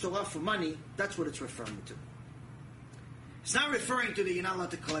teach Torah for money, that's what it's referring to. It's not referring to that you're not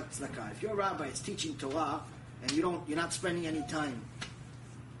allowed to collect tzedakah. If you're a rabbi, it's teaching Torah, and you're not spending any time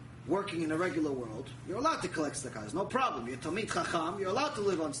working in the regular world, you're allowed to collect tzedakah. There's no problem. You're Talmid Chacham, you're allowed to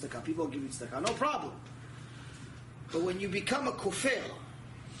live on tzedakah. People will give you tzedakah, no problem. But when you become a kofel,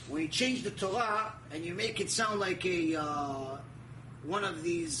 when you change the Torah and you make it sound like one of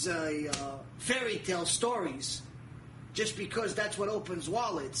these fairy tale stories, just because that's what opens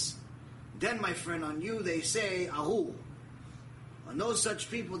wallets, then, my friend, on you they say ahu. On those such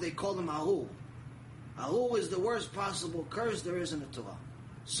people, they call them ahu. Ahu is the worst possible curse there is in the Torah.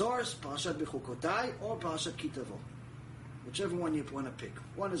 Source, Parashat Bechukotai or Parashat Kitavo. Whichever one you want to pick.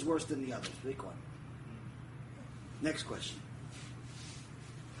 One is worse than the other. Pick one. Next question.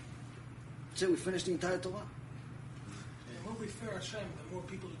 So we finished the entire Torah. The more we fear Hashem, the more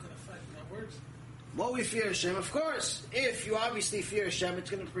people are going to fight. In other words, more we fear Hashem, of course. If you obviously fear Hashem,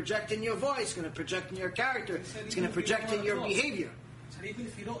 it's going to project in your voice, it's going to project in your character, it's going to project in your behavior. So even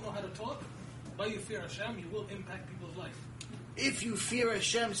if you don't know how to talk, by you fear Hashem, you will impact people's life. If you fear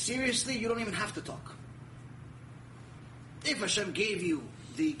Hashem seriously, you don't even have to talk. If Hashem gave you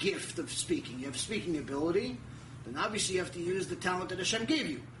the gift of speaking, you have speaking ability, then obviously you have to use the talent that Hashem gave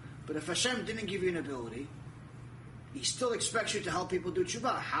you. But if Hashem didn't give you an ability, He still expects you to help people do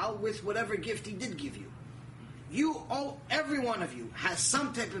tshuva. How? With whatever gift He did give you. Every one of you has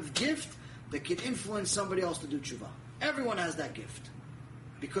some type of gift that can influence somebody else to do tshuva. Everyone has that gift.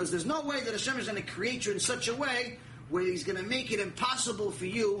 Because there's no way that Hashem is going to create you in such a way where He's going to make it impossible for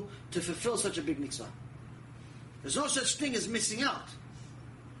you to fulfill such a big mitzvah. There's no such thing as missing out.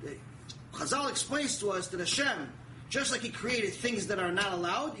 Chazal explains to us that Hashem, just like He created things that are not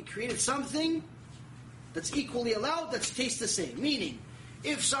allowed, He created something that's equally allowed, that tastes the same. Meaning,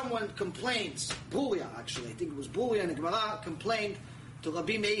 if someone complains, Bruya actually, I think it was Bruya in the Gemara, complained to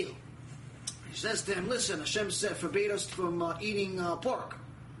Rabbi Meir. He says to him, listen, Hashem forbade us from eating pork.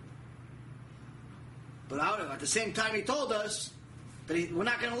 But at the same time He told us that we're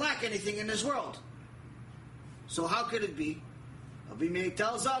not going to lack anything in this world. So how could it be? Rabbi Meir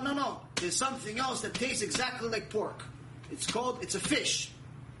tells us, no, there's something else that tastes exactly like pork. It's a fish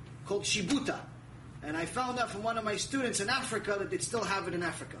called shibuta. And I found out from one of my students in Africa that they still have it in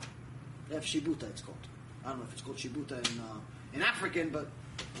Africa. They have shibuta, it's called. I don't know if it's called shibuta in African, but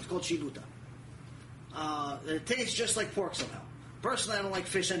called shiluta. It tastes just like pork somehow. Personally, I don't like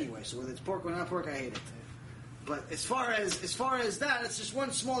fish anyway, so whether it's pork or not pork, I hate it. But as far as that, it's just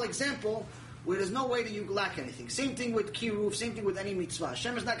one small example where there's no way that you lack anything. Same thing with kiruv, same thing with any mitzvah.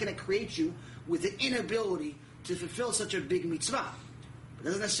 Hashem is not going to create you with the inability to fulfill such a big mitzvah. It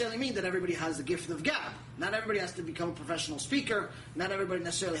doesn't necessarily mean that everybody has the gift of gab. Not everybody has to become a professional speaker. Not everybody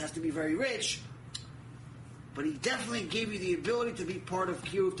necessarily has to be very rich. But He definitely gave you the ability to be part of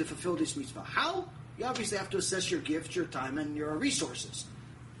kiruv, to fulfill this mitzvah. How? You obviously have to assess your gift, your time, and your resources.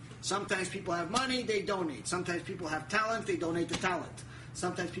 Sometimes people have money, they donate. Sometimes people have talent, they donate the talent.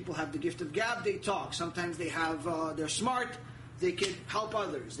 Sometimes people have the gift of gab, they talk. Sometimes they have, they're smart, they can help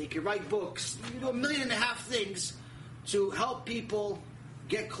others. They can write books. You do 1.5 million things to help people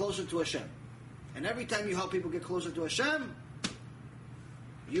get closer to Hashem. And every time you help people get closer to Hashem,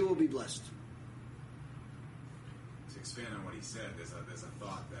 you will be blessed. To expand on what he said, there's a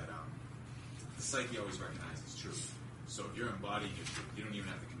thought that the psyche always recognizes truth. So if you're embodying your truth, you don't even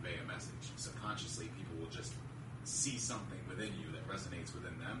have to convey a message. Subconsciously, people will just see something within you that resonates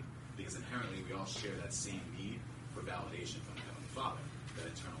within them, because inherently we all share that same need for validation from the Heavenly Father, that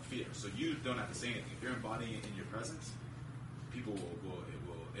eternal fear. So you don't have to say anything. If you're embodying it in your presence, people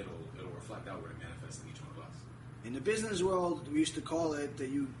it'll reflect outward and manifest in each one of us. In the business world, we used to call it that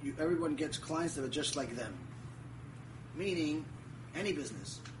everyone gets clients that are just like them. Meaning, any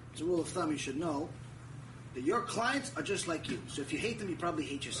business. It's a rule of thumb you should know that your clients are just like you. So if you hate them, you probably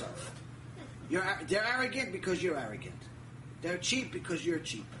hate yourself. They're arrogant because you're arrogant. They're cheap because you're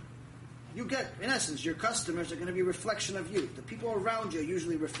cheap. You get, in essence, your customers are going to be a reflection of you. The people around you are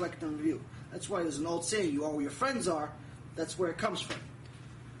usually reflecting of you. That's why there's an old saying, you are where your friends are. That's where it comes from.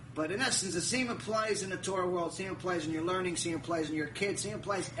 But in essence, the same applies in the Torah world, same applies in your learning, same applies in your kids, same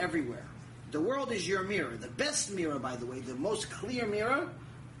applies everywhere. The world is your mirror. The best mirror, by the way, the most clear mirror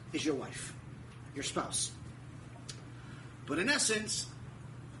is your wife, your spouse. But in essence,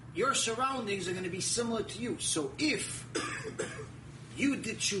 your surroundings are going to be similar to you. So if you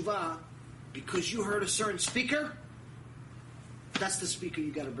did tshuva because you heard a certain speaker, that's the speaker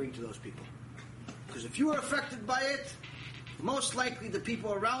you got to bring to those people. Because if you were affected by it, most likely the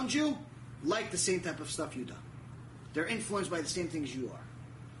people around you like the same type of stuff you do. They're influenced by the same things you are.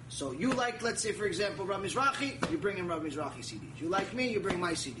 So you like, let's say, for example, Rav Mizrahi, you bring in Rav Mizrahi CDs. You like me, you bring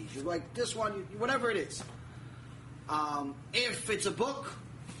my CDs. You like this one, whatever it is. If it's a book,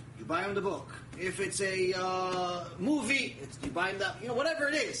 you buy them the book. If it's a movie, you buy them that, whatever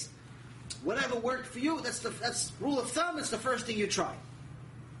it is. Whatever worked for you, that's rule of thumb, it's the first thing you try.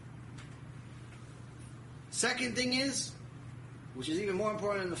 Second thing is, which is even more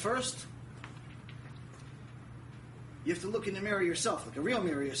important than the first, you have to look in the mirror yourself, like a real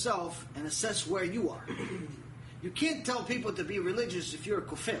mirror yourself, and assess where you are. You can't tell people to be religious if you're a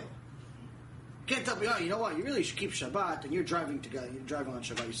kofel. You can't tell people, you know what, you really should keep Shabbat, and you're driving on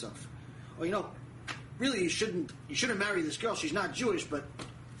Shabbat yourself. Or, really you shouldn't marry this girl, she's not Jewish, but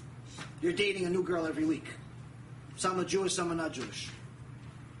you're dating a new girl every week. Some are Jewish, some are not Jewish.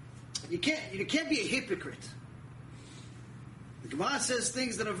 You can't be a hypocrite. The Gemara says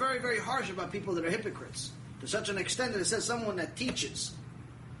things that are very, very harsh about people that are hypocrites. To such an extent that it says someone that teaches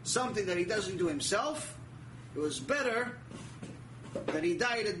something that he doesn't do himself, it was better that he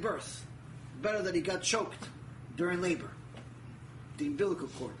died at birth. Better that he got choked during labor. The umbilical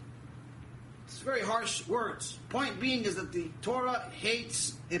cord. It's very harsh words. Point being is that the Torah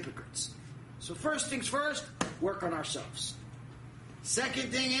hates hypocrites. So first things first, work on ourselves.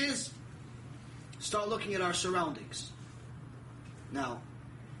 Second thing is, start looking at our surroundings. Now,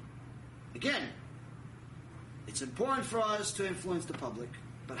 again, it's important for us to influence the public,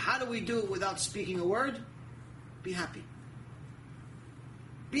 but how do we do it without speaking a word? Be happy.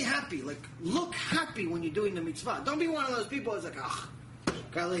 Be happy. Look happy when you're doing the mitzvah. Don't be one of those people who's like,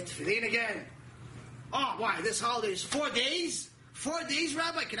 gotta lay tefillin again. Oh, why? This holiday is 4 days? 4 days,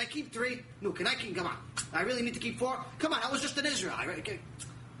 Rabbi? Can I keep 3? No, come on. I really need to keep 4? Come on, I was just in Israel.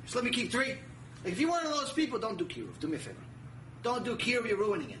 Just let me keep 3. If you're one of those people, don't do kiruv. Do me a favor. Don't do kiruv, you're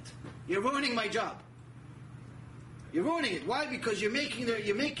ruining it. You're ruining my job. You're ruining it. Why? Because you're making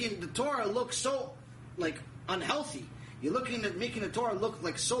the Torah look so unhealthy. You're looking at making the Torah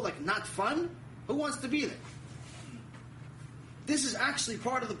look so not fun. Who wants to be there? This is actually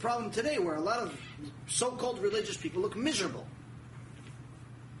part of the problem today, where a lot of so-called religious people look miserable.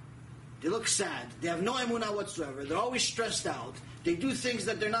 They look sad. They have no emunah whatsoever. They're always stressed out. They do things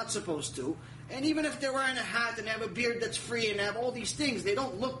that they're not supposed to. And even if they're wearing a hat and have a beard that's free and have all these things, they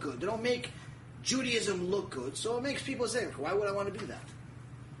don't look good. They don't make Judaism look good. So it makes people say, why would I want to do that?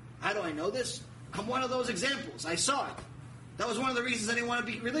 How do I know this? I'm one of those examples. I saw it. That was one of the reasons I didn't want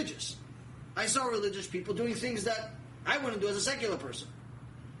to be religious. I saw religious people doing things that I wouldn't do as a secular person.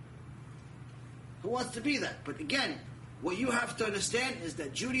 Who wants to be that? But again, what you have to understand is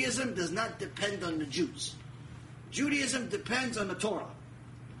that Judaism does not depend on the Jews. Judaism depends on the Torah.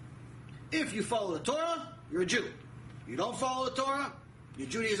 If you follow the Torah, you're a Jew. You don't follow the Torah, your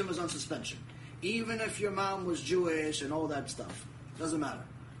Judaism is on suspension. Even if your mom was Jewish and all that stuff. Doesn't matter.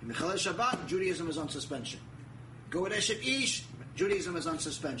 In Mechalel Shabbat, Judaism is on suspension. Go with Eshet Ish, Judaism is on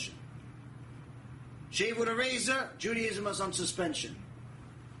suspension. Shave with a razor, Judaism is on suspension.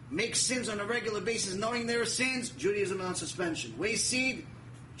 Make sins on a regular basis knowing there are sins, Judaism is on suspension. Waste seed,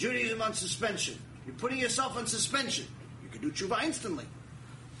 Judaism on suspension. You're putting yourself on suspension. You can do tshuva instantly.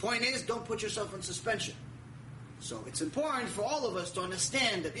 Point is, don't put yourself on suspension. So it's important for all of us to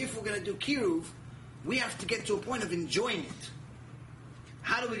understand that if we're going to do kiruv, we have to get to a point of enjoying it.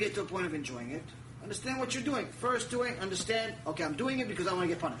 How do we get to a point of enjoying it? Understand what you're doing. First doing, understand, okay, I'm doing it because I want to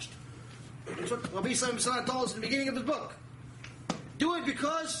get punished. That's what Rabbi Yisrael told us in the beginning of his book. Do it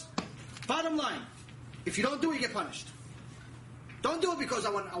because, bottom line, if you don't do it, you get punished. Don't do it because I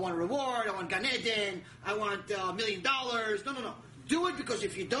want a reward, I want Gan Eden, I want $1 million. No. Do it because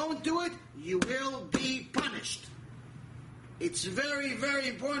if you don't do it, you will be punished. It's very, very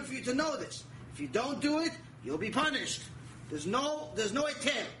important for you to know this. If you don't do it, you'll be punished. There's no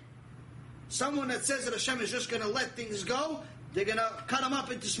etel. Someone that says that Hashem is just going to let things go, they're going to cut them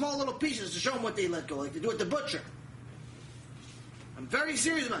up into small little pieces to show them what they let go, like they do at the butcher. I'm very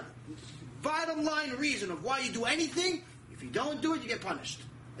serious about it. Bottom line reason of why you do anything, if you don't do it, you get punished.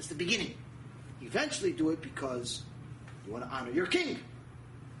 That's the beginning. You eventually do it because you want to honor your king.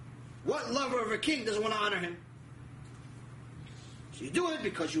 What lover of a king doesn't want to honor him? So you do it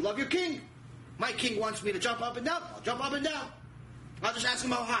because you love your king. My king wants me to jump up and down. I'll jump up and down. I'll just ask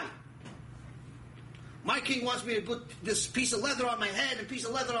him how high. My king wants me to put this piece of leather on my head and piece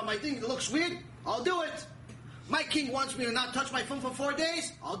of leather on my thing that looks weird. I'll do it. My king wants me to not touch my phone for 4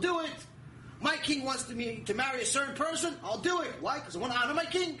 days. I'll do it. My king wants me to marry a certain person. I'll do it. Why? Because I want to honor my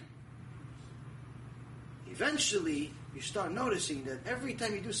king. Eventually, you start noticing that every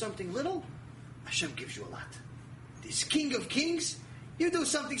time you do something little, Hashem gives you a lot. This King of Kings, you do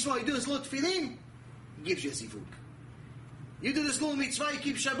something small, you do this little tefillin, he gives you a zivug. You do this little mitzvah, you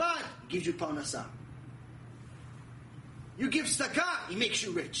keep Shabbat, he gives you parnasah. You give tzedakah, he makes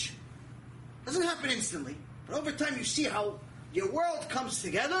you rich. Doesn't happen instantly, but over time you see how your world comes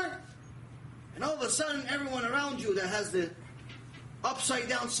together, and all of a sudden everyone around you that has the upside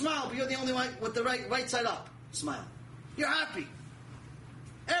down smile, but you're the only one with the right side up smile. You're happy.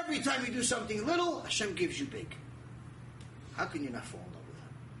 Every time you do something little, Hashem gives you big. How can you not fall in love with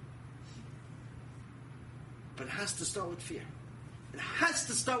that? But it has to start with fear. It has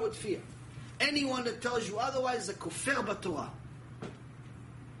to start with fear. Anyone that tells you otherwise is a kofer b'Torah.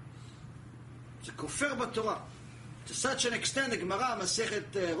 It's a kofer b'Torah. To such an extent, the Gemara,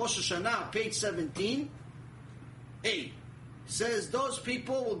 Masechet Rosh Hashanah, page 17, A, says those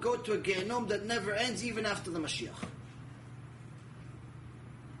people will go to a Gehenom that never ends even after the Mashiach.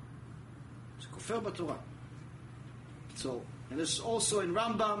 It's Kofer b'Torah. So, and this is also in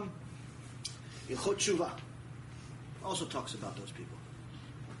Rambam, Ilchot Tshuva. Also talks about those people.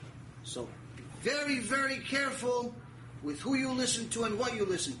 So, be very, very careful with who you listen to and what you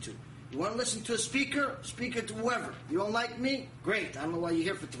listen to. You want to listen to a speaker? Speak it to whoever. You don't like me? Great. I don't know why you're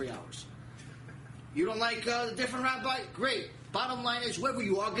here for 3 hours. You don't like a different rabbi? Great. Bottom line is, whoever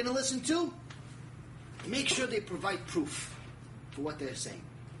you are going to listen to, make sure they provide proof for what they're saying.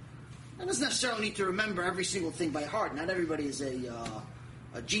 It doesn't necessarily need to remember every single thing by heart. Not everybody is a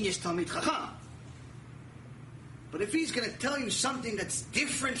genius Talmid Chacham. But if he's going to tell you something that's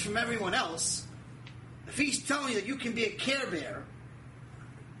different from everyone else, if he's telling you that you can be a Care Bear,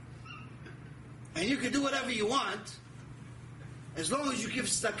 and you can do whatever you want, as long as you give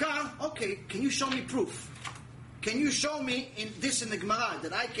tzedakah, okay, can you show me proof? Can you show me in the Gemara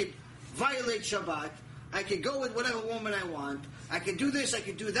that I could violate Shabbat, I could go with whatever woman I want, I could do this, I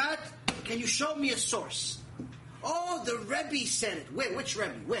could do that? Can you show me a source? Oh, the Rebbe said it. Where? Which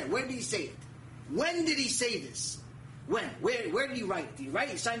Rebbe? Where? Where did he say it? When did he say this? When? Where did he write it? Did he write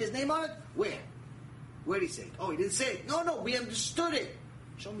it? He signed his name on it? Where? Where did he say it? Oh, he didn't say it. No, we understood it.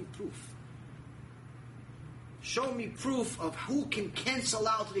 Show me proof. Show me proof of who can cancel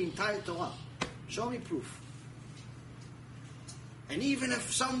out the entire Torah. Show me proof. And even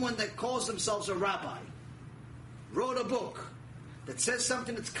if someone that calls themselves a rabbi wrote a book that says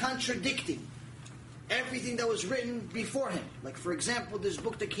something that's contradicting everything that was written before him, like for example this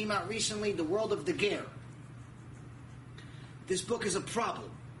book that came out recently, The World of the Ger. This book is a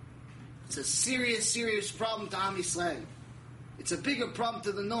problem. It's a serious, serious problem to Am Yisrael. It's a bigger problem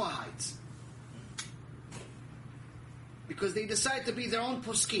to the Noahites. Because they decide to be their own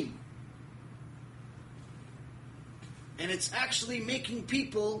poskim. And it's actually making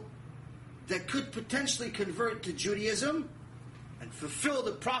people that could potentially convert to Judaism and fulfill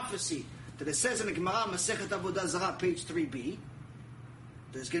the prophecy that it says in the Gemara, Masechet Avodah Zarah, page 3b,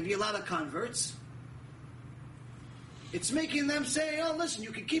 there's going to be a lot of converts. It's making them say, oh, listen,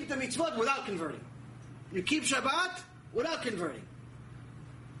 you can keep the mitzvot without converting. You keep Shabbat without converting.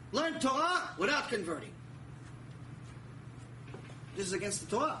 Learn Torah without converting. This is against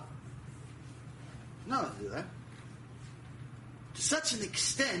the Torah. No, don't do that. To such an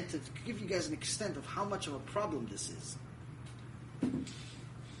extent, to give you guys an extent of how much of a problem this is.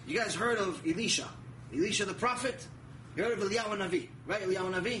 You guys heard of Elisha? Elisha the prophet? You heard of Eliyahu Navi, right?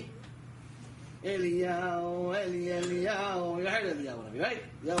 Eliyahu Navi? Eliyahu. You heard of Eliyahu Navi, right?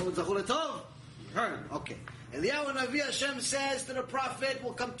 Eliyahu Zachul Tov? Heard. Okay. Eliyahu Navi, Hashem says to the prophet,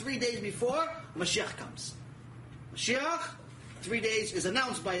 will come 3 days before Mashiach comes. Mashiach, 3 days, is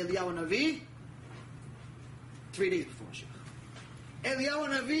announced by Eliyahu Navi, 3 days before Mashiach. Eliyahu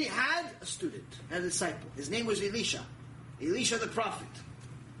Navi had a student, had a disciple. His name was Elisha. Elisha the prophet.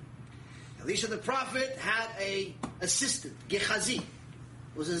 Elisha the prophet had a assistant, Gehazi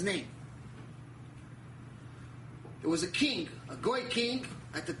was his name. There was a king, a Goy king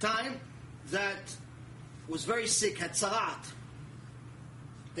at the time, that was very sick, had tzaraat.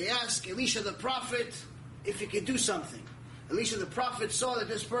 They asked Elisha the prophet if he could do something. Elisha the prophet saw that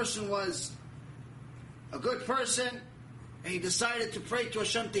this person was a good person, and he decided to pray to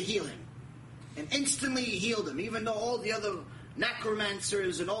Hashem to heal him. And instantly he healed him, even though all the other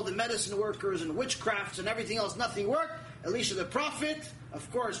necromancers and all the medicine workers and witchcrafts and everything else, nothing worked. Elisha the prophet, of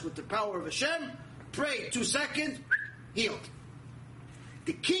course with the power of Hashem, prayed 2 seconds, healed.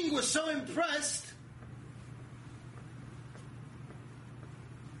 The king was so impressed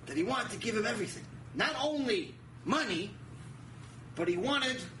that he wanted to give him everything. Not only money, but he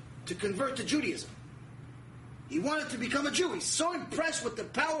wanted to convert to Judaism. He wanted to become a Jew. He's so impressed with the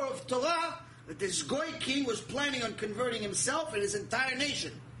power of Torah that this Goy king was planning on converting himself and his entire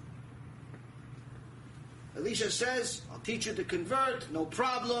nation. Elisha says, I'll teach you to convert, no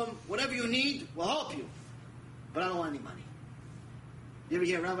problem. Whatever you need, we'll help you. But I don't want any money. You ever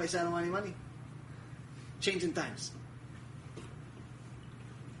hear a rabbi say, I don't want any money? Changing times.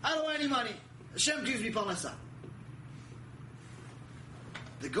 I don't want any money. Hashem gives me parnasah.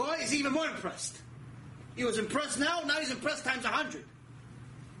 The Goy is even more impressed. He was impressed now he's impressed times 100.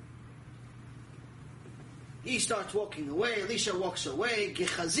 He starts walking away. Elisha walks away.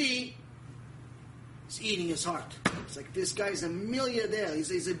 Gehazi is eating his heart. It's like, this guy's a millionaire.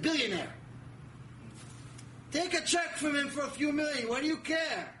 He's a billionaire. Take a check from him for a few million. What do you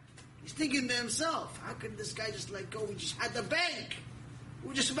care? He's thinking to himself, how could this guy just let go? We just had the bank.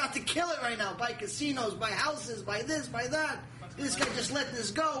 We're just about to kill it right now. Buy casinos, buy houses, buy this, buy that. This guy just let this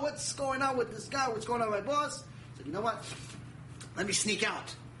go. What's going on with this guy? What's going on with my boss? He said, you know what? Let me sneak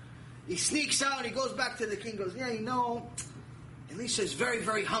out. He sneaks out. He goes back to the king. Goes, yeah, you know, Elisha is very,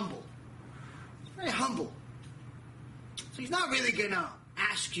 very humble. He's very humble. So he's not really going to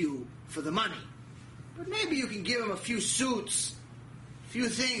ask you for the money. But maybe you can give him a few suits, a few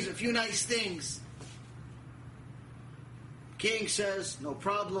things, a few nice things. King says, no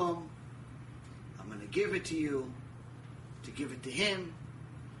problem. I'm going to give it to you, to give it to him.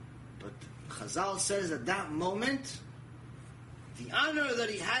 But Chazal says at that moment, the honor that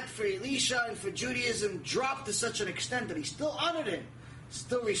he had for Elisha and for Judaism dropped to such an extent that he still honored him,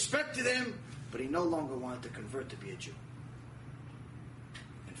 still respected him, but he no longer wanted to convert to be a Jew.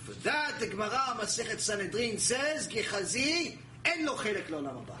 And for that, the Gemara Masechet Sanhedrin says, Gehazi en lo chelek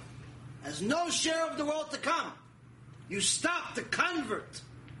le'olam haba. Has no share of the world to come. You stop the convert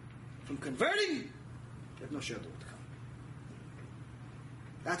from converting, you have no share of the world to come.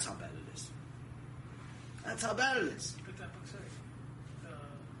 That's how bad it is. That's how bad it is.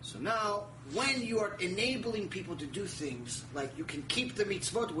 So now, when you are enabling people to do things, like you can keep the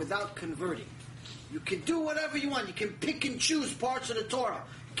mitzvot without converting, you can do whatever you want. You can pick and choose parts of the Torah.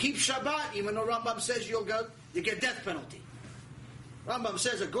 Keep Shabbat, even though Rambam says you get death penalty. Rambam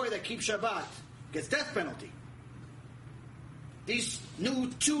says a goy that keeps Shabbat gets death penalty. These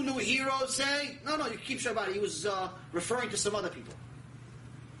two new heroes say, no, you keep Shabbat. He was referring to some other people.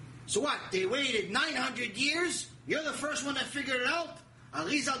 So what? They waited 900 years? You're the first one that figured it out?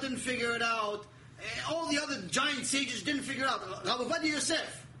 Arizal didn't figure it out. All the other giant sages didn't figure it out. Rav Ovadia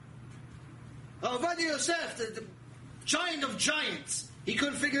Yosef. Rav Ovadia Yosef, the giant of giants. He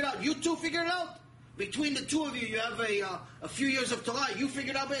couldn't figure it out. You two figured it out? Between the two of you, you have a few years of Torah. You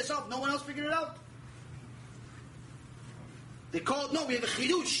figured it out by yourself. No one else figured it out? They call it, no, we have a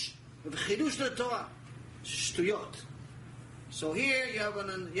chidush. We have a chidush to the Torah. Shtuyot. So here you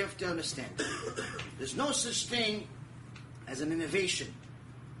have to understand. There's no such thing as an innovation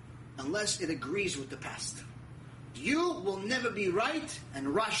unless it agrees with the past. You will never be right and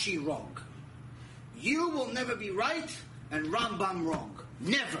Rashi wrong. You will never be right and Rambam wrong.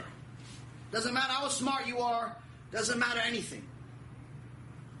 Never. Doesn't matter how smart you are. Doesn't matter anything.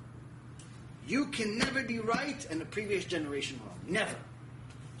 You can never be right and the previous generation wrong. Never.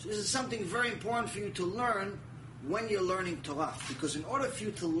 So this is something very important for you to learn when you're learning Torah. Because in order for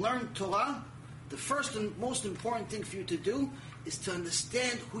you to learn Torah, the first and most important thing for you to do is to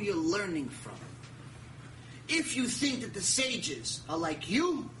understand who you're learning from. If you think that the sages are like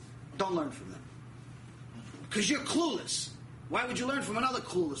you, don't learn from them. Because you're clueless. Why would you learn from another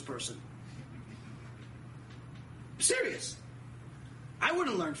clueless person? I'm serious. I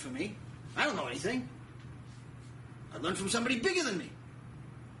wouldn't learn from me. I don't know anything. I'd learn from somebody bigger than me.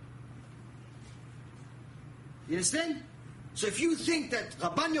 You understand? So if you think that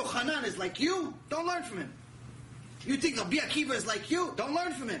Rabban Yochanan is like you, don't learn from him. You think Rabbi Akiva is like you, don't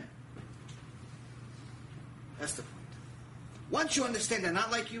learn from him. That's the point. Once you understand they're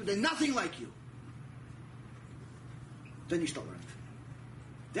not like you, they're nothing like you, then you start learning from them.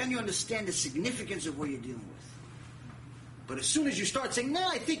 Then you understand the significance of what you're dealing with. But as soon as you start saying, no,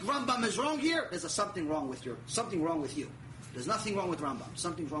 I think Rambam is wrong here, there's something wrong with you. There's nothing wrong with Rambam.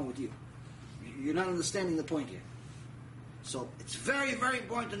 Something's wrong with you. You're not understanding the point here. So it's very, very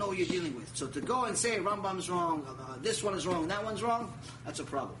important to know what you're dealing with. So to go and say Rambam's wrong, this one is wrong, that one's wrong, that's a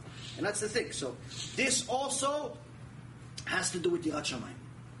problem. And that's the thing. So this also has to do with Yirat Shamayim.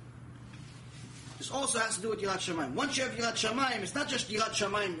 This also has to do with Yirat Shamayim. Once you have Yirat Shamayim, it's not just Yirat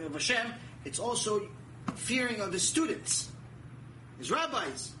Shamayim of Hashem, it's also fearing of his students, his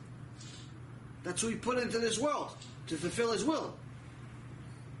rabbis. That's who he put into this world to fulfill his will.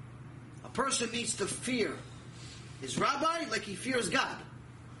 A person needs to fear his rabbi like he fears God.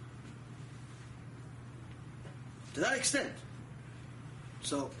 To that extent.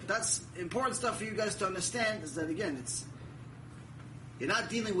 So that's important stuff for you guys to understand, is that again, you're not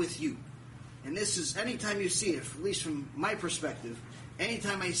dealing with you. And this is, anytime you see it, at least from my perspective,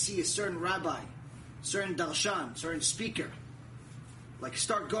 anytime I see a certain rabbi, certain darshan, certain speaker, like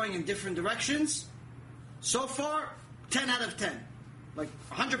start going in different directions, so far, 10 out of 10. Like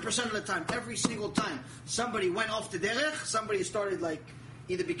 100% of the time, every single time, somebody went off the derech, somebody started like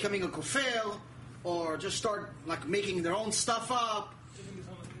either becoming a kofel, or just start like making their own stuff up.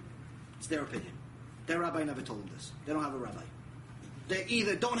 It's their opinion. Their rabbi never told them this. They don't have a rabbi. They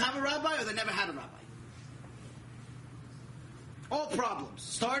either don't have a rabbi or they never had a rabbi. All problems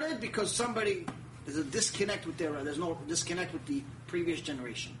started because there's a disconnect with there's no disconnect with the previous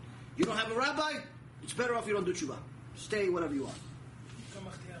generation. You don't have a rabbi, it's better off you don't do tshuva. Stay whatever you are.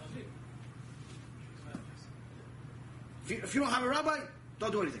 If you don't have a rabbi,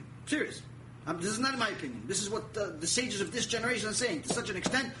 don't do anything. Serious. This is not my opinion. This is what the sages of this generation are saying. To such an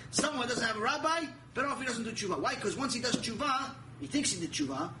extent, someone who doesn't have a rabbi, better off he doesn't do tshuva. Why? Because once he does tshuva, he thinks he did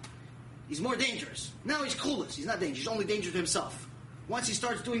tshuva, he's more dangerous. Now he's clueless. He's not dangerous. He's only dangerous to himself. Once he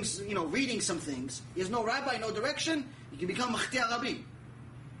starts doing, reading some things, he has no rabbi, no direction, he can become machtia rabbi.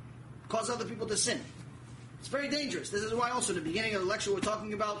 Cause other people to sin. It's very dangerous. This is why also at the beginning of the lecture we're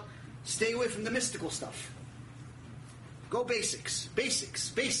talking about stay away from the mystical stuff. Go basics.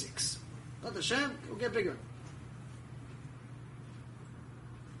 Let Hashem, we'll get bigger.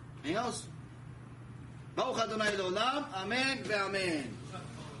 Anything else? Baruch Adonai L'olam, Amen ve'Amen.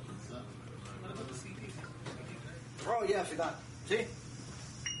 Oh yeah, I forgot. See?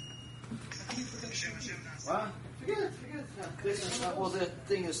 What? Forget it. This is not, well, the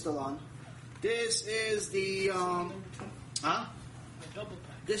thing is still on. This is the,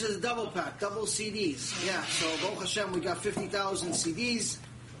 This is a double pack, double CDs. Yeah, so Baruch Hashem, we got 50,000 CDs.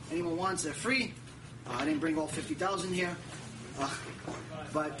 Anyone wants, they're free. I didn't bring all 50,000 here.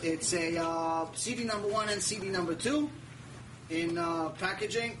 But it's a CD number 1 and CD number 2 in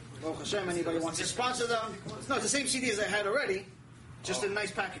packaging. Baruch Hashem, anybody wants to sponsor them. No, it's the same CD as I had already. Just in nice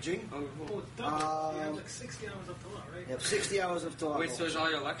packaging. You have like 60 hours of Torah, right? You have 60 hours of Torah. Wait, so is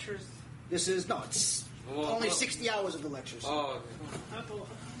all your lectures? This is, no, it's only 60 hours of the lectures. Oh, okay.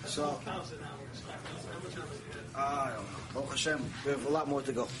 So, 1,000 hours. I don't know. Baruch Hashem, we have a lot more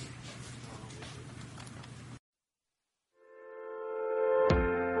to go.